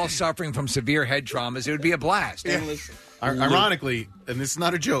 were we all suffering from severe head traumas, it would be a blast. Ironically, and this is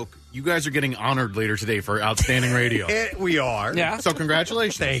not a joke, you guys are getting honored later today for outstanding radio. We are. Yeah. So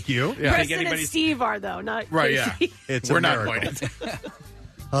congratulations. Thank you. Yeah. Preston and Steve are, though, not Right, yeah. Casey. It's We're a not miracle. quite.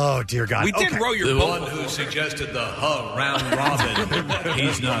 Oh, dear God. We did row your The boat. one who suggested the huh round robin,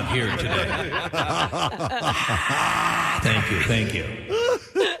 he's not here today. Thank you.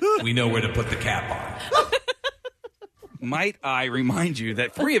 We know where to put the cap on. Might I remind you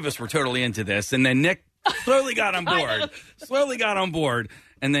that 3 of us were totally into this, and then Nick slowly got on board,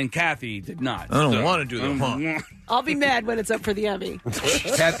 and then Kathy did not. I don't want to do the huh. I'll be mad when it's up for the Emmy.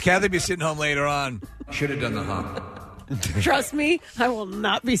 Kathy be sitting home later on. Should have done the huh. Trust me, I will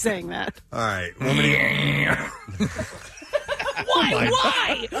not be saying that. All right. Why?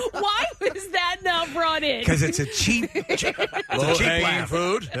 Why was that not brought in? Because it's a cheap Low-hanging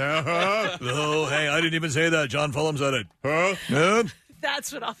fruit. Oh, hey, I didn't even say that. John Fulham said it. Huh?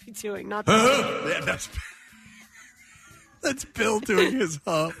 That's what I'll be doing, not Yeah, that's Bill doing his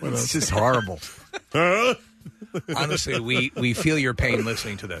huh. It's just horrible. Honestly, we feel your pain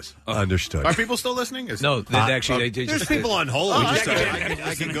listening to this. Understood. Are people still listening? No, they There's just people on hold. we I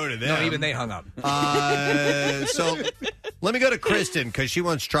just can go to them. No, even they hung up. So let me go to Kristen because she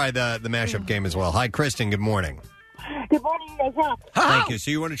wants to try the mashup game as well. Hi, Kristen. Good morning. Good morning, you guys rock. Thank you.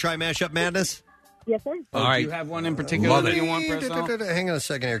 So you want to try mashup madness? Yes, sir. All right. Do you have one in particular Love that it. you want, Preston? Hang on a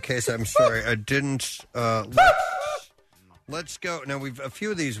second here, Case. I'm sorry. I didn't. Let's go. Now, a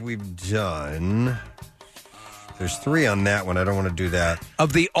few of these we've done. There's 3 on that one. I don't want to do that.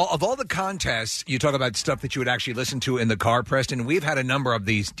 Of all the contests, you talk about stuff that you would actually listen to in the car, Preston. We've had a number of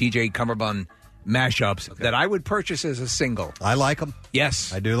these DJ Cumberbund mashups that I would purchase as a single. I like them.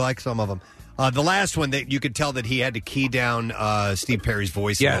 Yes. I do like some of them. The last one, that you could tell that he had to key down Steve Perry's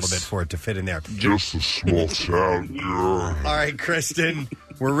voice a little bit for it to fit in there. Just a small town girl. All right, Kristen,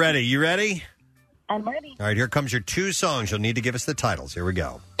 we're ready. You ready? I'm ready. All right, here comes your 2 songs. You'll need to give us the titles. Here we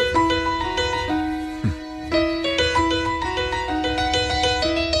go.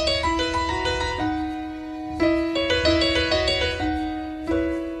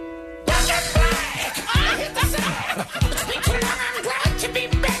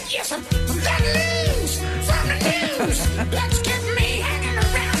 Let's get me hanging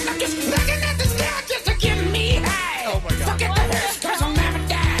around. I'm just looking at the sky just to get me high. Oh my God. Forget the rest, cause I'll never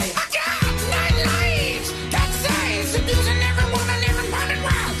die. I got 9 lives, got signs, seducing everyone and everybody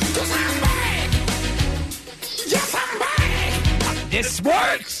wild. Cause I'm back. Yes, I'm back. This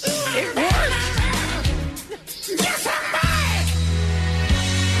works. It works. Yes, I'm back.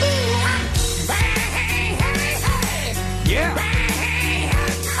 Ooh, I'm back. Hey, hey, hey. Yeah. Back.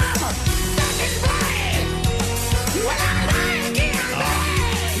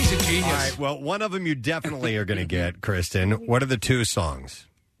 All right, well, one of them you definitely are going to get, Kristen. What are the 2 songs?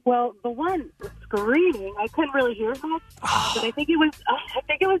 Well, the one screaming, I couldn't really hear it much, but I think it was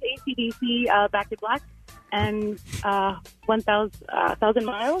AC/DC, Back to Black, and 1,000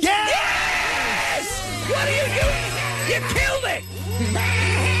 Miles. Yes! What are you doing? You killed it!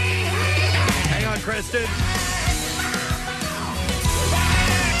 Hang on, Kristen.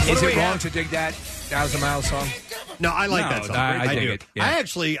 Is it wrong to dig that 1,000 Mile song? No, I like that song. I dig do. it. Yeah. I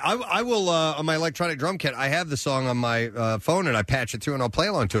actually, I will, on my electronic drum kit, I have the song on my phone, and I patch it through, and I'll play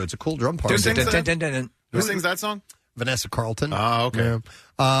along to it. It's a cool drum part. Who sings that song? Vanessa Carlton. Oh, okay.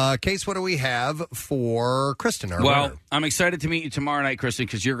 Yeah. Case, what do we have for Kristen? Our winner? I'm excited to meet you tomorrow night, Kristen,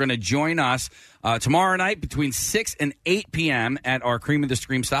 because you're going to join us tomorrow night between 6 and 8 p.m. at our Cream of the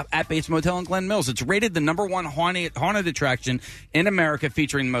Stream stop at Bates Motel in Glen Mills. It's rated the #1 haunted attraction in America,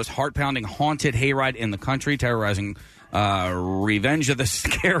 featuring the most heart-pounding haunted hayride in the country, terrorizing Revenge of the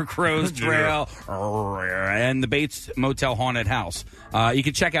Scarecrows Trail and the Bates Motel Haunted House. You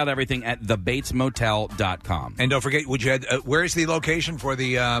can check out everything at thebatesmotel.com. And don't forget, where is the location for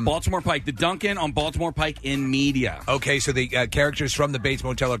the... Baltimore Pike, the Dunkin' on Baltimore Pike in Media. Okay, so the characters from the Bates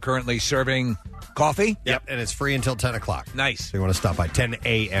Motel are currently serving coffee? Yep, and it's free until 10 o'clock. Nice. So you want to stop by 10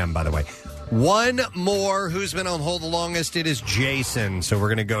 a.m., by the way. One more. Who's been on hold the longest? It is Jason. So we're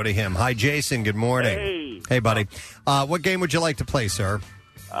going to go to him. Hi, Jason. Good morning. Hey, buddy. What game would you like to play, sir?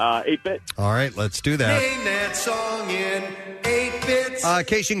 8-bit. All right, let's do that. Name that song in 8 bits.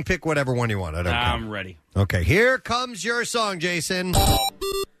 Case, you can pick whatever one you want. I don't care. I'm ready. Okay, here comes your song, Jason.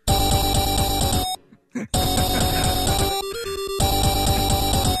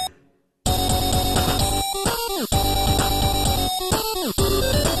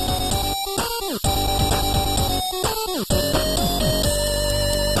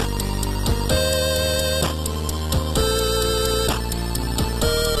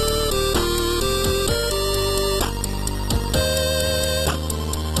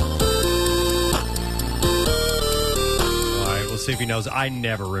 See if he knows. I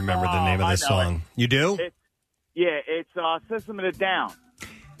never remember the name of this song. You do? It's System of a Down.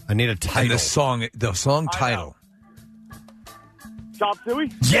 I need a title. And the song title. Chop Suey?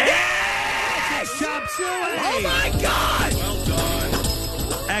 Yes! Chop Suey! Oh, my God! Well done.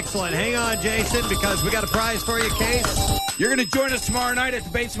 Excellent. Hang on, Jason, because we got a prize for you, Case. You're going to join us tomorrow night at the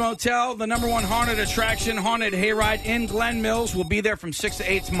Bates Motel, the #1 haunted attraction, Haunted Hayride in Glen Mills. We'll be there from 6 to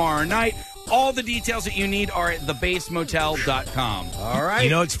 8 tomorrow night. All the details that you need are at thebasemotel.com. All right. You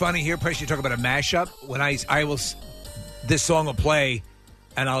know, it's funny here, Press, you talk about a mashup. When this song will play,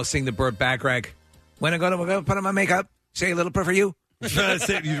 and I'll sing the Burt Bacharach. When I go to put on my makeup, say a little prayer for you.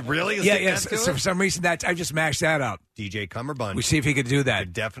 You really? Yes. So for some reason, I just mashed that up. DJ Cumberbund. We see if he could do that.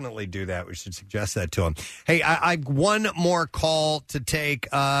 Could definitely do that. We should suggest that to him. Hey, I one more call to take.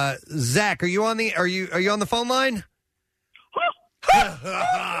 Zach, are you on the phone line?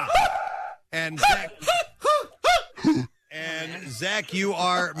 And Zach, you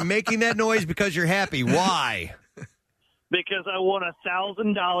are making that noise because you're happy. Why? Because I won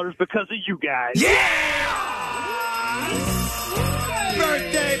 $1,000 because of you guys.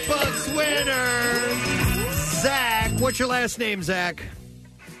 Birthday Bucks winner, Zach. What's your last name, Zach?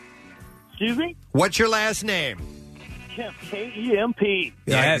 Excuse me? What's your last name? Kemp, K-E-M-P.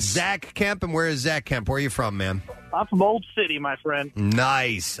 Yes. Zach Kemp, and where is Zach Kemp? Where are you from, man? I'm from Old City, my friend.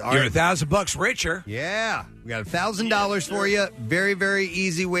 Nice. All You're right. $1,000 richer. Yeah. We got $1,000 for you. Very, very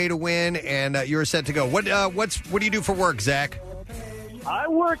easy way to win, and you're set to go. What do you do for work, Zach? I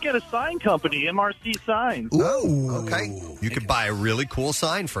work at a sign company, MRC Signs. Ooh, okay. You could buy a really cool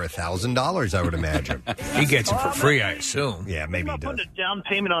sign for $1,000, I would imagine. He gets it for free, I assume. Yeah, maybe he does. Put a down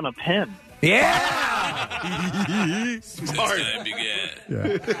payment on a pen. Yeah. Since time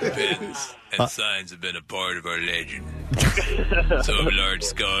began, pens and signs have been a part of our legend. So have large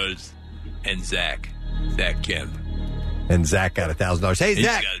skulls and Zach Kemp. And Zach got $1,000. Hey, He's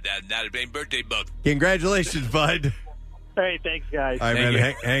Zach. got that birthday buck. Congratulations, bud. Hey, thanks, guys. All right,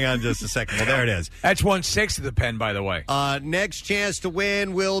 man, hang on just a second. Well, there it is. That's 1/6 of the pen, by the way. Next chance to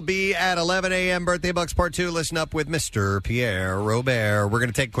win will be at 11 a.m. Birthday Bucks Part 2. Listen up with Mr. Pierre Robert. We're going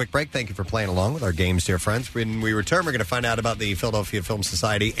to take a quick break. Thank you for playing along with our games, dear friends. When we return, we're going to find out about the Philadelphia Film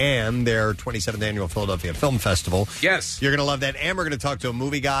Society and their 27th Annual Philadelphia Film Festival. Yes. You're going to love that. And we're going to talk to a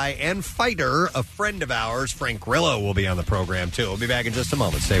movie guy and fighter, a friend of ours, Frank Grillo, will be on the program, too. We'll be back in just a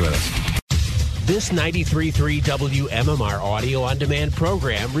moment. Stay with us. This 93.3 WMMR audio-on-demand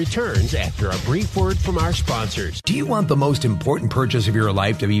program returns after a brief word from our sponsors. Do you want the most important purchase of your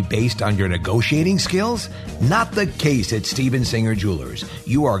life to be based on your negotiating skills? Not the case at Steven Singer Jewelers.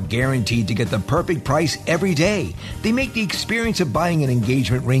 You are guaranteed to get the perfect price every day. They make the experience of buying an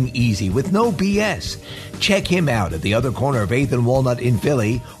engagement ring easy with no BS. Check him out at the other corner of 8th and Walnut in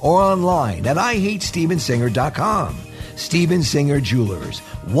Philly or online at IHateStevenSinger.com. Steven Singer Jewelers.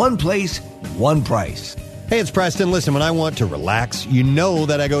 One place, one price. Hey, it's Preston. Listen, when I want to relax, you know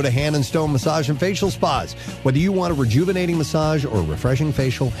that I go to Hand & Stone Massage and Facial Spas. Whether you want a rejuvenating massage or a refreshing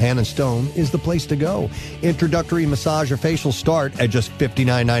facial, Hand & Stone is the place to go. Introductory massage or facial start at just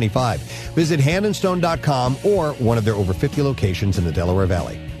 $59.95. Visit handandstone.com or one of their over 50 locations in the Delaware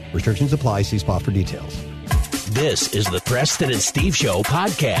Valley. Restrictions apply. See spa for details. This is the Preston and Steve Show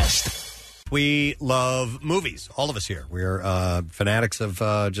podcast. We love movies, all of us here. We're fanatics of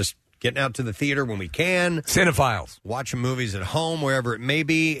just getting out to the theater when we can. Cinephiles. Watching movies at home, wherever it may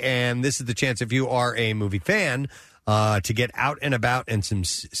be. And this is the chance, if you are a movie fan, to get out and about and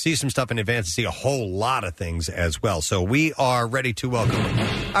see some stuff in advance and see a whole lot of things as well. So we are ready to welcome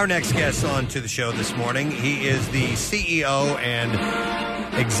our next guest on to the show this morning. He is the CEO and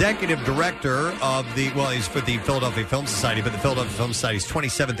executive director of he's for the Philadelphia Film Society, but the Philadelphia Film Society's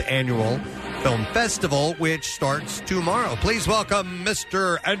 27th Annual Film Festival, which starts tomorrow. Please welcome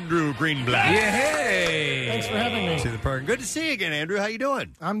Mr. Andrew Greenblatt. Yay! Thanks for having me. To the program. Good to see you again, Andrew. How you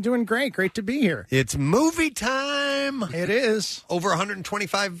doing? I'm doing great. Great to be here. It's movie time. It is. Over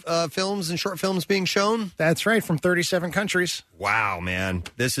 125 films and short films being shown. That's right, from 37 countries. Wow, man.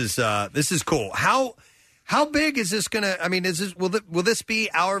 This is cool. How big is this going to? I mean, will this be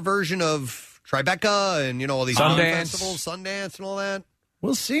our version of Tribeca and all these festivals, Sundance, and all that?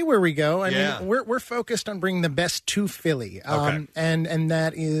 We'll see where we go. I mean, we're focused on bringing the best to Philly, and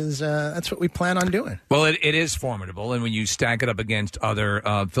that is that's what we plan on doing. Well, it is formidable, and when you stack it up against other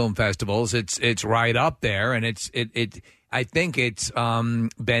film festivals, it's right up there, and I think it's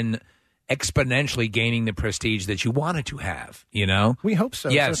been exponentially gaining the prestige that you wanted to have. We hope so.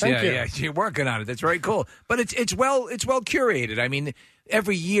 Yes, so thank you. You're working on it. That's very cool. But it's well curated. I mean,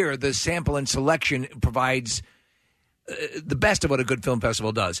 every year the sample and selection provides the best of what a good film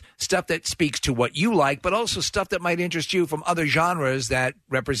festival does. Stuff that speaks to what you like, but also stuff that might interest you from other genres that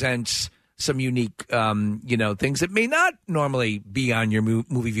represents some unique, things that may not normally be on your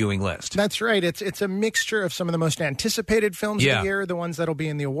movie viewing list. That's right. It's a mixture of some of the most anticipated films of the year, the ones that'll be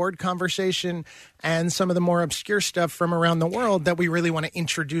in the award conversation, and some of the more obscure stuff from around the world that we really want to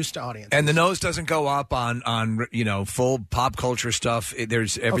introduce to audiences. And the nose doesn't go up on full pop culture stuff.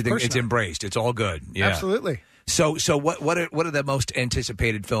 There's everything. It's embraced. It's all good. Yeah. Absolutely. So what are the most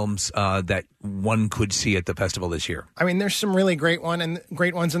anticipated films that one could see at the festival this year? I mean, there's some really great ones,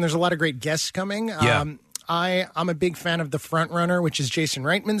 and there's a lot of great guests coming. Yeah. I'm a big fan of The Front Runner, which is Jason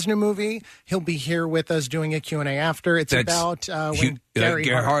Reitman's new movie. He'll be here with us doing a Q&A after. It's about when Gary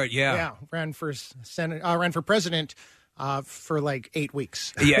Hart ran for president for like 8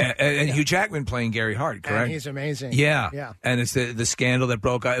 weeks. Yeah, and Hugh Jackman playing Gary Hart, correct? And he's amazing. Yeah. And it's the scandal that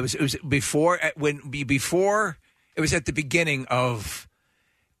broke out. It was before it was at the beginning of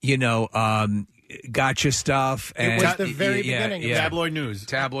gotcha stuff. And it was the very beginning. Yeah. Tabloid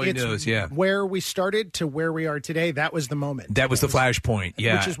news. Yeah. Where we started to where we are today, that was the moment. That was the flashpoint,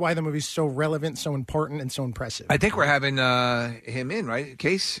 yeah. Which is why the movie's so relevant, so important, and so impressive. I think we're having him in, right?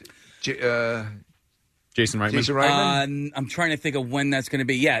 Case? Jason Reitman? I'm trying to think of when that's going to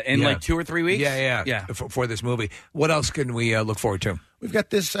be. Yeah, in like 2 or 3 weeks? Yeah. For this movie. What else can we look forward to? We've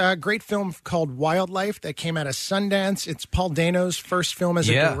got this great film called Wildlife that came out of Sundance. It's Paul Dano's first film as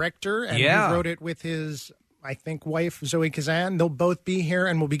a director, and he wrote it with his, I think, wife, Zoe Kazan. They'll both be here,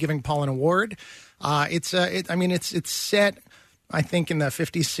 and we'll be giving Paul an award. It's set I think, in the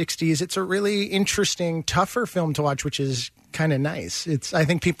 50s, 60s. It's a really interesting, tougher film to watch, which is kind of nice. I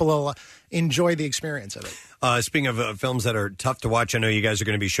think people will enjoy the experience of it. Speaking of films that are tough to watch, I know you guys are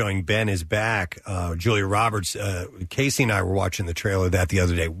going to be showing Ben is Back. Julia Roberts, Casey and I were watching the trailer of that the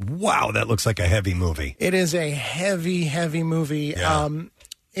other day. Wow, that looks like a heavy movie. It is a heavy, heavy movie. Yeah.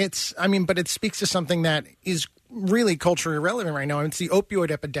 But it speaks to something that is really culturally relevant right now. It's the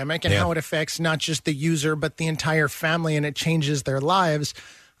opioid epidemic and how it affects not just the user, but the entire family, and it changes their lives.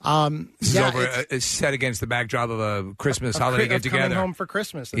 It's set against the backdrop of a Christmas holiday get together. Coming home for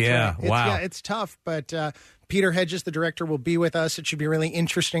Christmas. That's yeah, right. wow. It's tough, but Peter Hedges, the director, will be with us. It should be a really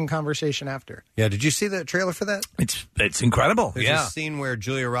interesting conversation after. Yeah, did you see the trailer for that? It's incredible. There's a scene where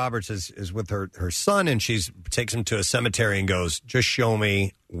Julia Roberts is with her son, and she takes him to a cemetery and goes, "Just show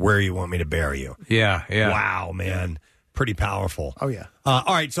me where you want me to bury you." Yeah. Wow, man. Pretty powerful. Oh, yeah. All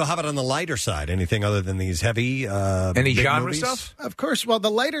right, so how about on the lighter side? Anything other than these heavy Any big genre movies? Stuff? Of course. Well, the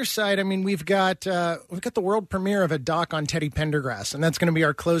lighter side, I mean, we've got the world premiere of a doc on Teddy Pendergrass, and that's going to be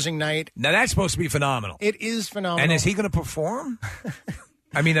our closing night. Now, that's supposed to be phenomenal. It is phenomenal. And is he going to perform?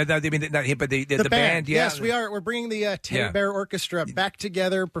 I mean, not him, but the band, yeah. Yes, we are. We're bringing the Teddy Bear Orchestra back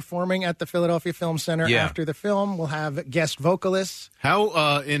together, performing at the Philadelphia Film Center after the film. We'll have guest vocalists.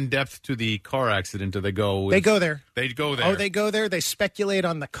 How in-depth to the car accident do they go? They go there. They go there. Oh, they go there. They speculate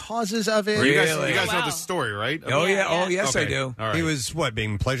on the causes of it. You guys know the story, right? Oh, yeah. Oh, yes, Okay. I do. All right. He was,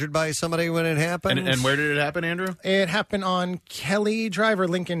 being pleasured by somebody when it happened? And where did it happen, Andrew? It happened on Kelly Drive or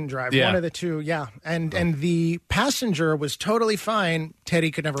Lincoln Drive, one of the two, yeah. And the passenger was totally fine. Teddy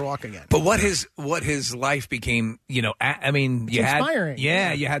could never walk again. But what his life became, I mean, you inspiring.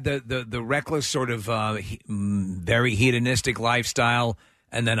 had you had the reckless sort of very hedonistic lifestyle,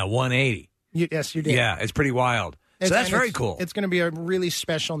 and then a 180. Yes, you did. Yeah, it's pretty wild. So that's very cool. It's going to be a really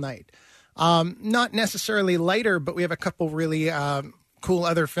special night. Not necessarily lighter, but we have a couple really cool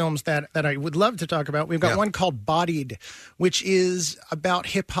other films that I would love to talk about. We've got one called Bodied, which is about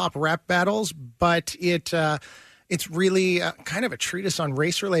hip-hop rap battles, but it's really kind of a treatise on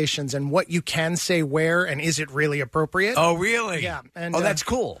race relations and what you can say where, and is it really appropriate? Oh, really? Yeah. And, that's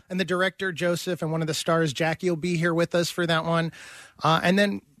cool. And the director, Joseph, and one of the stars, Jackie, will be here with us for that one. And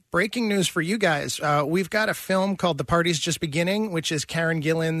then breaking news for you guys. We've got a film called The Party's Just Beginning, which is Karen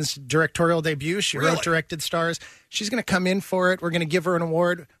Gillan's directorial debut. She wrote, directed, stars. She's going to come in for it. We're going to give her an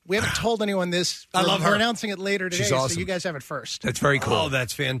award. We haven't told anyone this. I love her. We're announcing it later today, She's awesome. so you guys have it first. That's very cool. Oh,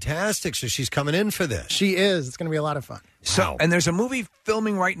 that's fantastic. So she's coming in for this. She is. It's going to be a lot of fun. So, and there's a movie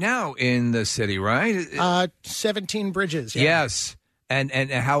filming right now in the city, right? 17 Bridges. Yeah. Yes.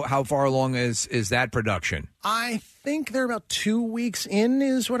 And how far along is that production? I think they're about 2 weeks in,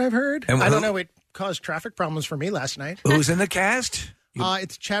 is what I've heard. And I don't know. It caused traffic problems for me last night. Who's in the cast?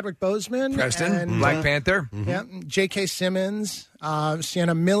 It's Chadwick Boseman. Preston, and, Black Panther. Yeah, J.K. Simmons,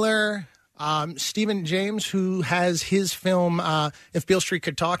 Sienna Miller, Stephen James, who has his film "If Beale Street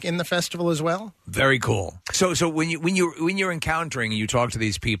Could Talk" in the festival as well. Very cool. So when you're encountering and you talk to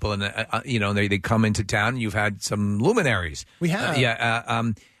these people and they come into town, you've had some luminaries. We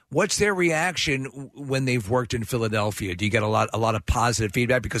have. What's their reaction when they've worked in Philadelphia? Do you get a lot of positive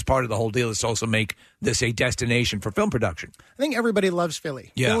feedback? Because part of the whole deal is to also make this a destination for film production. I think everybody loves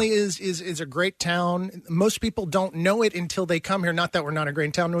Philly. Yeah. Philly is a great town. Most people don't know it until they come here. Not that we're not a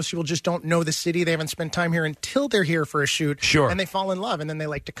great town. Most people just don't know the city. They haven't spent time here until they're here for a shoot. Sure. And they fall in love, and then they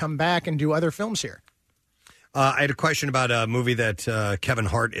like to come back and do other films here. I had a question about a movie that Kevin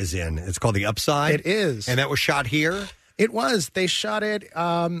Hart is in. It's called The Upside. It is. And that was shot here? It was. They shot it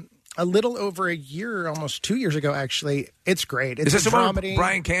a little over a year, almost 2 years ago, actually. It's great. It's is this a the one dramedy.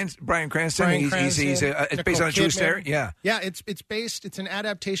 with Bryan Cranston? It's based on a true story? Yeah. Yeah, it's an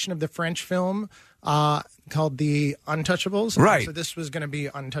adaptation of the French film called The Untouchables. Right. So this was going to be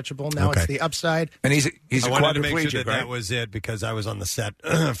Untouchable. Now it's The Upside. And he's I a wanted to make sure quadriplegic, that right? was it because I was on the set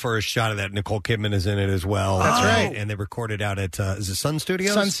for a shot of that. Nicole Kidman is in it as well. That's right. And they recorded out at, is it Sun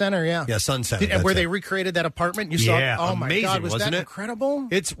Studios? Sun Center, yeah. Yeah, Sun Center. And where they recreated that apartment. You Yeah, saw. Oh my amazing, God, was wasn't that it? incredible?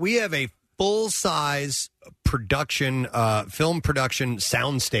 We have a full-size production, film production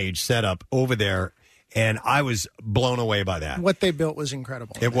soundstage set up over there, and I was blown away by that. What they built was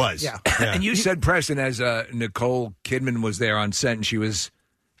incredible. It was. Yeah. And you said, Preston, as Nicole Kidman was there on set, and she was,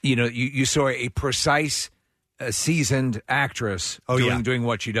 you saw a precise, seasoned actress doing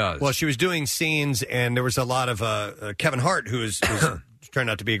what she does. Well, she was doing scenes, and there was a lot of Kevin Hart, who's turned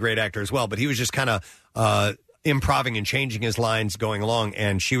out to be a great actor as well, but he was just kind of improving and changing his lines going along,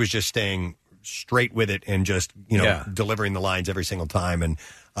 and she was just staying straight with it and just delivering the lines every single time, and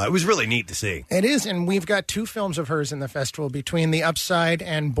it was really neat to see. It is, and we've got 2 films of hers in the festival between The Upside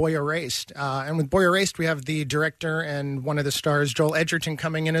and Boy Erased. And with Boy Erased, we have the director and one of the stars, Joel Edgerton,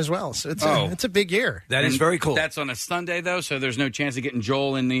 coming in as well. So it's a big year. That is very cool. That's on a Sunday, though, so there's no chance of getting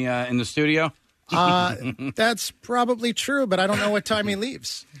Joel in the studio? That's probably true, but I don't know what time he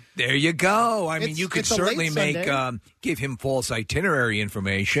leaves. There you go. I mean, you could certainly give him false itinerary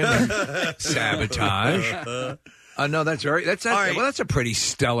information and sabotage. No, that's a pretty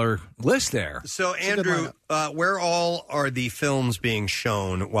stellar list there. So, Andrew, where all are the films being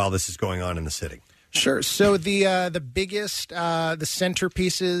shown while this is going on in the city? Sure. So the biggest, the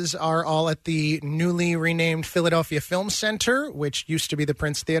centerpieces are all at the newly renamed Philadelphia Film Center, which used to be the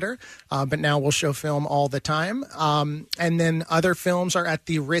Prince Theater, but now will show film all the time. And then other films are at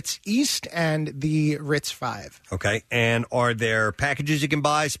the Ritz East and the Ritz 5. Okay. And are there packages you can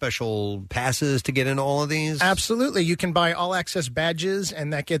buy, special passes to get into all of these? Absolutely. You can buy all-access badges,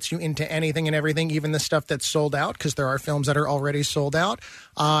 and that gets you into anything and everything, even the stuff that's sold out, because there are films that are already sold out.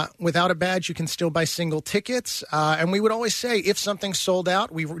 Without a badge, you can still buy single tickets. And we would always say, if something's sold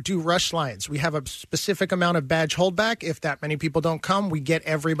out, we do rush lines. We have a specific amount of badge holdback. If that many people don't come, we get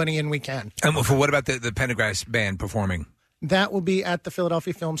everybody in we can. And for what about the Pendergrass band performing? That will be at the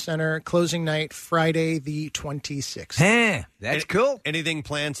Philadelphia Film Center, closing night, Friday the 26th. That's cool. Anything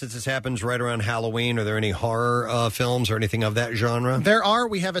planned since this happens right around Halloween? Are there any horror films or anything of that genre? There are.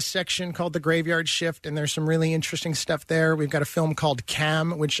 We have a section called The Graveyard Shift, and there's some really interesting stuff there. We've got a film called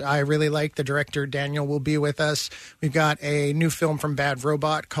Cam, which I really like. The director, Daniel, will be with us. We've got a new film from Bad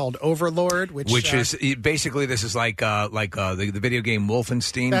Robot called Overlord, which is basically, this is like the video game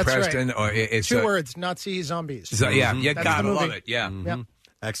Wolfenstein, that's Preston. Right. Or it's Two words, Nazi zombies. So, yeah, gotta love it. Yeah. Yep.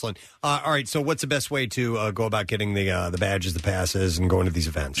 Excellent. All right, so what's the best way to go about getting the badges, the passes, and going to these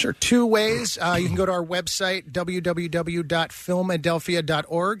events? Sure, 2 ways. You can go to our website,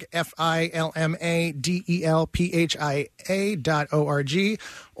 www.filmadelphia.org, FILMADELPHIA.org,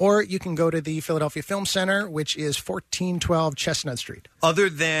 or you can go to the Philadelphia Film Center, which is 1412 Chestnut Street. Other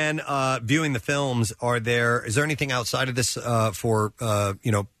than viewing the films, is there anything outside of this for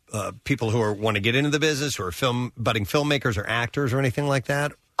people who want to get into the business, or budding filmmakers or actors or anything like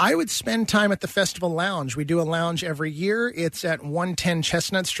that? I would spend time at the Festival Lounge. We do a lounge every year. It's at 110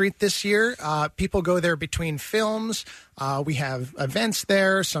 Chestnut Street this year. People go there between films. We have events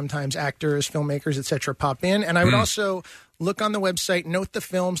there. Sometimes actors, filmmakers, etc. pop in. And I would also look on the website, note the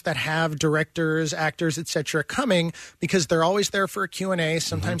films that have directors, actors, etc. coming, because they're always there for a Q&A.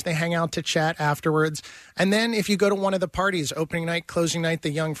 Sometimes they hang out to chat afterwards. And then if you go to one of the parties, opening night, closing night, the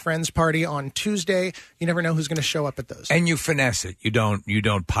Young Friends party on Tuesday, you never know who's going to show up at those. And you finesse it. You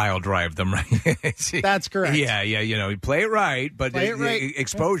don't pile drive them, right? That's correct. Yeah, you play it right, but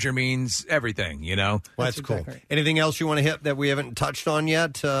exposure means everything, Well, that's cool. Right. Anything else you want to hit that we haven't touched on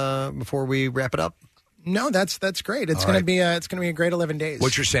yet before we wrap it up? No, that's great. It's going to be a great 11 days.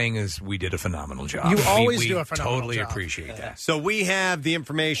 What you're saying is we did a phenomenal job. You always do a phenomenal totally job. Appreciate that. So we have the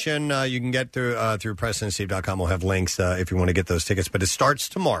information you can get through PrestonandSteve.com. We'll have links if you want to get those tickets. But it starts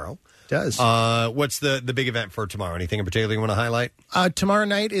tomorrow. It does. What's the big event for tomorrow? Anything in particular you want to highlight? Tomorrow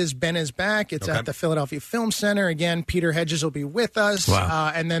night is Ben is Back. It's at the Philadelphia Film Center. Again, Peter Hedges will be with us.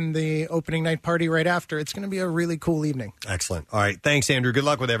 Wow. And then the opening night party right after. It's going to be a really cool evening. Excellent. All right. Thanks, Andrew. Good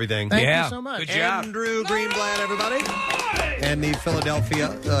luck with everything. Thank you so much. Good job. Andrew Greenblatt, everybody. And the Philadelphia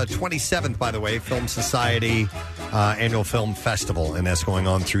 27th, by the way, Film Society Annual Film Festival. And that's going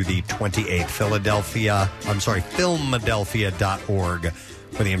on through the 28th. Filmadelphia.org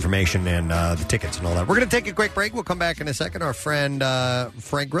for the information and the tickets and all that. We're going to take a quick break. We'll come back in a second. Our friend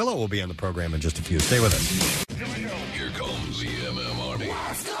Frank Grillo will be on the program in just a few. Stay with us. Here comes the MM Army.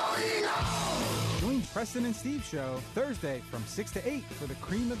 Join Preston and Steve Show Thursday from 6 to 8 for the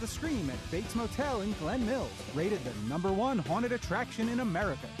cream of the scream at Bates Motel in Glen Mills. Rated the #1 haunted attraction in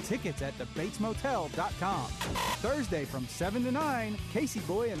America. Tickets at thebatesmotel.com. Thursday from 7 to 9, Casey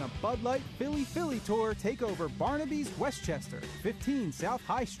Boy and the Bud Light Philly Tour take over Barnaby's Westchester, 15 South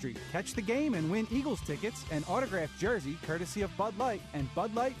High Street. Catch the game and win Eagles tickets and autographed jersey courtesy of Bud Light and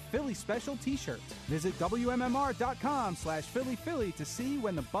Bud Light Philly Special t-shirts. Visit WMMR.com/Philly to see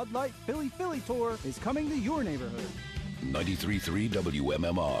when the Bud Light Philly Tour is coming to your neighborhood. 93.3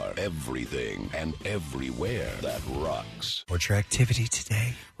 WMMR. Everything and everywhere that rocks. What's your activity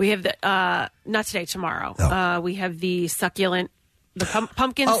today? We have the, not today, tomorrow. We have the succulent,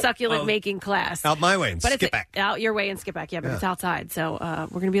 pumpkin succulent making class. Out my way and but skip back. Out your way and skip back, but it's outside. So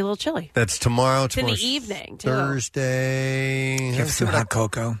we're going to be a little chilly. That's tomorrow. It's in the evening, too. Thursday. Have some hot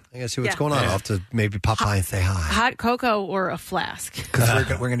cocoa. I gotta see what's going on. I'll have to maybe pop by and say hi. Hot cocoa or a flask.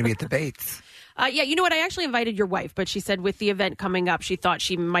 Because we're going to be at the Bates. Yeah, you know what? I actually invited your wife, but she said with the event coming up, she thought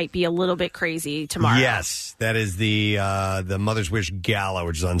she might be a little bit crazy tomorrow. Yes, that is the Mother's Wish Gala,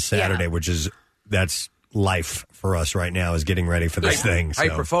 which is on Saturday, that's life for us right now, is getting ready for this thing. So.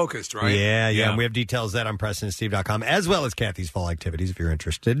 Hyper-focused, right? Yeah. And we have details that on PrestonandSteve.com, as well as Kathy's fall activities, if you're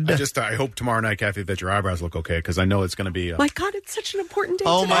interested. I hope tomorrow night, Kathy, that your eyebrows look okay, because I know it's going to be... My God, it's such an important day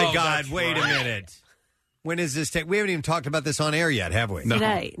Oh, today. my God. Wait a minute. When is this take? We haven't even talked about this on air yet, have we?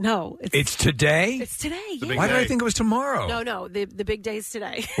 Today. No. It's today? It's today, Why did I think it was tomorrow? No. The big day is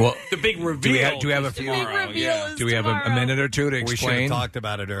today. Well, the big reveal. Do we have a The big reveal is Do we have a minute or two to explain? We should have talked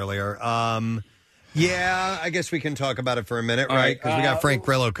about it earlier. Yeah, I guess we can talk about it for a minute, right? Because we got Frank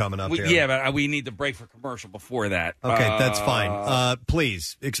Grillo coming up here. Yeah, but we need the break for commercial before that. Okay, that's fine.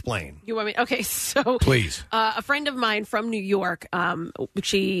 Please, explain. You want me? Okay, so... Please. A friend of mine from New York,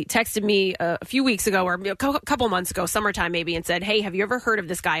 she texted me a few weeks ago, or a couple months ago, summertime maybe, and said, hey, have you ever heard of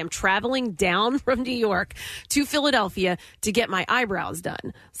this guy? I'm traveling down from New York to Philadelphia to get my eyebrows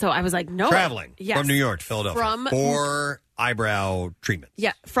done. So I was like, no. Traveling Yes. from New York to Philadelphia for eyebrow treatment.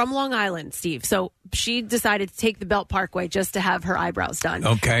 Yeah, from Long Island, Steve. So she decided to take the Belt Parkway just to have her eyebrows done.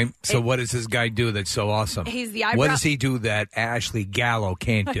 Okay, so what does this guy do that's so awesome? He's the eyebrow... What does he do that Ashley Gallo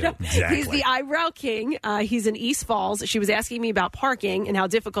can't do? He's the eyebrow king. He's in East Falls. She was asking me about parking and how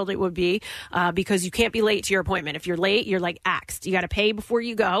difficult it would be because you can't be late to your appointment. If you're late, you're like axed. You got to pay before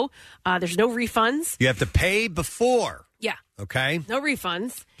you go. There's no refunds. You have to pay before. Yeah. Okay. No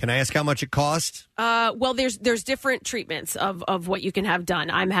refunds. Can I ask how much it costs? Well, there's different treatments of what you can have done.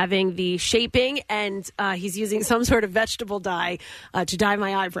 I'm having the shaping, and he's using some sort of vegetable dye to dye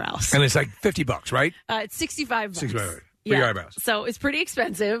my eyebrows. And it's like $50, right? It's $65. $65 for Yeah. your eyebrows. So it's pretty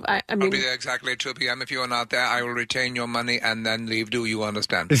expensive. I mean, I'll be there exactly at 2 p.m. If you are not there, I will retain your money and then leave. Do you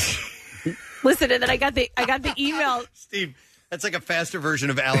understand? listen, and then I got the email. Steve, that's like a faster version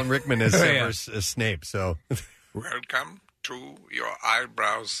of Alan Rickman as Severus Snape. So, Welcome to your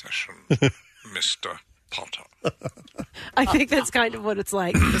eyebrow session, Mr. Potter. I think that's kind of what it's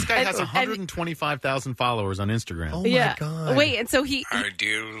like. This guy has 125,000 followers on Instagram. Oh, my God. Wait, and so he... I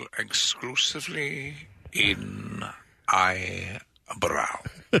deal exclusively in eyebrow.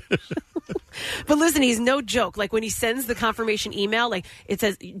 But listen, he's no joke. Like when he sends the confirmation email, like it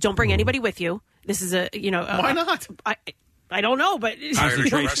says, don't bring anybody with you. This is Why not? I don't know, but... I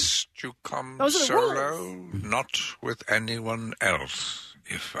request you come Those are the solo, not with anyone else.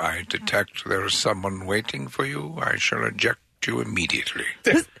 If I detect there is someone waiting for you, I shall eject you immediately.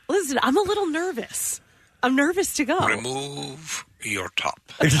 Listen, I'm a little nervous. I'm nervous to go. Remove your top.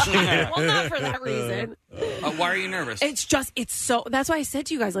 Well, not for that reason. Why are you nervous? It's so... That's why I said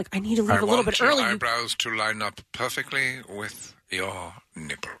to you guys, like, I need to leave I a little want bit your early. eyebrows to line up perfectly with your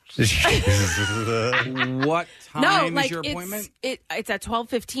nipples. What time is your appointment? It's at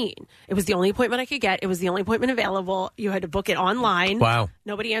 12:15. It was the only appointment I could get. It was the only appointment available. You had to book it online. Wow.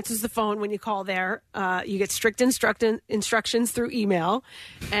 Nobody answers the phone when you call there. You get strict instructions through email.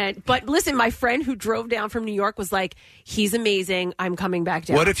 But listen, my friend who drove down from New York was like, he's amazing. I'm coming back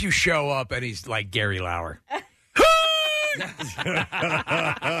down. What if you show up and he's like Gary Lauer? Hey,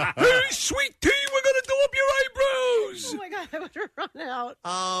 sweet tea, we're going to do up your eyebrows. Oh, my God, I would run out.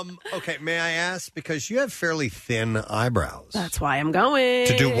 Okay, may I ask? Because you have fairly thin eyebrows. That's why I'm going.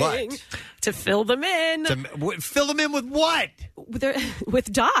 To do what? To fill them in. Fill them in with what?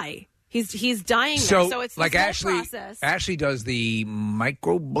 With dye. He's dyeing them. So it's like this whole Ashley. process. Ashley does the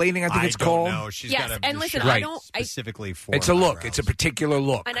microblading. I think it's called. No, she's Yes, got and listen, Right. specifically for. It's a look. eyebrows. It's a particular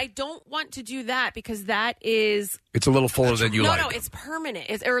look. And I don't want to do that because that is... It's a little fuller than you like. No, it's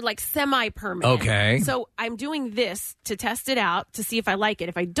permanent. Or like semi-permanent. Okay. So I'm doing this to test it out to see if I like it.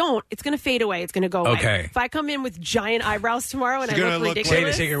 If I don't, it's going to fade away. It's going to go away. Okay. If I come in with giant eyebrows tomorrow and She's I gonna look look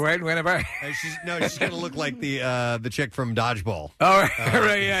ridiculous... Wait a second. Whenever. She's going to look like the chick from Dodgeball. All right.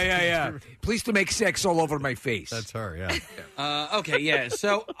 Right. Yeah. Please to make sex all over my face. That's her. Yeah. Okay, yeah.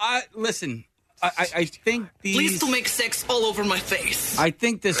 So, listen, I think these... Please to make sex all over my face. I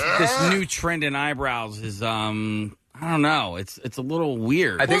think this new trend in eyebrows is, I don't know. It's a little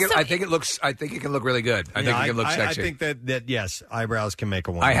weird. I think it can look really good. I think it can look sexy. I think that yes, eyebrows can make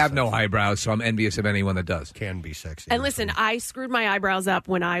a woman. I have no eyebrows, so I'm envious of anyone that does. Can be sexy. And listen, I screwed my eyebrows up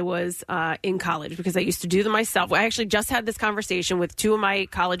when I was in college because I used to do them myself. I actually just had this conversation with two of my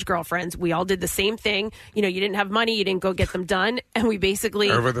college girlfriends. We all did the same thing. You didn't have money. You didn't go get them done. And we basically...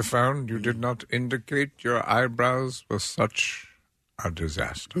 Over the phone, you did not indicate your eyebrows were such a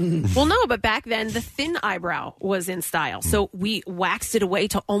disaster. Well, no, but back then the thin eyebrow was in style. So we waxed it away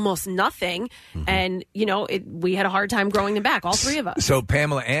to almost nothing. And, we had a hard time growing them back, all three of us. So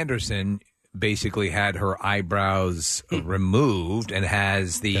Pamela Anderson basically had her eyebrows removed and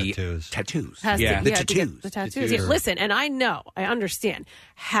has the tattoos. Has to- the to get tattoos. the tattoos. Yeah, listen, and I understand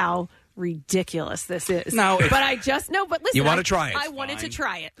how ridiculous this is. No, but I just know. But listen, You wanna try it. I wanted to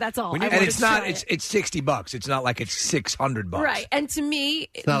try it. That's all. And it's not. It's $60. It's not like it's $600. Right. And to me,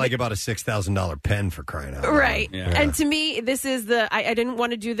 It's not like you bought a $6,000 pen for crying out loud. right. And to me, this is I didn't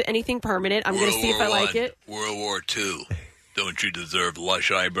want to do anything permanent. I'm going to see if I like it. World War II. Don't you deserve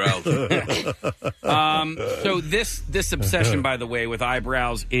lush eyebrows? So this obsession, by the way, with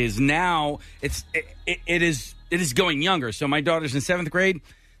eyebrows is now it is going younger. So my daughter's in 7th grade.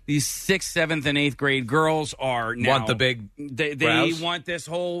 These 6th, 7th, and 8th grade girls are now Want the big They brows? want this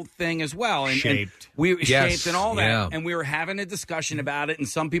whole thing as well, and Shaped. shaped and all that. Yeah. And we were having a discussion about it, and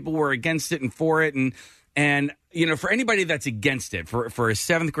some people were against it and for it, and for anybody that's against it, for a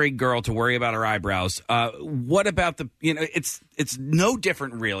 7th grade girl to worry about her eyebrows, what about it's no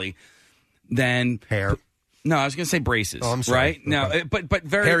different really than hair. No, I was going to say braces. Oh, I'm sorry. Right? No, but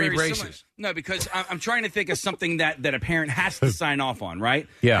very Hairy very braces. similar. No, because I'm trying to think of something that a parent has to sign off on, right?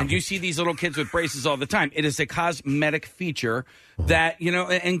 Yeah. And you see these little kids with braces all the time. It is a cosmetic feature that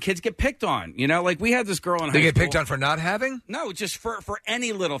and kids get picked on. Like we had this girl in high school. They get picked on for not having? No, just for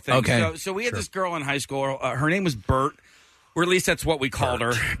any little thing. Okay. So we had this girl in high school. Her name was Bert. Or at least that's what we called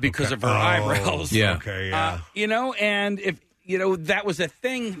her because of her eyebrows. Yeah. Okay, yeah. And if that was a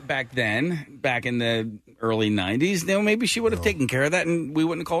thing back then, back in the early 90s, maybe she would have taken care of that and we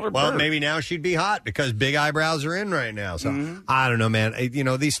wouldn't have called her Well, Bert. maybe now she'd be hot because big eyebrows are in right now. So I don't know, man.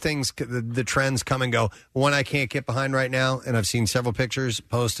 These things, the trends come and go. One I can't get behind right now, and I've seen several pictures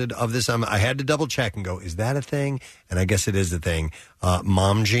posted of this. I had to double check and go, is that a thing? And I guess it is a thing.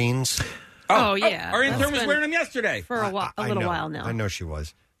 Mom jeans. Oh, yeah. Our intern That's was been wearing them yesterday. for a little while now. I know she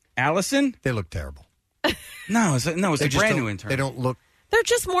was. Allison? They look terrible. No, it's They a just brand don't- new intern. They don't look. They're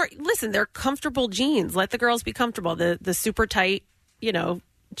just more. Listen, they're comfortable jeans. Let the girls be comfortable. The super tight,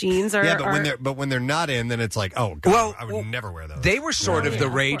 jeans are. Yeah, but are, when they're not in, then it's like, oh god, Well, I would never wear those. They were sort of the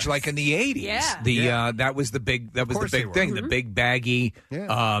of rage course. like in the 80s. Yeah. That was the big course they big were. thing, the big baggy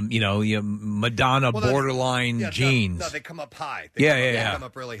Madonna Well, borderline jeans. No, they come up high. Yeah, They yeah. come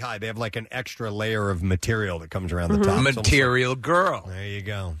up really high. They have like an extra layer of material that comes around the top. It's almost Material girl. like- there you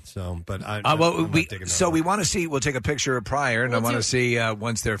go. So, but I. Well, I'm not digging that one. we want to see. We'll take a picture prior, and I We'll want to do- see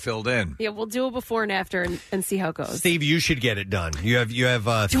once they're filled in. yeah, we'll do a before and after and see how it goes. Steve, you should get it done. You have. Do you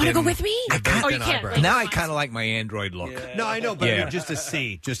want to go with me? Oh, you can't. Like, Now I kind of like my Android look. No, I know, but Yeah. just to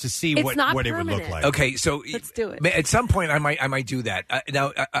see It's what not it would look permanent. like. Okay, so Let's do it. At some point, I might do that.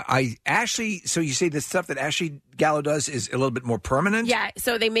 Now, Ashley. So you say the stuff that Ashley Gallo does is a little bit more permanent. Yeah,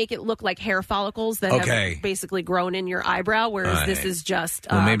 so they make it look like hair follicles that Okay. have basically grown in your eyebrow, whereas All this right. is just.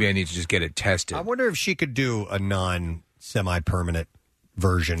 Well, maybe I need to just get it tested. I wonder if she could do a non-semi-permanent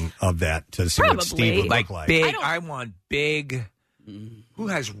version of that to see what Probably. Steve would like look like. big. I want big. Who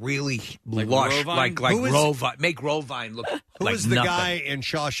has really Like lush, Rovine? like Who is- Rovine? Make Rovine look Who like was the nothing. guy in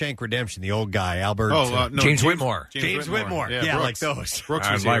Shawshank Redemption? The old guy, Albert. No, James Whitmore. James Whitmore. Yeah, like those. Brooks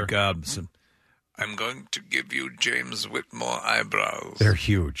I was like here. some. I'm going to give you James Whitmore eyebrows. They're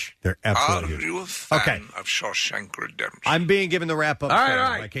huge. They're Are absolutely huge. you a fan Okay. of Shawshank Redemption? I'm being given the wrap up. All right, fair,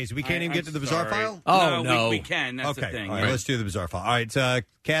 all right. okay, so we can't even get to the I'm bizarre sorry. file. Oh, no. We can. That's Okay, the thing. all right, Yeah. let's do the bizarre file. All right,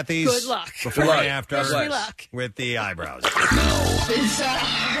 Kathy's Good luck. before Good and after Wish me luck. with the eyebrows.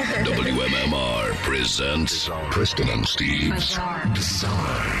 WMMR presents Preston and Steve's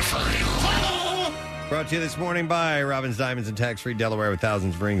Bizarre File. Brought to you this morning by Robbins Diamonds and Tax Free Delaware with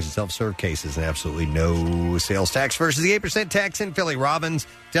thousands of rings and self-serve cases and absolutely no sales tax versus the 8% tax in Philly. Robbins,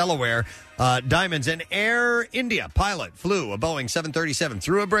 Delaware. Diamonds. An Air India pilot flew a Boeing 737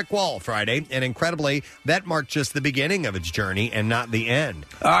 through a brick wall Friday, and incredibly, that marked just the beginning of its journey and not the end.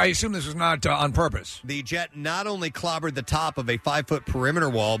 I assume this was not on purpose. The jet not only clobbered the top of a 5-foot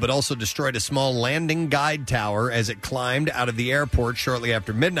perimeter wall, but also destroyed a small landing guide tower as it climbed out of the airport shortly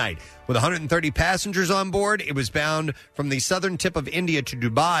after midnight. With 130 passengers on board, it was bound from the southern tip of India to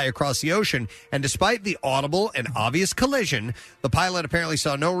Dubai across the ocean. And despite the audible and obvious collision, the pilot apparently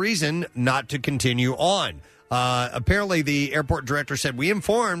saw no reason not to continue on. Apparently, the airport director said, "We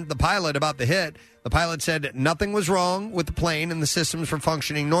informed the pilot about the hit. The pilot said nothing was wrong with the plane and the systems were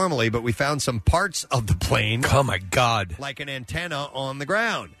functioning normally, but we found some parts of the plane." Oh, my God. Like an antenna on the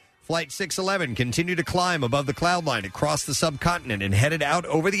ground. Flight 611 continued to climb above the cloud line. It crossed the subcontinent and headed out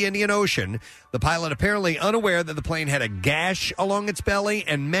over the Indian Ocean. The pilot apparently unaware that the plane had a gash along its belly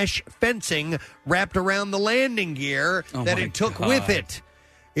and mesh fencing wrapped around the landing gear that it took with it.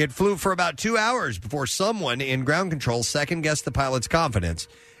 It flew for about 2 hours before someone in ground control second-guessed the pilot's confidence.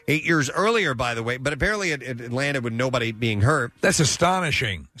 8 years earlier, by the way, but apparently it landed with nobody being hurt. That's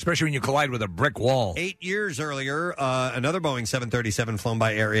astonishing, especially when you collide with a brick wall. 8 years earlier, another Boeing 737 flown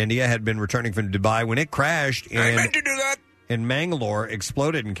by Air India had been returning from Dubai when it crashed. I meant to do that. In Mangalore,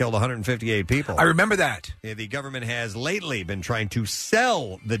 exploded and killed 158 people. I remember that. The government has lately been trying to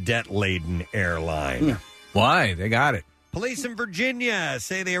sell the debt-laden airline. Why? They got it. Police in Virginia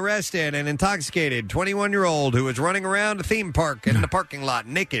say they arrested an intoxicated 21-year-old who was running around a theme park in the parking lot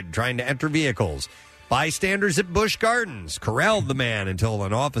naked, trying to enter vehicles. Bystanders at Busch Gardens corralled the man until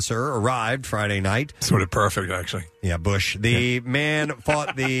an officer arrived Friday night. Sort of perfect, actually. Yeah, Busch. The man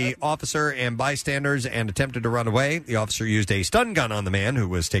fought the officer and bystanders and attempted to run away. The officer used a stun gun on the man, who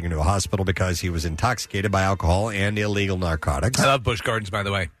was taken to a hospital because he was intoxicated by alcohol and illegal narcotics. I love Busch Gardens, by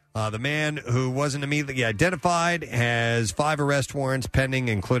the way. The man, who wasn't immediately identified, has 5 arrest warrants pending,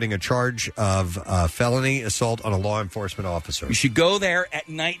 including a charge of felony assault on a law enforcement officer. You should go there at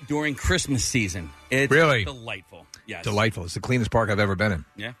night during Christmas season. It's really delightful. Yes. Delightful. It's the cleanest park I've ever been in.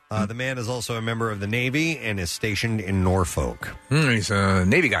 Yeah. The man is also a member of the Navy and is stationed in Norfolk. He's a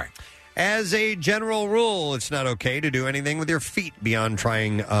Navy guy. As a general rule, it's not okay to do anything with your feet beyond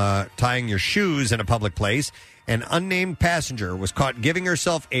tying your shoes in a public place. An unnamed passenger was caught giving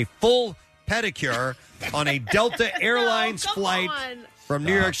herself a full pedicure on a Delta Airlines flight from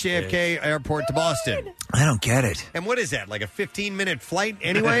New York JFK Airport to Boston. I don't get it. And what is that, like a 15-minute flight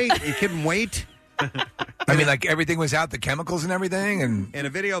anyway? You couldn't wait? I mean, like everything was out, the chemicals and everything? And a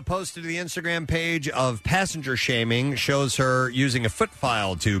video posted to the Instagram page of passenger shaming shows her using a foot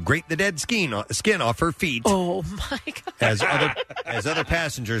file to grate the dead skin off her feet. Oh, my God. As other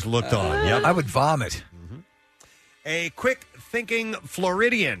passengers looked on. Yep. I would vomit. A quick-thinking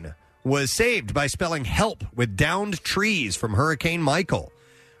Floridian was saved by spelling help with downed trees from Hurricane Michael.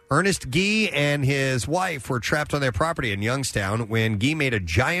 Ernest Gee and his wife were trapped on their property in Youngstown when Gee made a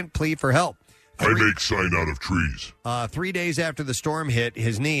giant plea for help. I make sign out of trees. 3 days after the storm hit,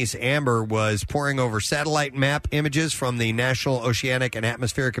 his niece, Amber, was poring over satellite map images from the National Oceanic and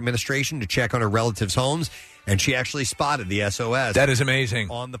Atmospheric Administration to check on her relatives' homes, and she actually spotted the SOS. That is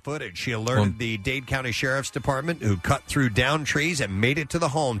amazing. On the footage. She alerted the Dade County Sheriff's Department, who cut through downed trees and made it to the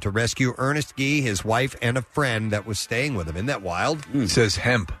home to rescue Ernest Gee, his wife, and a friend that was staying with him. Isn't that wild? It says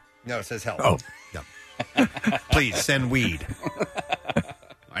hemp. No, it says help. Oh. No. Please, send weed.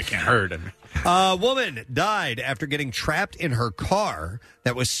 I can't hurt him. A woman died after getting trapped in her car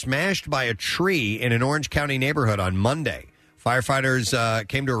that was smashed by a tree in an Orange County neighborhood on Monday. Firefighters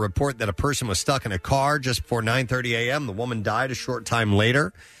came to a report that a person was stuck in a car just before 9:30 a.m. The woman died a short time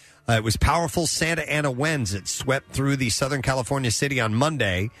later. It was powerful Santa Ana winds that swept through the Southern California city on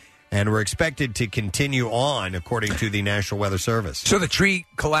Monday and were expected to continue on, according to the National Weather Service. So the tree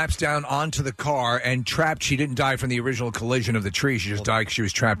collapsed down onto the car and trapped. She didn't die from the original collision of the tree. She just died because she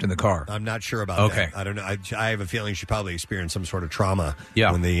was trapped in the car. I'm not sure about that. I don't know. I have a feeling she probably experienced some sort of trauma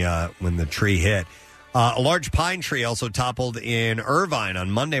when the tree hit. A large pine tree also toppled in Irvine on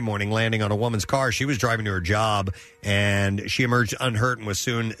Monday morning, landing on a woman's car. She was driving to her job, and she emerged unhurt and was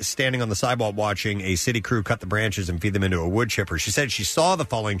soon standing on the sidewalk watching a city crew cut the branches and feed them into a wood chipper. She said she saw the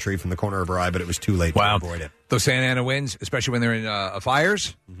falling tree from the corner of her eye, but it was too late to avoid it. Those Santa Ana winds, especially when they're in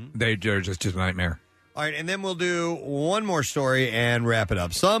fires, they're just a nightmare. All right, and then we'll do one more story and wrap it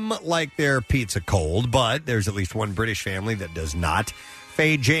up. Some like their pizza cold, but there's at least one British family that does not.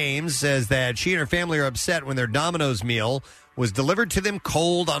 Faye James says that she and her family are upset when their Domino's meal was delivered to them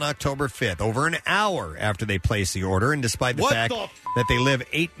cold on October 5th, over an hour after they placed the order, and despite the fact that they live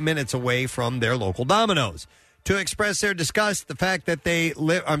 8 minutes away from their local Domino's. To express their disgust, the fact that they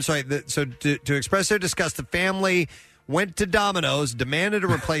live, to express their disgust, the family went to Domino's, demanded a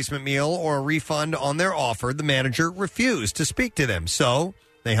replacement meal or a refund on their offer. The manager refused to speak to them, so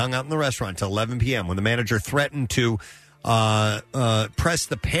they hung out in the restaurant till 11 p.m. when the manager threatened to press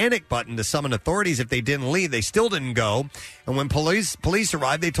the panic button to summon authorities if they didn't leave. They still didn't go. And when police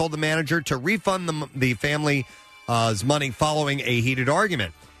arrived, they told the manager to refund the family's money following a heated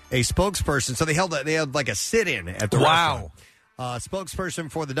argument. A spokesperson, so they had like a sit-in at the restaurant. Spokesperson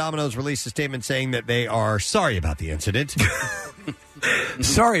for the Domino's released a statement saying that they are sorry about the incident.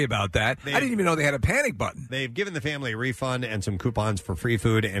 Sorry about that. I didn't even know they had a panic button. They've given the family a refund and some coupons for free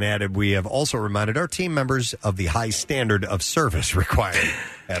food, and added, we have also reminded our team members of the high standard of service required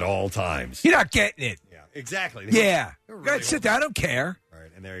at all times. You're not getting it. Yeah, exactly. Yeah. Go ahead, sit down. I don't care. All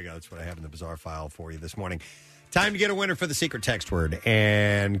right, and there you go. That's what I have in the bizarre file for you this morning. Time to get a winner for the secret text word.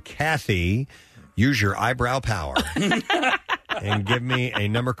 And Kathy, use your eyebrow power. And give me a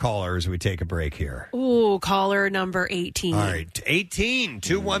number caller as we take a break here. Ooh, caller number 18. All right, 18,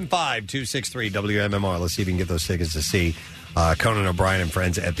 215-263 WMMR. Let's see if we can get those tickets to see Conan O'Brien and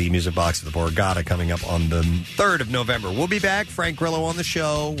friends at the Music Box at the Borgata coming up on the 3rd of November. We'll be back. Frank Grillo on the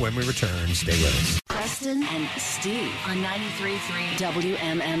show when we return. Stay with us. Preston and Steve on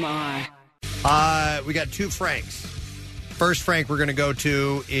 93.3 WMMR. We got two Franks. First Frank we're going to go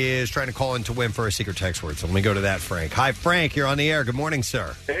to is trying to call in to win for a secret text word. So let me go to that Frank. Hi, Frank. You're on the air. Good morning,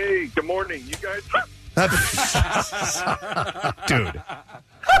 sir. Hey, good morning. You guys... Dude.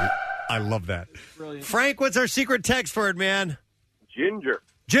 I love that. Brilliant. Frank, what's our secret text word, man? Ginger.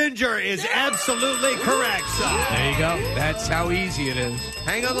 Ginger is absolutely correct, son. There you go. That's how easy it is.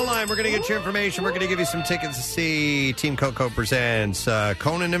 Hang on the line. We're going to get your information. We're going to give you some tickets to see Team Coco presents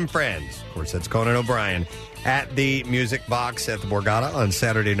Conan and Friends. Of course, that's Conan O'Brien at the Music Box at the Borgata on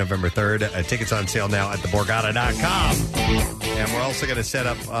Saturday, November 3rd. Tickets on sale now at theborgata.com. And we're also going to set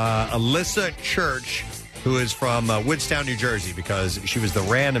up Alyssa Church, who is from Woodstown, New Jersey, because she was the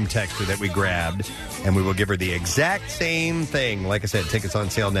random texter that we grabbed, and we will give her the exact same thing. Like I said, tickets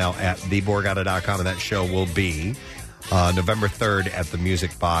on sale now at theborgata.com, and that show will be November 3rd at the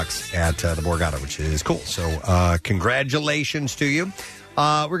Music Box at the Borgata, which is cool. So congratulations to you.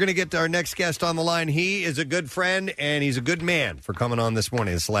 We're going to get our next guest on the line. He is a good friend, and he's a good man for coming on this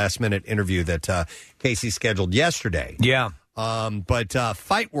morning. This last-minute interview that Casey scheduled yesterday. Yeah. But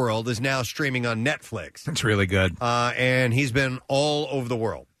Fight World is now streaming on Netflix. That's really good. And he's been all over the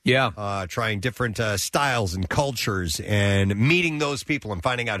world. Yeah. Trying different styles and cultures and meeting those people and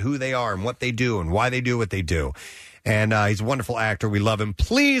finding out who they are and what they do and why they do what they do. And he's a wonderful actor. We love him.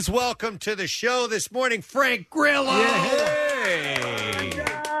 Please welcome to the show this morning, Frank Grillo. Hey,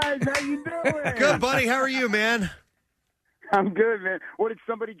 guys, how you doing? Good, buddy. How are you, man? I'm good, man. What, did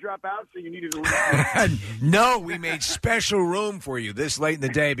somebody drop out so you needed to leave? No, we made special room for you this late in the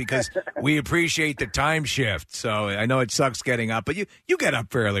day because we appreciate the time shift. So I know it sucks getting up, but you get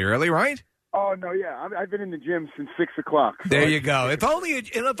up fairly early, right? Oh, no, yeah. I've been in the gym since 6 o'clock. So there you go. If only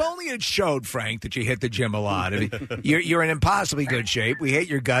it showed, Frank, that you hit the gym a lot. I mean, you're in impossibly good shape. We hate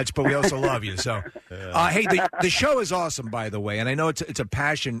your guts, but we also love you. So, hey, the show is awesome, by the way, and I know it's a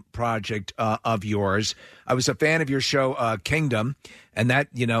passion project of yours. I was a fan of your show, Kingdom, and that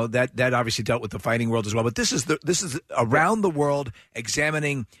obviously dealt with the fighting world as well. But this is around the world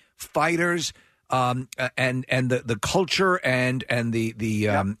examining fighters. And the culture and the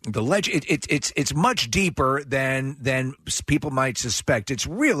legend. It's much deeper than people might suspect. It's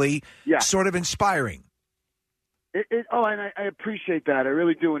really sort of inspiring. And I appreciate that. I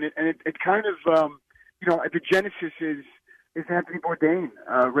really do. And it kind of the genesis is Anthony Bourdain.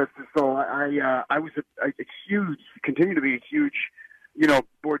 Rest his soul. I was a huge, continue to be a huge,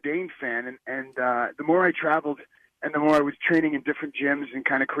 Bourdain fan. And the more I traveled. And the more I was training in different gyms and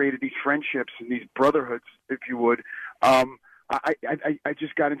kind of created these friendships and these brotherhoods, if you would, I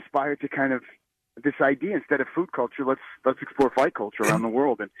just got inspired to kind of this idea. Instead of food culture, let's explore fight culture around the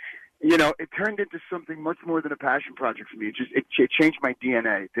world. And it turned into something much more than a passion project for me. It changed my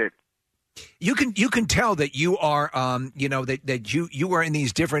DNA. It did. You can tell that you are that you are in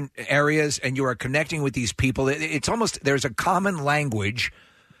these different areas and you are connecting with these people. It's almost there's a common language.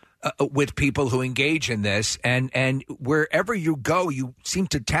 With people who engage in this, and wherever you go, you seem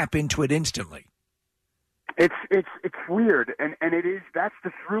to tap into it instantly. It's weird, and it is. That's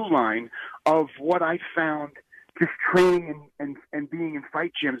the through line of what I found just training and being in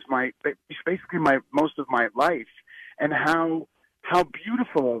fight gyms. Basically most of my life, and how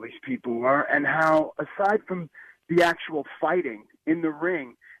beautiful all these people are, and how aside from the actual fighting in the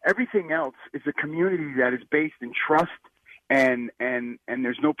ring, everything else is a community that is based in trust. And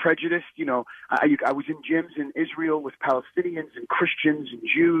there's no prejudice. I was in gyms in Israel with Palestinians and Christians and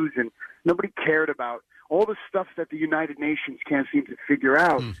Jews, and nobody cared about all the stuff that the United Nations can't seem to figure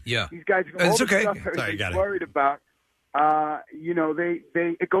out. Yeah, these guys, all the stuff they're worried about,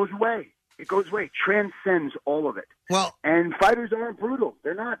 it goes away. It goes away. It transcends all of it. Well, and fighters aren't brutal.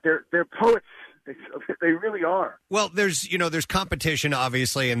 They're not. They're poets. They really are. Well, there's competition,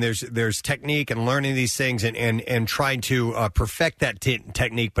 obviously, and there's technique and learning these things and trying to perfect that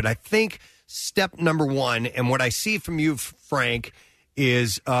technique. But I think step number one, and what I see from you, Frank,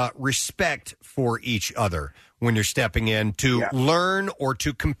 is respect for each other when you're stepping in to learn or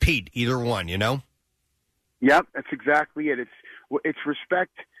to compete, either one, Yep, that's exactly it. It's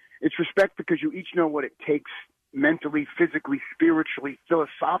respect. It's respect because you each know what it takes mentally, physically, spiritually,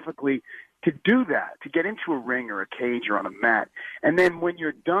 philosophically to do that, to get into a ring or a cage or on a mat. And then when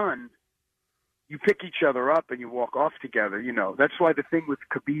you're done, you pick each other up and you walk off together. That's why the thing with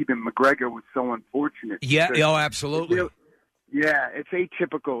Khabib and McGregor was so unfortunate. Yeah, absolutely. Yeah, it's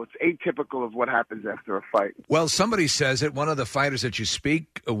atypical. It's atypical of what happens after a fight. Well, somebody says it. One of the fighters that you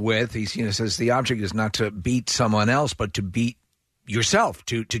speak with, he says the object is not to beat someone else, but to beat yourself,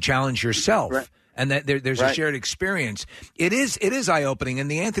 to challenge yourself. Right. And that there's a shared experience. It is eye opening, and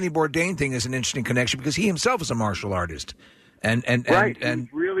the Anthony Bourdain thing is an interesting connection because he himself is a martial artist, and He's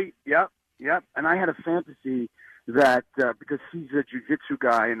really yep. And I had a fantasy that because he's a jiu-jitsu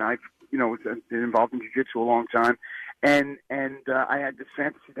guy, and I've was been involved in jiu-jitsu a long time, and I had this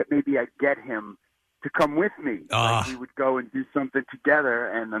fantasy that maybe I'd get him to come with me. Like we would go and do something together,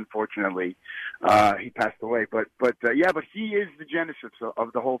 and unfortunately, he passed away. But he is the genesis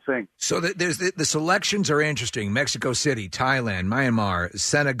of the whole thing. So there's the selections are interesting. Mexico City, Thailand, Myanmar,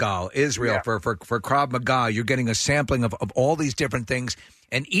 Senegal, Israel for Krav Maga. You're getting a sampling of all these different things,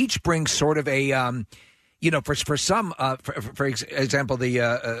 and each brings sort of a for some, for example,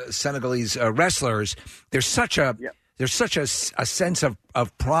 the Senegalese wrestlers. There's such a sense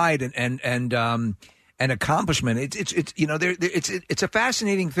of pride and accomplishment. It's a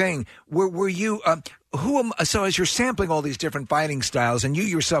fascinating thing. Were you so as you're sampling all these different fighting styles, and you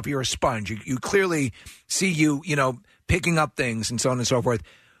yourself, you're a sponge. You clearly see picking up things and so on and so forth.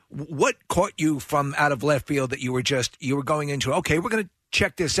 What caught you from out of left field that you were going into? Okay, we're going to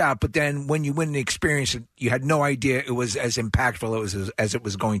check this out, but then when you win the experience, you had no idea it was as impactful as it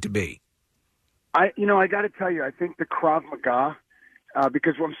was going to be. I got to tell you, I think the Krav Maga,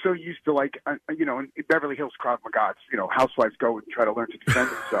 because I'm so used to in Beverly Hills Krav Maga, it's, housewives go and try to learn to defend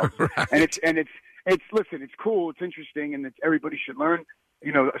themselves, and it's cool, it's interesting, and everybody should learn,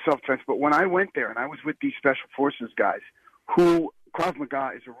 self-defense. But when I went there and I was with these special forces guys, who Krav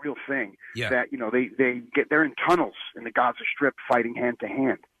Maga is a real thing. Yeah. That they're in tunnels in the Gaza Strip fighting hand to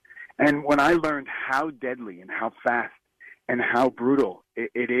hand, and when I learned how deadly and how fast and how brutal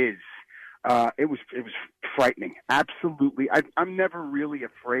it is. It was frightening. Absolutely. I'm never really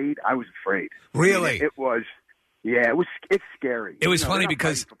afraid. I was afraid. Really? It was. Yeah, it's scary. It was funny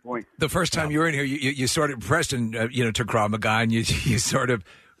because the first time you were in here, you sort of Preston, to Krav Maga, and you sort of.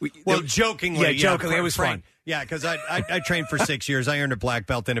 Jokingly. Yeah, jokingly. It was fun. Yeah, because I trained for 6 years. I earned a black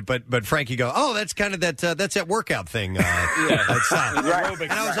belt in it. But Frankie go, that's kind of that's that workout thing. That's right.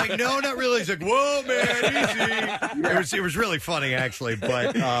 And I was like, no, not really. He's like, whoa, man, easy. It was really funny, actually.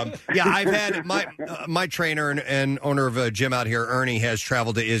 But I've had my trainer and owner of a gym out here, Ernie, has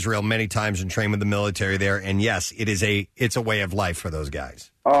traveled to Israel many times and trained with the military there. And yes, it's a way of life for those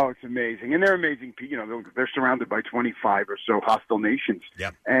guys. Oh, it's amazing, and they're amazing. They're surrounded by 25 or so hostile nations.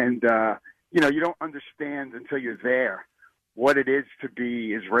 Yep. And you don't understand until you're there what it is to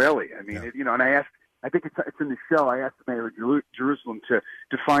be Israeli. I mean, and I asked, I think it's in the show, I asked the mayor of Jerusalem to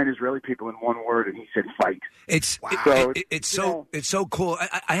define Israeli people in one word, and he said fight. It's so cool.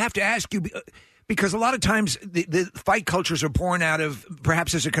 I have to ask you, because a lot of times the fight cultures are born out of,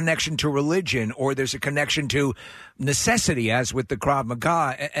 perhaps there's a connection to religion or there's a connection to necessity, as with the Krav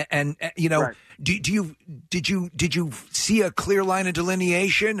Maga. And right. did you see a clear line of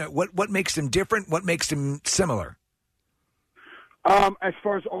delineation? What makes them different? What makes them similar? As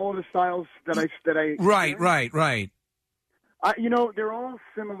far as all of the styles that I right. They're all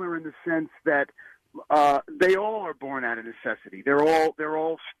similar in the sense that they all are born out of necessity. They're all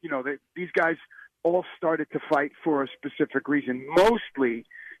these guys all started to fight for a specific reason, mostly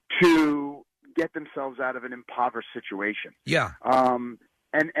to get themselves out of an impoverished situation. Yeah. And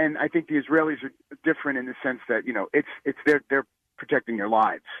I think the Israelis are different in the sense that they're protecting their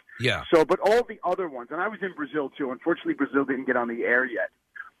lives. Yeah. So, but all the other ones, and I was in Brazil too. Unfortunately, Brazil didn't get on the air yet.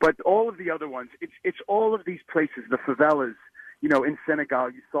 But all of the other ones, it's all of these places, the favelas. In Senegal,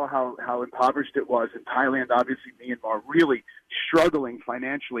 you saw how impoverished it was. In Thailand, obviously, Myanmar, really struggling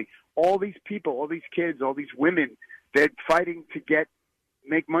financially. All these people, all these kids, all these women, they're fighting to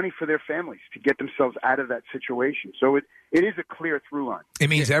make money for their families, to get themselves out of that situation. So it is a clear through line. It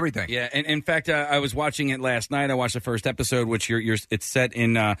means everything. Yeah, and in fact, I was watching it last night. I watched the first episode, which it's set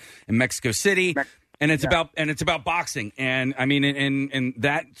in Mexico City. And it's about boxing, and I mean, in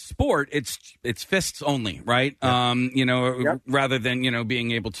that sport, it's fists only, right? Yeah. Rather than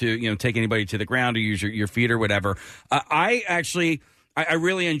being able to take anybody to the ground or use your feet or whatever. I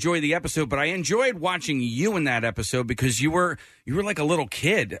really enjoyed the episode, but I enjoyed watching you in that episode because you were like a little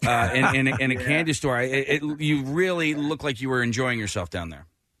kid in a candy store. You really looked like you were enjoying yourself down there.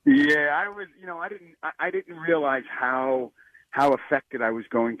 Yeah, I was. I didn't realize how affected I was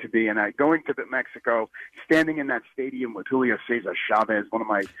going to be. And going to Mexico, standing in that stadium with Julio Cesar Chavez, one of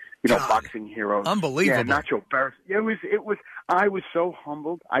my, boxing heroes. Unbelievable. Yeah, Nacho Barros. It was, I was so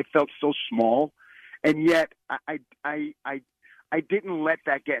humbled. I felt so small. And yet I I didn't let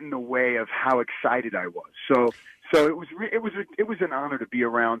that get in the way of how excited I was. So it was an honor to be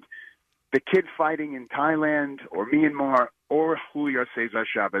around the kid fighting in Thailand or Myanmar or Julio Cesar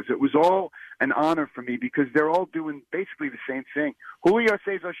Chavez. It was all an honor for me because they're all doing basically the same thing. Julio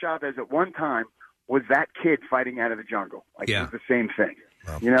Cesar Chavez at one time was that kid fighting out of the jungle. Like, it was the same thing.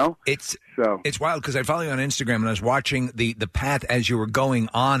 You know? It's wild because I follow you on Instagram and I was watching the path as you were going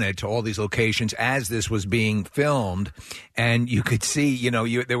on it to all these locations as this was being filmed, and you could see,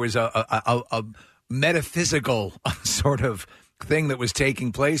 there was a metaphysical sort of thing that was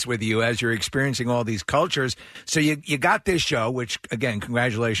taking place with you as you're experiencing all these cultures. So you got this show, which, again,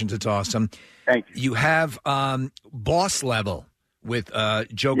 congratulations, it's awesome. Thank you. You have Boss Level with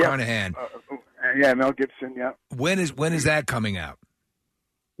Joe Carnahan. Mel Gibson, yeah. When is that coming out?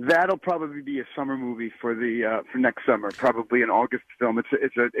 That'll probably be a summer movie for next summer, probably an August film.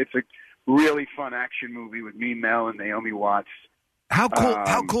 It's a really fun action movie with me, Mel, and Naomi Watts. How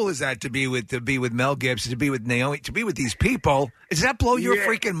cool is that to be with Mel Gibson, to be with Naomi, to be with these people? Does that blow your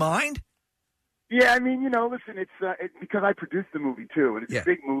freaking mind? Yeah, I mean, listen, it's because I produced the movie too, and it's a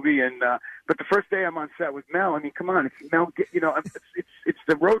big movie. And but the first day I'm on set with Mel, I mean, come on, it's Mel. It's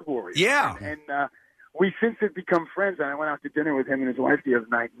the Road Warriors. Yeah, and we since have become friends. And I went out to dinner with him and his wife the other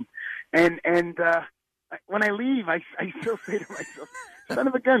night, and when I leave, I still say to myself, "Son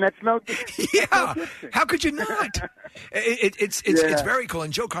of a gun, that's Mel Gibson." Yeah, how could you not? It's very cool.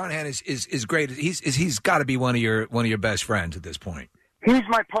 And Joe Carnahan is great. He's got to be one of your best friends at this point. He's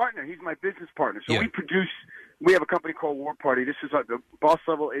my partner. He's my business partner. So we have a company called War Party. This is the Boss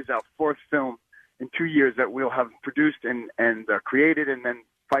Level is our fourth film in 2 years that we'll have produced and created, and then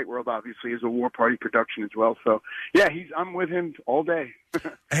Fight World obviously is a War Party production as well. So yeah, I'm with him all day.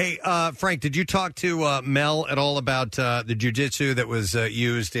 Hey, Frank, did you talk to Mel at all about the jiu-jitsu that was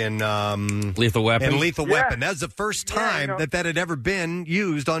used in Lethal Weapon? In Lethal Weapon. That was the first time that had ever been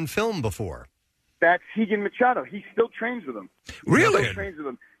used on film before. That's Higan Machado. He still trains with him. Really? He still trains with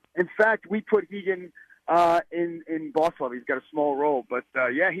him. In fact, we put Higan in Boss Level. He's got a small role, but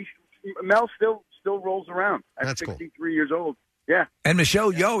Mel still rolls around at That's 63 cool. years old. Yeah. And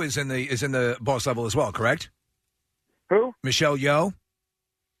Michelle Yeoh is in the Boss Level as well, correct? Who? Michelle Yeoh.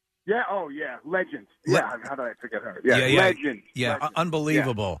 Yeah. Oh, yeah. Legend. Yeah. How did I forget her? Yeah. Legend. Yeah. Legend.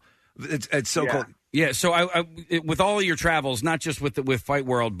 Unbelievable. Yeah. It's so cool. Yeah, so I with all your travels, not just with Fight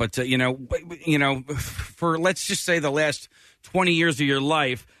World, but for let's just say the last 20 years of your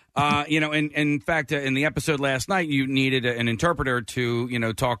life, in fact, in the episode last night, you needed an interpreter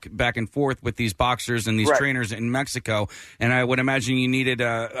to talk back and forth with these boxers and these trainers in Mexico, and I would imagine you needed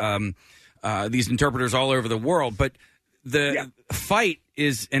these interpreters all over the world. But the fight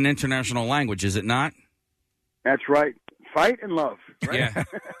is an international language, is it not? That's right. Fight and love. Right? Yeah,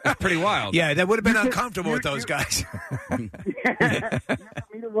 that's pretty wild. Yeah, that would have been uncomfortable with those guys. You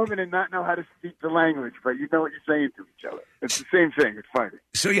meet a woman and not know how to speak the language, but you know what you're saying to each other. It's the same thing. It's fighting.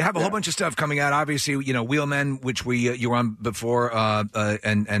 So you have a whole bunch of stuff coming out. Obviously, Wheelmen, which you were on before,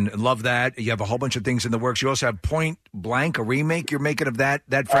 and love that. You have a whole bunch of things in the works. You also have Point Blank, a remake you're making of that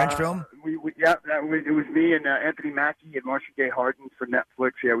French film. It was me and Anthony Mackie and Marcia Gay Harden for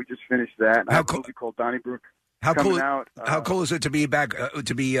Netflix. Yeah, we just finished that. I have a movie called Donnybrook. How cool is it to be back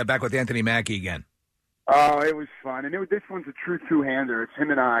with Anthony Mackie again? Oh, it was fun, and this one's a true two-hander. It's him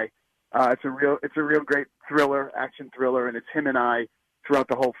and I. It's a real great action thriller, and it's him and I throughout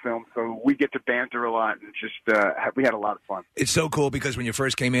the whole film. So we get to banter a lot, and just we had a lot of fun. It's so cool because when you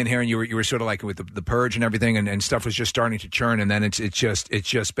first came in here and you were sort of like with the Purge and everything, and stuff was just starting to churn, and then it's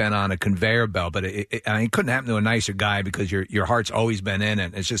just been on a conveyor belt. But it couldn't happen to a nicer guy because your heart's always been in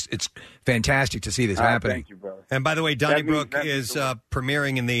it. It's fantastic to see this happening. Thank you, brother. And by the way, Donnybrook is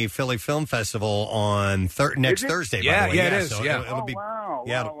premiering in the Philly Film Festival on next Thursday. Yeah, by the way. it is. So yeah, it'll be.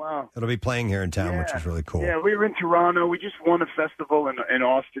 Wow. It'll be playing here in town, which is really cool. Yeah, we were in Toronto. We just won a festival in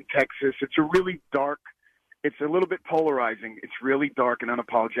Austin, Texas. It's a really dark. It's a little bit polarizing. It's really dark and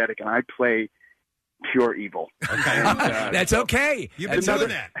unapologetic, and I play pure evil. Okay. And, that's okay. You've been doing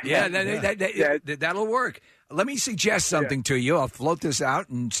that. Yeah, that'll work. Let me suggest something to you. I'll float this out,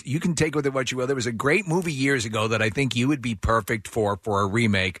 and you can take with it what you will. There was a great movie years ago that I think you would be perfect for a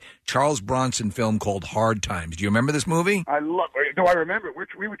remake. Charles Bronson film called Hard Times. Do you remember this movie? I remember it.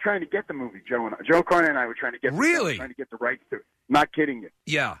 We were trying to get the movie. Joe Carnahan and I were trying to get trying to get the rights to it. Not kidding you.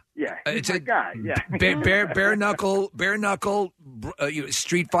 Yeah. Yeah. It's a guy. Yeah. bare knuckle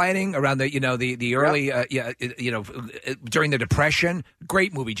street fighting around the early during the Depression.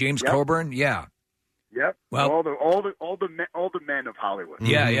 Great movie. James Coburn. Yeah. Yep. Well, all the men of Hollywood.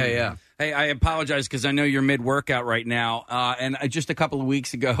 Yeah. Hey, I apologize because I know you're mid-workout right now. And just a couple of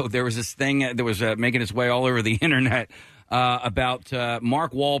weeks ago, there was this thing that was making its way all over the internet. about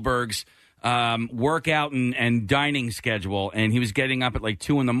Mark Wahlberg's workout and dining schedule, and he was getting up at like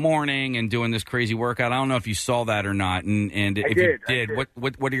 2 a.m. and doing this crazy workout. I don't know if you saw that or not, and if you did,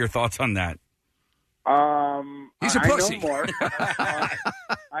 what are your thoughts on that? He's a pussy. I know Mark.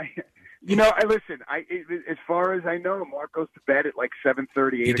 Listen. As far as I know, Mark goes to bed at like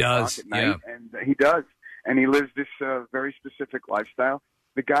 7:30, 8 o'clock at night, and he does, and he lives this very specific lifestyle.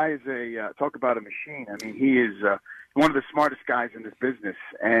 The guy is talk about a machine. I mean, he is one of the smartest guys in this business,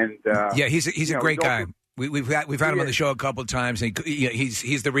 and he's a great guy. We've had him on the show a couple of times. And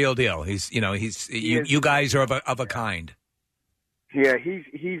he's the real deal. You guys are of a kind. Yeah, he's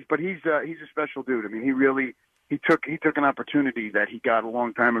a special dude. I mean, he took an opportunity that he got a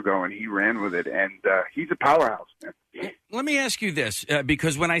long time ago and he ran with it, and he's a powerhouse, man. Let me ask you this,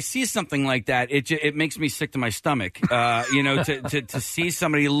 because when I see something like that, it makes me sick to my stomach. To see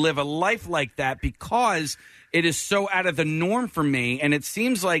somebody live a life like that, because it is so out of the norm for me, and it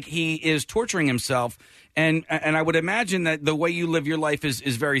seems like he is torturing himself. And I would imagine that the way you live your life is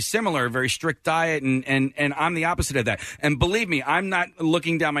very similar, very strict diet, and I'm the opposite of that. And believe me, I'm not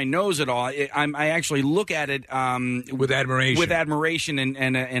looking down my nose at all. I actually look at it with admiration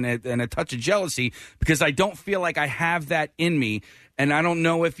and a touch of jealousy, because I don't feel like I have that in me. And I don't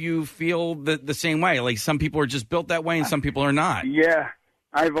know if you feel the same way. Like, some people are just built that way, and some people are not. Yeah,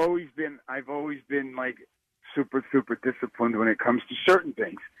 I've always been like super, super disciplined when it comes to certain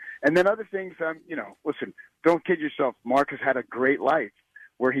things. And then other things, listen, don't kid yourself. Mark has had a great life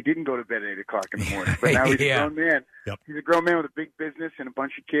where he didn't go to bed at 8 o'clock in the morning. But now he's a grown man. Yep. He's a grown man with a big business and a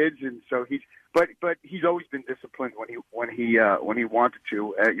bunch of kids, and so but he's always been disciplined when he wanted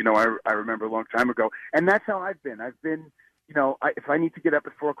to. I remember a long time ago, and that's how I've been. If I need to get up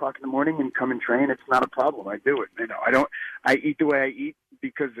at 4 o'clock in the morning and come and train, it's not a problem. I do it. I eat the way I eat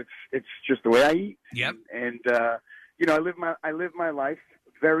because it's just the way I eat. Yep. And I live my life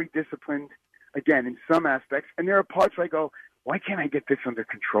very disciplined, again, in some aspects. And there are parts where I go, why can't I get this under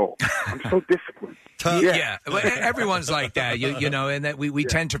control? I'm so disciplined. Yeah. Well, everyone's like that, and that we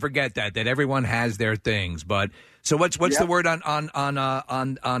tend to forget that everyone has their things. But so what's the word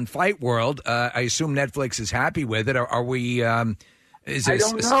on Fight World? I assume Netflix is happy with it. Are we? I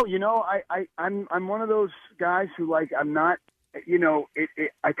don't know. I'm one of those guys who, like, I'm not.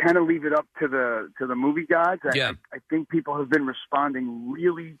 I kind of leave it up to the movie gods. I think people have been responding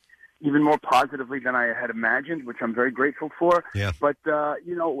really even more positively than I had imagined, which I'm very grateful for. Yeah. But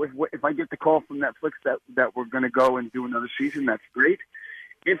if I get the call from Netflix that we're going to go and do another season, that's great.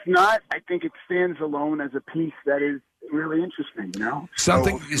 If not, I think it stands alone as a piece that is really interesting.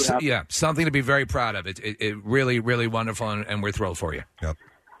 Something to be very proud of. It really, really wonderful, and we're thrilled for you. Yep.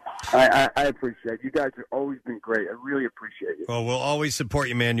 I appreciate it. You guys have always been great. I really appreciate it. Well, we'll always support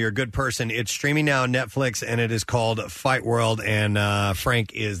you, man. You're a good person. It's streaming now on Netflix, and it is called Fight World, and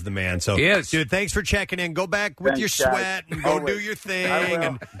Frank is the man. So, he is. Dude, thanks for checking in. Go back with your sweat and go do your thing,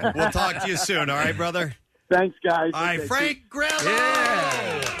 and we'll talk to you soon. All right, brother? Thanks, guys. All right, Frank Grillo!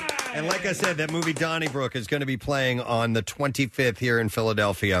 Yeah. And like I said, that movie Donnybrook is going to be playing on the 25th here in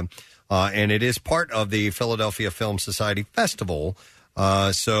Philadelphia, and it is part of the Philadelphia Film Society Festival.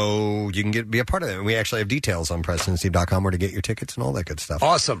 So you can be a part of it. And we actually have details on PrestonandSteve.com where to get your tickets and all that good stuff.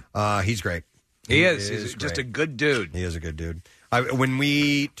 Awesome. He's great. He is. He's just a good dude. He is a good dude. When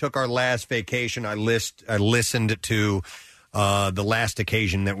we took our last vacation, I listened to the last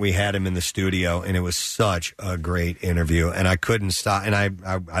occasion that we had him in the studio, and it was such a great interview. And I couldn't stop. And I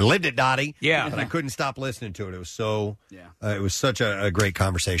lived at Dottie. Yeah. And I couldn't stop listening to it. It was it was such a great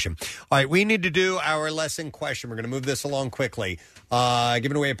conversation. All right, we need to do our lesson question. We're going to move this along quickly.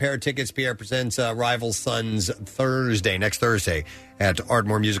 Giving away a pair of tickets. Pierre presents Rival Sons next Thursday at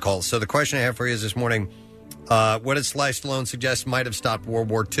Ardmore Music Hall. So the question I have for you is this morning, what does Sly Stallone suggest might have stopped World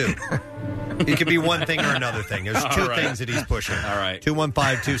War II? It could be one thing or another thing. There's two things that he's pushing. All right.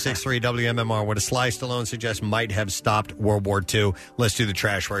 215-263-WMMR. What does Sly Stallone suggest might have stopped World War II? Let's do the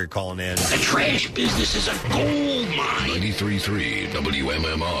trash while you're calling in. The trash business is a gold mine. 93.3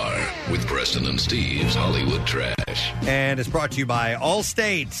 WMMR with Preston and Steve's Hollywood Trash. And it's brought to you by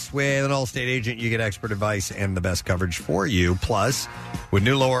Allstate. With an Allstate agent, you get expert advice and the best coverage for you. Plus, with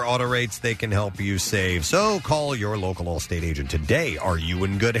new lower auto rates, they can help you save. So call your local Allstate agent today. Are you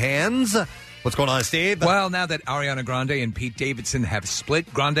in good hands? What's going on, Steve? Well, now that Ariana Grande and Pete Davidson have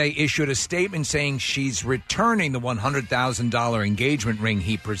split, Grande issued a statement saying she's returning the $100,000 engagement ring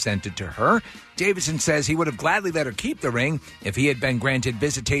he presented to her. Davidson says he would have gladly let her keep the ring if he had been granted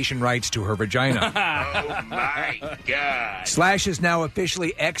visitation rights to her vagina. Oh, my God. Slash is now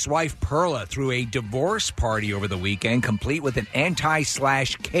officially ex-wife Perla through a divorce party over the weekend, complete with an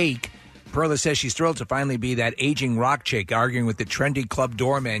anti-Slash cake Perla says she's thrilled to finally be that aging rock chick arguing with the trendy club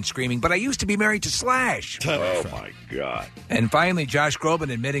doorman screaming, "But I used to be married to Slash." Oh, my God. And finally, Josh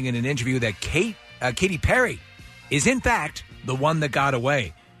Groban admitting in an interview that Katy Perry is, in fact, the one that got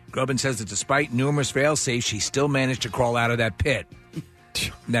away. Groban says that despite numerous fail-safes, she still managed to crawl out of that pit.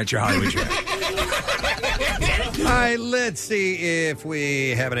 That's your Hollywood Trash. All right, let's see if we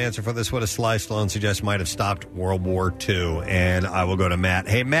have an answer for this. What does Sly Stallone suggest might have stopped World War II? And I will go to Matt.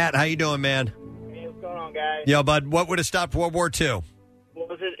 Hey, Matt, how you doing, man? Hey, what's going on, guys? Yo, bud, what would have stopped World War II? What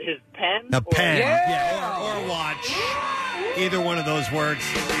was it, his pen? A pen. Or a watch. Either one of those works.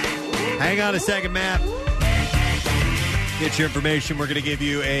 Hang on a second, Matt. Get your information. We're going to give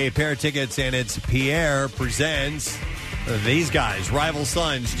you a pair of tickets, and it's Pierre presents these guys, Rival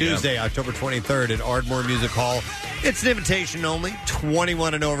Sons, Tuesday, October 23rd at Ardmore Music Hall. It's an invitation only,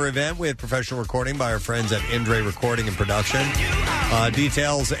 21 and over event with professional recording by our friends at Indre Recording and Production.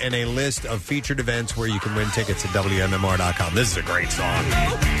 Details and a list of featured events where you can win tickets at WMMR.com. This is a great song.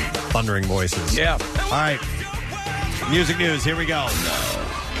 Thundering voices. Yeah. All right. Music news. Here we go. Now,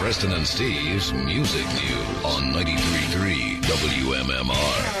 Preston and Steve's Music News on 93.3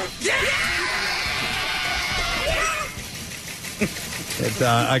 WMMR.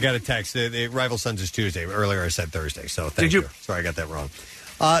 I got a text. The Rival Sons is Tuesday. Earlier I said Thursday, so thank you. Sorry, I got that wrong.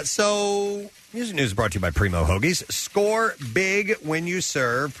 So, music news is brought to you by Primo Hoagies. Score big when you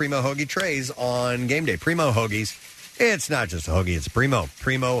serve Primo Hoagie trays on game day. Primo Hoagies. It's not just a hoagie, it's Primo.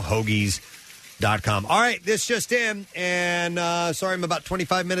 PrimoHoagies.com. All right, this just in, and sorry I'm about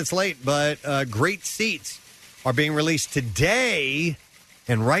 25 minutes late, but great seats are being released today.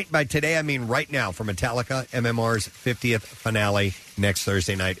 And by today, I mean right now, for Metallica, MMR's 50th finale next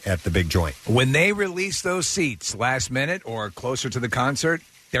Thursday night at the Big Joint. When they release those seats last minute or closer to the concert,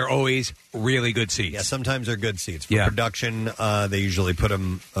 they're always really good seats. Yeah, sometimes they're good seats. For production, they usually put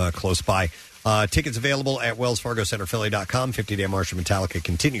them close by. Tickets available at WellsFargoCenterPhilly.com. 50-Day March for Metallica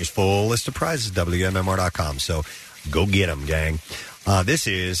continues. Full list of prizes, WMMR.com. So go get them, gang. This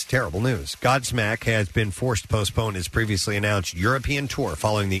is terrible news. Godsmack has been forced to postpone his previously announced European tour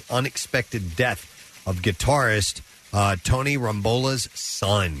following the unexpected death of guitarist Tony Rambola's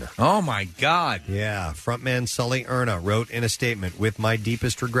son. Oh, my God. Yeah. Frontman Sully Erna wrote in a statement, "With my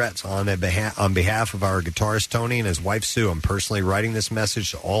deepest regrets on behalf of our guitarist Tony and his wife Sue, I'm personally writing this message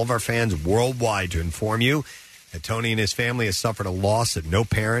to all of our fans worldwide to inform you that Tony and his family has suffered a loss that no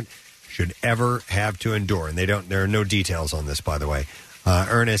parent should ever have to endure." And there are no details on this, by the way.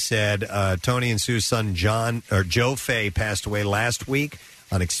 Ernest said Tony and Sue's son Joe Fay passed away last week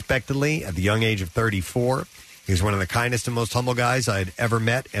unexpectedly at the young age of 34. He was one of the kindest and most humble guys I had ever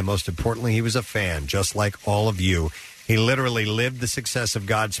met, and most importantly, he was a fan, just like all of you. He literally lived the success of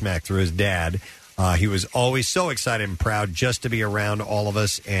Godsmack through his dad. He was always so excited and proud just to be around all of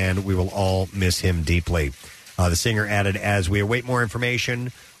us, and we will all miss him deeply. The singer added, "As we await more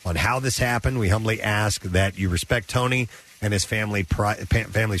information on how this happened, we humbly ask that you respect Tony and his family's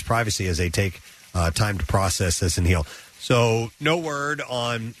privacy as they take time to process this and heal." So no word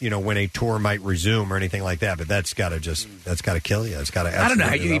on when a tour might resume or anything like that, but that's got to kill you. It's got to. I don't know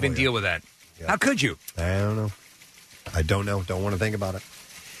how you even deal with that. Yeah. How could you? I don't know. Don't want to think about it.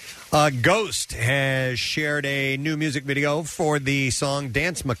 Ghost has shared a new music video for the song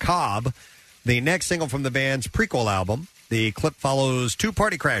Dance Macabre, the next single from the band's prequel album. The clip follows two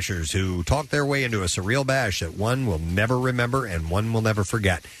party crashers who talk their way into a surreal bash that one will never remember and one will never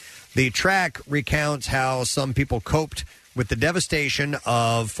forget. The track recounts how some people coped with the devastation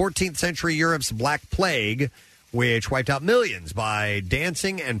of 14th century Europe's Black Plague, which wiped out millions by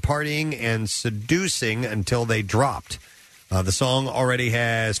dancing and partying and seducing until they dropped. The song already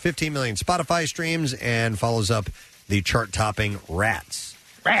has 15 million Spotify streams and follows up the chart-topping Rats.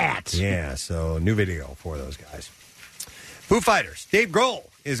 Yeah, so new video for those guys. Foo Fighters. Dave Grohl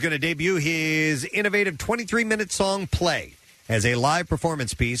is going to debut his innovative 23-minute song Play as a live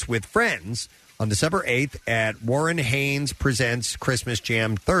performance piece with friends on December 8th at Warren Haynes Presents Christmas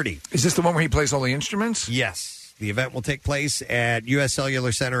Jam 30. Is this the one where he plays all the instruments? Yes. The event will take place at U.S.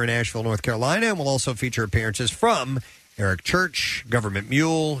 Cellular Center in Asheville, North Carolina, and will also feature appearances from Eric Church, Government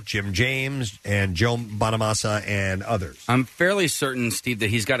Mule, Jim James, and Joe Bonamassa, and others. I'm fairly certain, Steve, that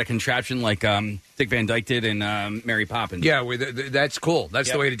he's got a contraption like Dick Van Dyke did in Mary Poppins. Yeah, that's cool.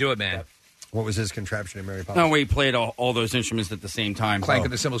 That's the way to do it, man. Yep. What was his contraption in Mary Poppins? No, where he played all those instruments at the same time.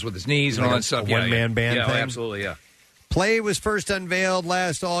 Clanking the cymbals with his knees and all that stuff. A one-man band thing? thing? Absolutely, yeah. Play was first unveiled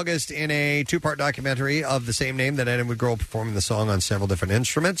last August in a two-part documentary of the same name that ended with Grohl performing the song on several different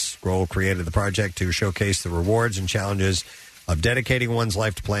instruments. Grohl created the project to showcase the rewards and challenges of dedicating one's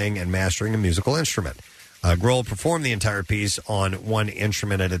life to playing and mastering a musical instrument. Grohl performed the entire piece on one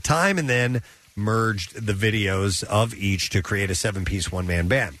instrument at a time and then merged the videos of each to create a 7-piece one-man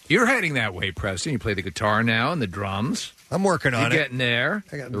band. You're heading that way, Preston. You play the guitar now and the drums. I'm working on it. You're getting there.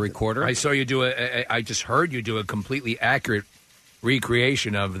 I got the recorder. I saw you do I just heard you do a completely accurate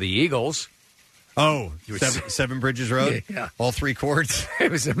recreation of the Eagles. Oh, Seven Bridges Road? Yeah. All 3 chords? It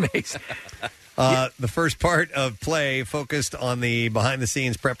was amazing. The first part of Play focused on the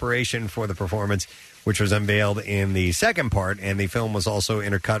behind-the-scenes preparation for the performance, which was unveiled in the second part, and the film was also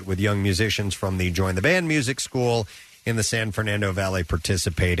intercut with young musicians from the Join the Band Music School in the San Fernando Valley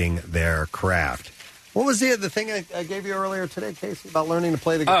participating their craft. What was the thing I gave you earlier today, Casey, about learning to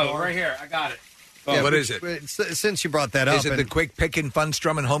play the guitar? Oh, right here. I got it. Yeah, what is it? Since you brought that up. Is it the quick pick and fun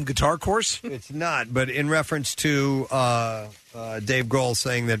strumming home guitar course? It's not, but in reference to Dave Grohl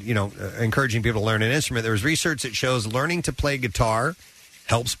saying that, encouraging people to learn an instrument, there was research that shows learning to play guitar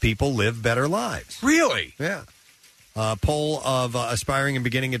helps people live better lives. Really? Yeah. A poll of aspiring and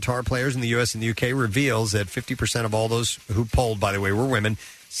beginning guitar players in the U.S. and the U.K. reveals that 50% of all those who polled, by the way, were women.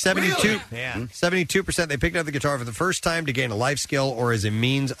 72% they picked up the guitar for the first time to gain a life skill or as a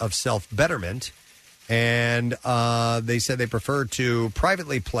means of self-betterment. And they said they prefer to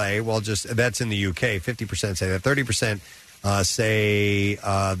privately play. That's in the UK. 50% say that. 30% say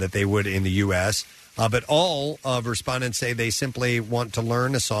that they would in the U.S. But all of respondents say they simply want to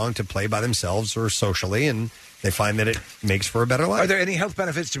learn a song to play by themselves or socially, and they find that it makes for a better life. Are there any health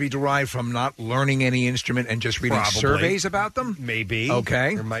benefits to be derived from not learning any instrument and just reading surveys about them? Maybe.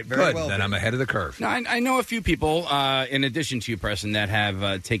 Okay. There might very Good. well Then be. I'm ahead of the curve. No, I know a few people, in addition to you, Preston, that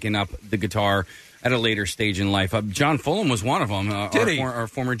have taken up the guitar at a later stage in life. John Fulham was one of them. Did he? Our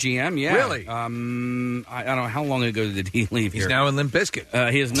former GM, yeah. Really? I don't know, how long ago did he leave He's here? now in Limp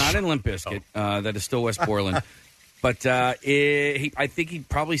Bizkit. He is not in Limp Bizkit. That is still West Borland. But I think he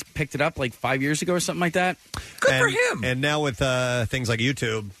probably picked it up like 5 years ago or something like that. Good for him. And now with things like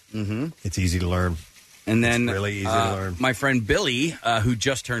YouTube, it's easy to learn. And then It's really easy to learn. My friend Billy, who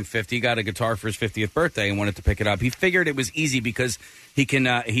just turned 50, got a guitar for his 50th birthday and wanted to pick it up. He figured it was easy because he can,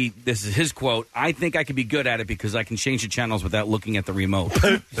 this is his quote, "I think I could be good at it because I can change the channels without looking at the remote."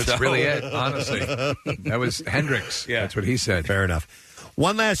 That's really it, honestly. That was Hendrix. Yeah. That's what he said. Fair enough.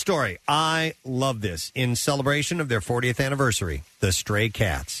 One last story. I love this. In celebration of their 40th anniversary, the Stray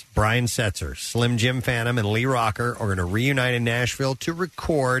Cats, Brian Setzer, Slim Jim Phantom, and Lee Rocker are going to reunite in Nashville to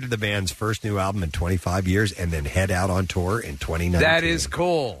record the band's first new album in 25 years and then head out on tour in 2019. That is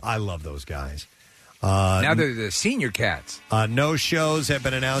cool. I love those guys. Now they're the senior cats. No shows have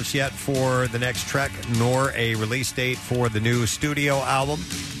been announced yet for the next Trek, nor a release date for the new studio album.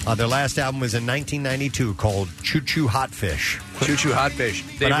 Their last album was in 1992 called Choo Choo Hot Fish. Choo Choo Hot Fish.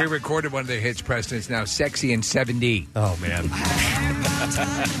 They But re-recorded one of their hits, Preston. It's now Sexy and 7D. Oh, man.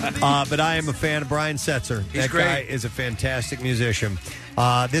 But I am a fan of Brian Setzer. He's that great. guy is a fantastic musician.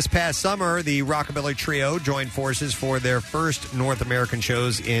 This past summer, the Rockabilly Trio joined forces for their first North American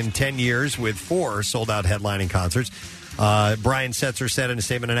shows in 10 years with 4 sold-out headlining concerts. Brian Setzer said in a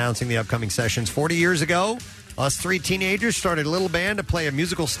statement announcing the upcoming sessions, 40 years ago, us 3 teenagers started a little band to play a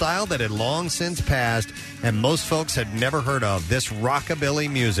musical style that had long since passed and most folks had never heard of, this rockabilly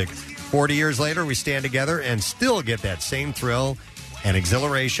music. 40 years later, we stand together and still get that same thrill and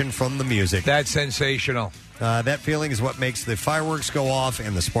exhilaration from the music. That's sensational. That feeling is what makes the fireworks go off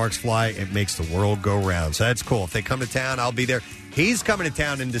and the sparks fly. It makes the world go round. So that's cool. If they come to town, I'll be there. He's coming to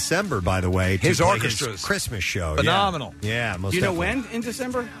town in December, by the way. To His play orchestra's his Christmas show. phenomenal. Yeah, most Do you know definitely. when in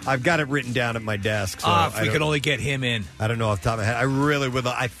December? I've got it written down at my desk. So If I we don't- could only get him in. I don't know off the top of my head. I really would.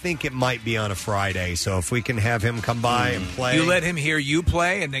 I think it might be on a Friday. So if we can have him come by and play. You let him hear you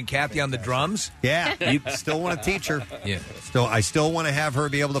play and then Kathy on the drums? Yeah, you still want to teach her. Yeah. I still want to have her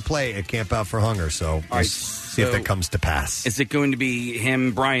be able to play at Camp Out for Hunger. So we'll see if so- that comes to pass. Is it going to be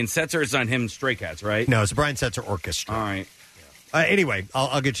him, Brian Setzer? It's not him, Stray Cats, right? No, it's a Brian Setzer Orchestra. All right. Anyway,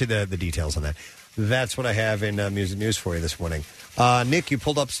 I'll get you the details on that. That's what I have in music news for you this morning. Nick, you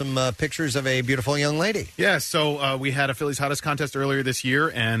pulled up some pictures of a beautiful young lady. Yeah, so we had a Phillies Hottest contest earlier this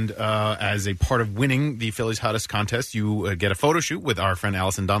year, and as a part of winning the Phillies Hottest contest, you get a photo shoot with our friend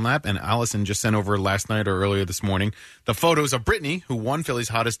Allison Dunlap, and Allison just sent over last night or earlier this morning the photos of Brittany, who won Phillies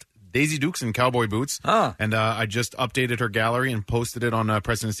Hottest Daisy Dukes and cowboy boots. And I just updated her gallery and posted it on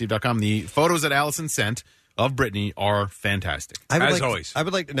PrestonandSteve.com. The photos that Allison sent of Brittany are fantastic. As always. I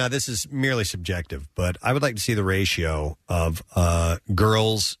would like to, now this is merely subjective, but I would like to see the ratio of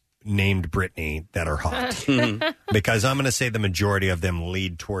girls named Brittany that are hot. Because I'm going to say the majority of them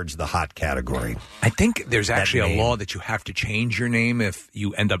lead towards the hot category. I think there's That actually name. a law that you have to change your name if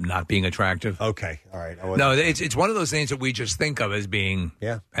you end up not being attractive. Okay, all right. No, it's one of those names that we just think of as being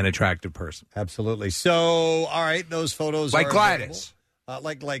an attractive person. Absolutely. So, all right, those photos Like are Gladys.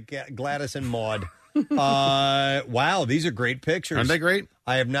 like Gladys and Maud. Wow, these are great pictures. Aren't they great?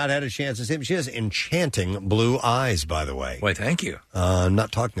 I have not had a chance to see them. She has enchanting blue eyes, by the way. Why, thank you. I'm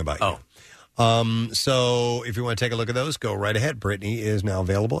not talking about you. So if you want to take a look at those, go right ahead. Brittany is now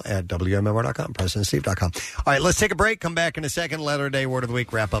available at WMMR.com, PresidentSteve.com. All right, let's take a break. Come back in a second. Letter of the day, word of the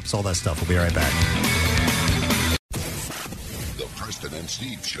week, wrap-ups, all that stuff. We'll be right back. The Preston and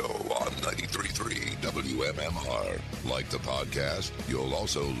Steve Show on 93.3 WMMR. Like the podcast, you'll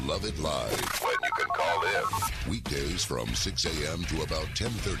also love it live when you can call in. Weekdays from 6 a.m. to about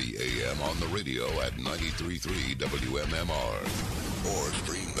 10:30 a.m. on the radio at 93.3 WMMR. Or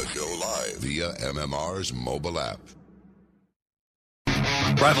stream the show live via MMR's mobile app.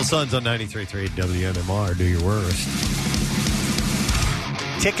 Rival Sons on 93.3 WMMR. Do your worst.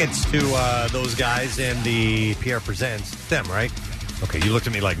 Tickets to those guys and the Pierre Presents. Them, right? Okay, you looked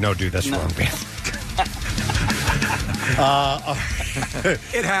at me like, no, dude, that's wrong, man.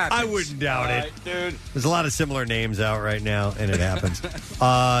 It happens. I wouldn't doubt it. Dude. There's a lot of similar names out right now, and it happens.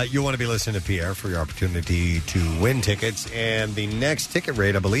 You'll want to be listening to Pierre for your opportunity to win tickets, and the next ticket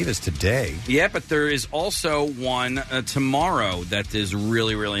rate, I believe, is today. Yeah, but there is also one tomorrow that is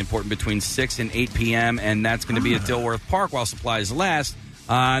really, really important between 6 and 8 p.m., and that's going to be at Dilworth Park while supplies last.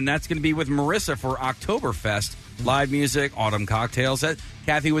 And that's going to be with Marissa for Oktoberfest. Live music, autumn cocktails.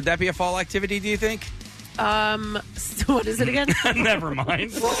 Kathy, would that be a fall activity, do you think? What is it again? Never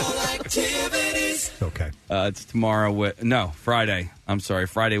mind. Okay. It's tomorrow Friday. I'm sorry,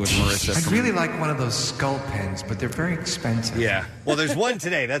 Friday with Marissa. I'd really like one of those skull pens, but they're very expensive. Yeah. Well, there's one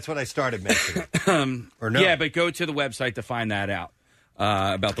today. That's what I started mentioning. Or no? Yeah, but go to the website to find that out.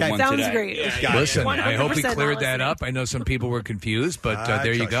 About the one Sounds today. great. Yeah, Listen, I hope we 100% cleared that listening. up. I know some people were confused, but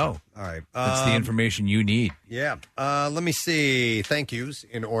there you go. All right. That's the information you need. Yeah. Let me see. Thank yous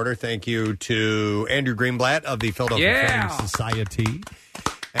in order. Thank you to Andrew Greenblatt of the Philadelphia Film Society.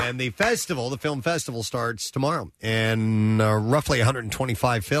 And the film festival starts tomorrow. And roughly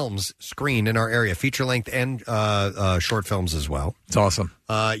 125 films screened in our area, feature-length and short films as well. It's awesome.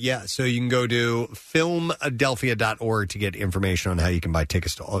 So you can go to filmadelphia.org to get information on how you can buy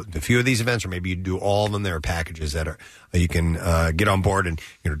tickets to a few of these events, or maybe you do all of them. There are packages that you can get on board, and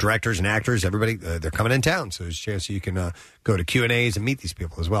directors and actors, everybody, they're coming in town, so there's a chance you can go to Q&As and meet these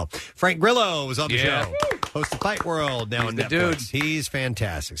people as well. Frank Grillo was on the show, host of Fight World, now on Netflix. He's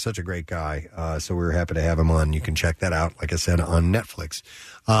fantastic, such a great guy. So we were happy to have him on. You can check that out, like I said, on Netflix.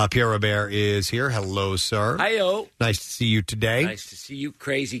 Pierre Robert is here. Hello, sir. Hi-yo. Nice to see you today. Nice to see you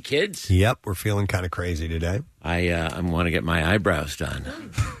crazy kids. Yep, we're feeling kind of crazy today. I want to get my eyebrows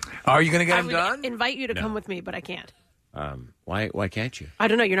done. Are you going to get I them would done? invite you to come with me, but I can't. Why can't you? I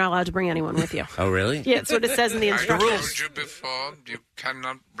don't know. You're not allowed to bring anyone with you. Oh, really? Yeah, it's what it says in the I instructions. told you before, you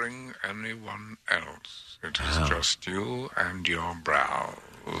cannot bring anyone else. It is just you and your brow.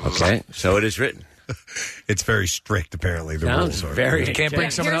 Okay, so it is written. It's very strict, apparently. The Sounds rules are. very You can't bring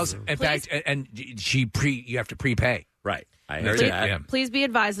intense. someone else. In fact, and you have to prepay. Right. I heard Please, that. please be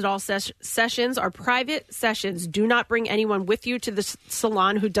advised that all sessions are private sessions. Do not bring anyone with you to the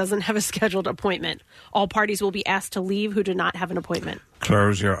salon who doesn't have a scheduled appointment. All parties will be asked to leave who do not have an appointment.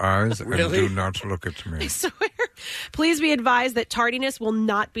 Close your eyes Really? and do not look at me. I swear. Please be advised that tardiness will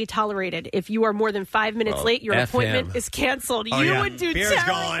not be tolerated. If you are more than 5 minutes late, your F appointment him. is canceled. Oh, you yeah. would do Pierre's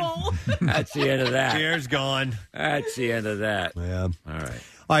terrible. That's the end of that. Pierre's gone. That's the end of that. Yeah. All right.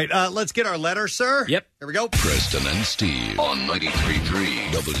 All right, let's get our letter, sir. Yep. Here we go. Preston and Steve on 93.3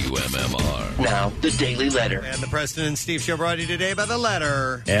 WMMR. Now, the Daily Letter. And the Preston and Steve Show brought to you today by the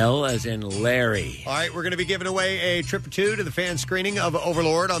letter. L as in Larry. All right, we're going to be giving away a trip or two to the fan screening of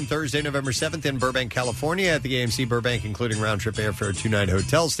Overlord on Thursday, November 7th in Burbank, California at the AMC Burbank, including round-trip airfare, 2-night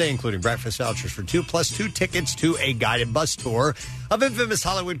hotel stay, including breakfast vouchers for 2, plus 2 tickets to a guided bus tour of infamous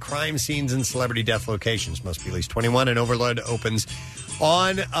Hollywood crime scenes and celebrity death locations. Must be at least 21, and Overlord opens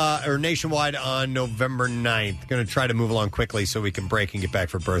on or nationwide on November 9th. Going to try to move along quickly so we can break and get back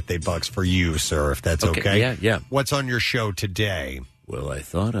for birthday bucks for you, sir, if that's okay. Yeah. What's on your show today? Well, I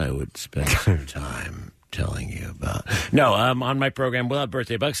thought I would spend some time telling you about. No, on my program, we'll have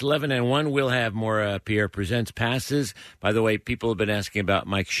birthday bucks. 11 and 1, we'll have more Pierre Presents passes. By the way, people have been asking about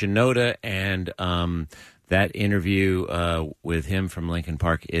Mike Shinoda, and that interview with him from Lincoln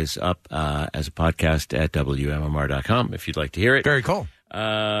Park is up as a podcast at WMMR.com if you'd like to hear it. Very cool.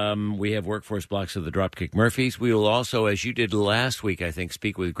 We have workforce blocks of the Dropkick Murphys. We will also, as you did last week, I think,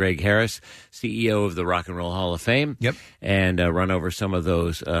 speak with Greg Harris, CEO of the Rock and Roll Hall of Fame. Yep. And run over some of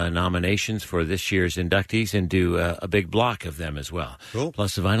those nominations for this year's inductees and do a big block of them as well. Cool.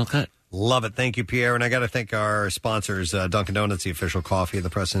 Plus the vinyl cut. Love it. Thank you, Pierre. And I got to thank our sponsors, Dunkin' Donuts, the official coffee of the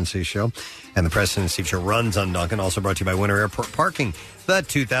Preston and Steve Show. And the Preston and Steve Show runs on Dunkin'. Also brought to you by Winter Airport Parking, the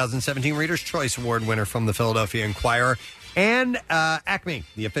 2017 Reader's Choice Award winner from the Philadelphia Inquirer. And Acme,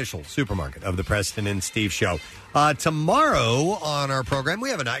 the official supermarket of the Preston and Steve Show. Tomorrow on our program, we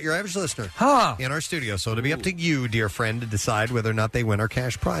have a Not Your Average Listener in our studio. So it'll be up to you, dear friend, to decide whether or not they win our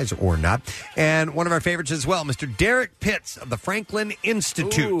cash prize or not. And one of our favorites as well, Mr. Derek Pitts of the Franklin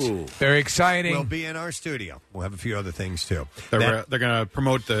Institute. Ooh, very exciting. Will be in our studio. We'll have a few other things, too. They're going to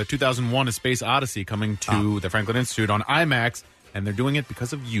promote the 2001 A Space Odyssey coming to the Franklin Institute on IMAX, and they're doing it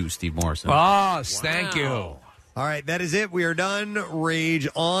because of you, Steve Morrison. Thank you. All right, that is it. We are done. Rage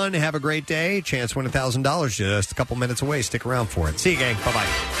on. Have a great day. Chance to win $1,000 just a couple minutes away. Stick around for it. See you, gang. Bye-bye.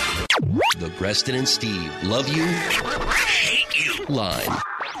 The Preston and Steve Love You, Hate You line.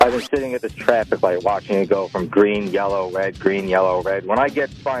 I've been sitting at this traffic light watching it go from green, yellow, red, green, yellow, red. When I get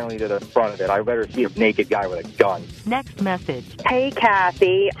finally to the front of it, I better see a naked guy with a gun. Next message. Hey,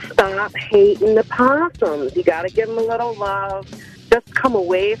 Kathy, stop hating the possums. You got to give them a little love. Just come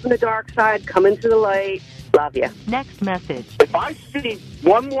away from the dark side, come into the light. Love you. Next message. If I see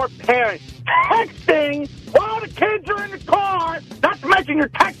one more parent texting while the kids are in the car, not to mention you're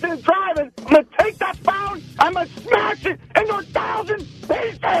texting and driving, I'm going to take that phone, I'm going to smash it into 1,000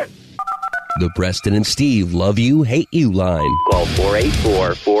 pieces. The Preston and Steve Love You, Hate You line. Call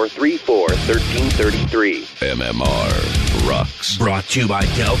 484-434-1333. MMR rocks. Brought to you by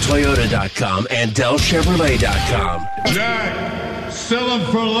DellToyota.com and DellChevrolet.com. Jack, sell them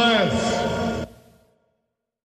for less.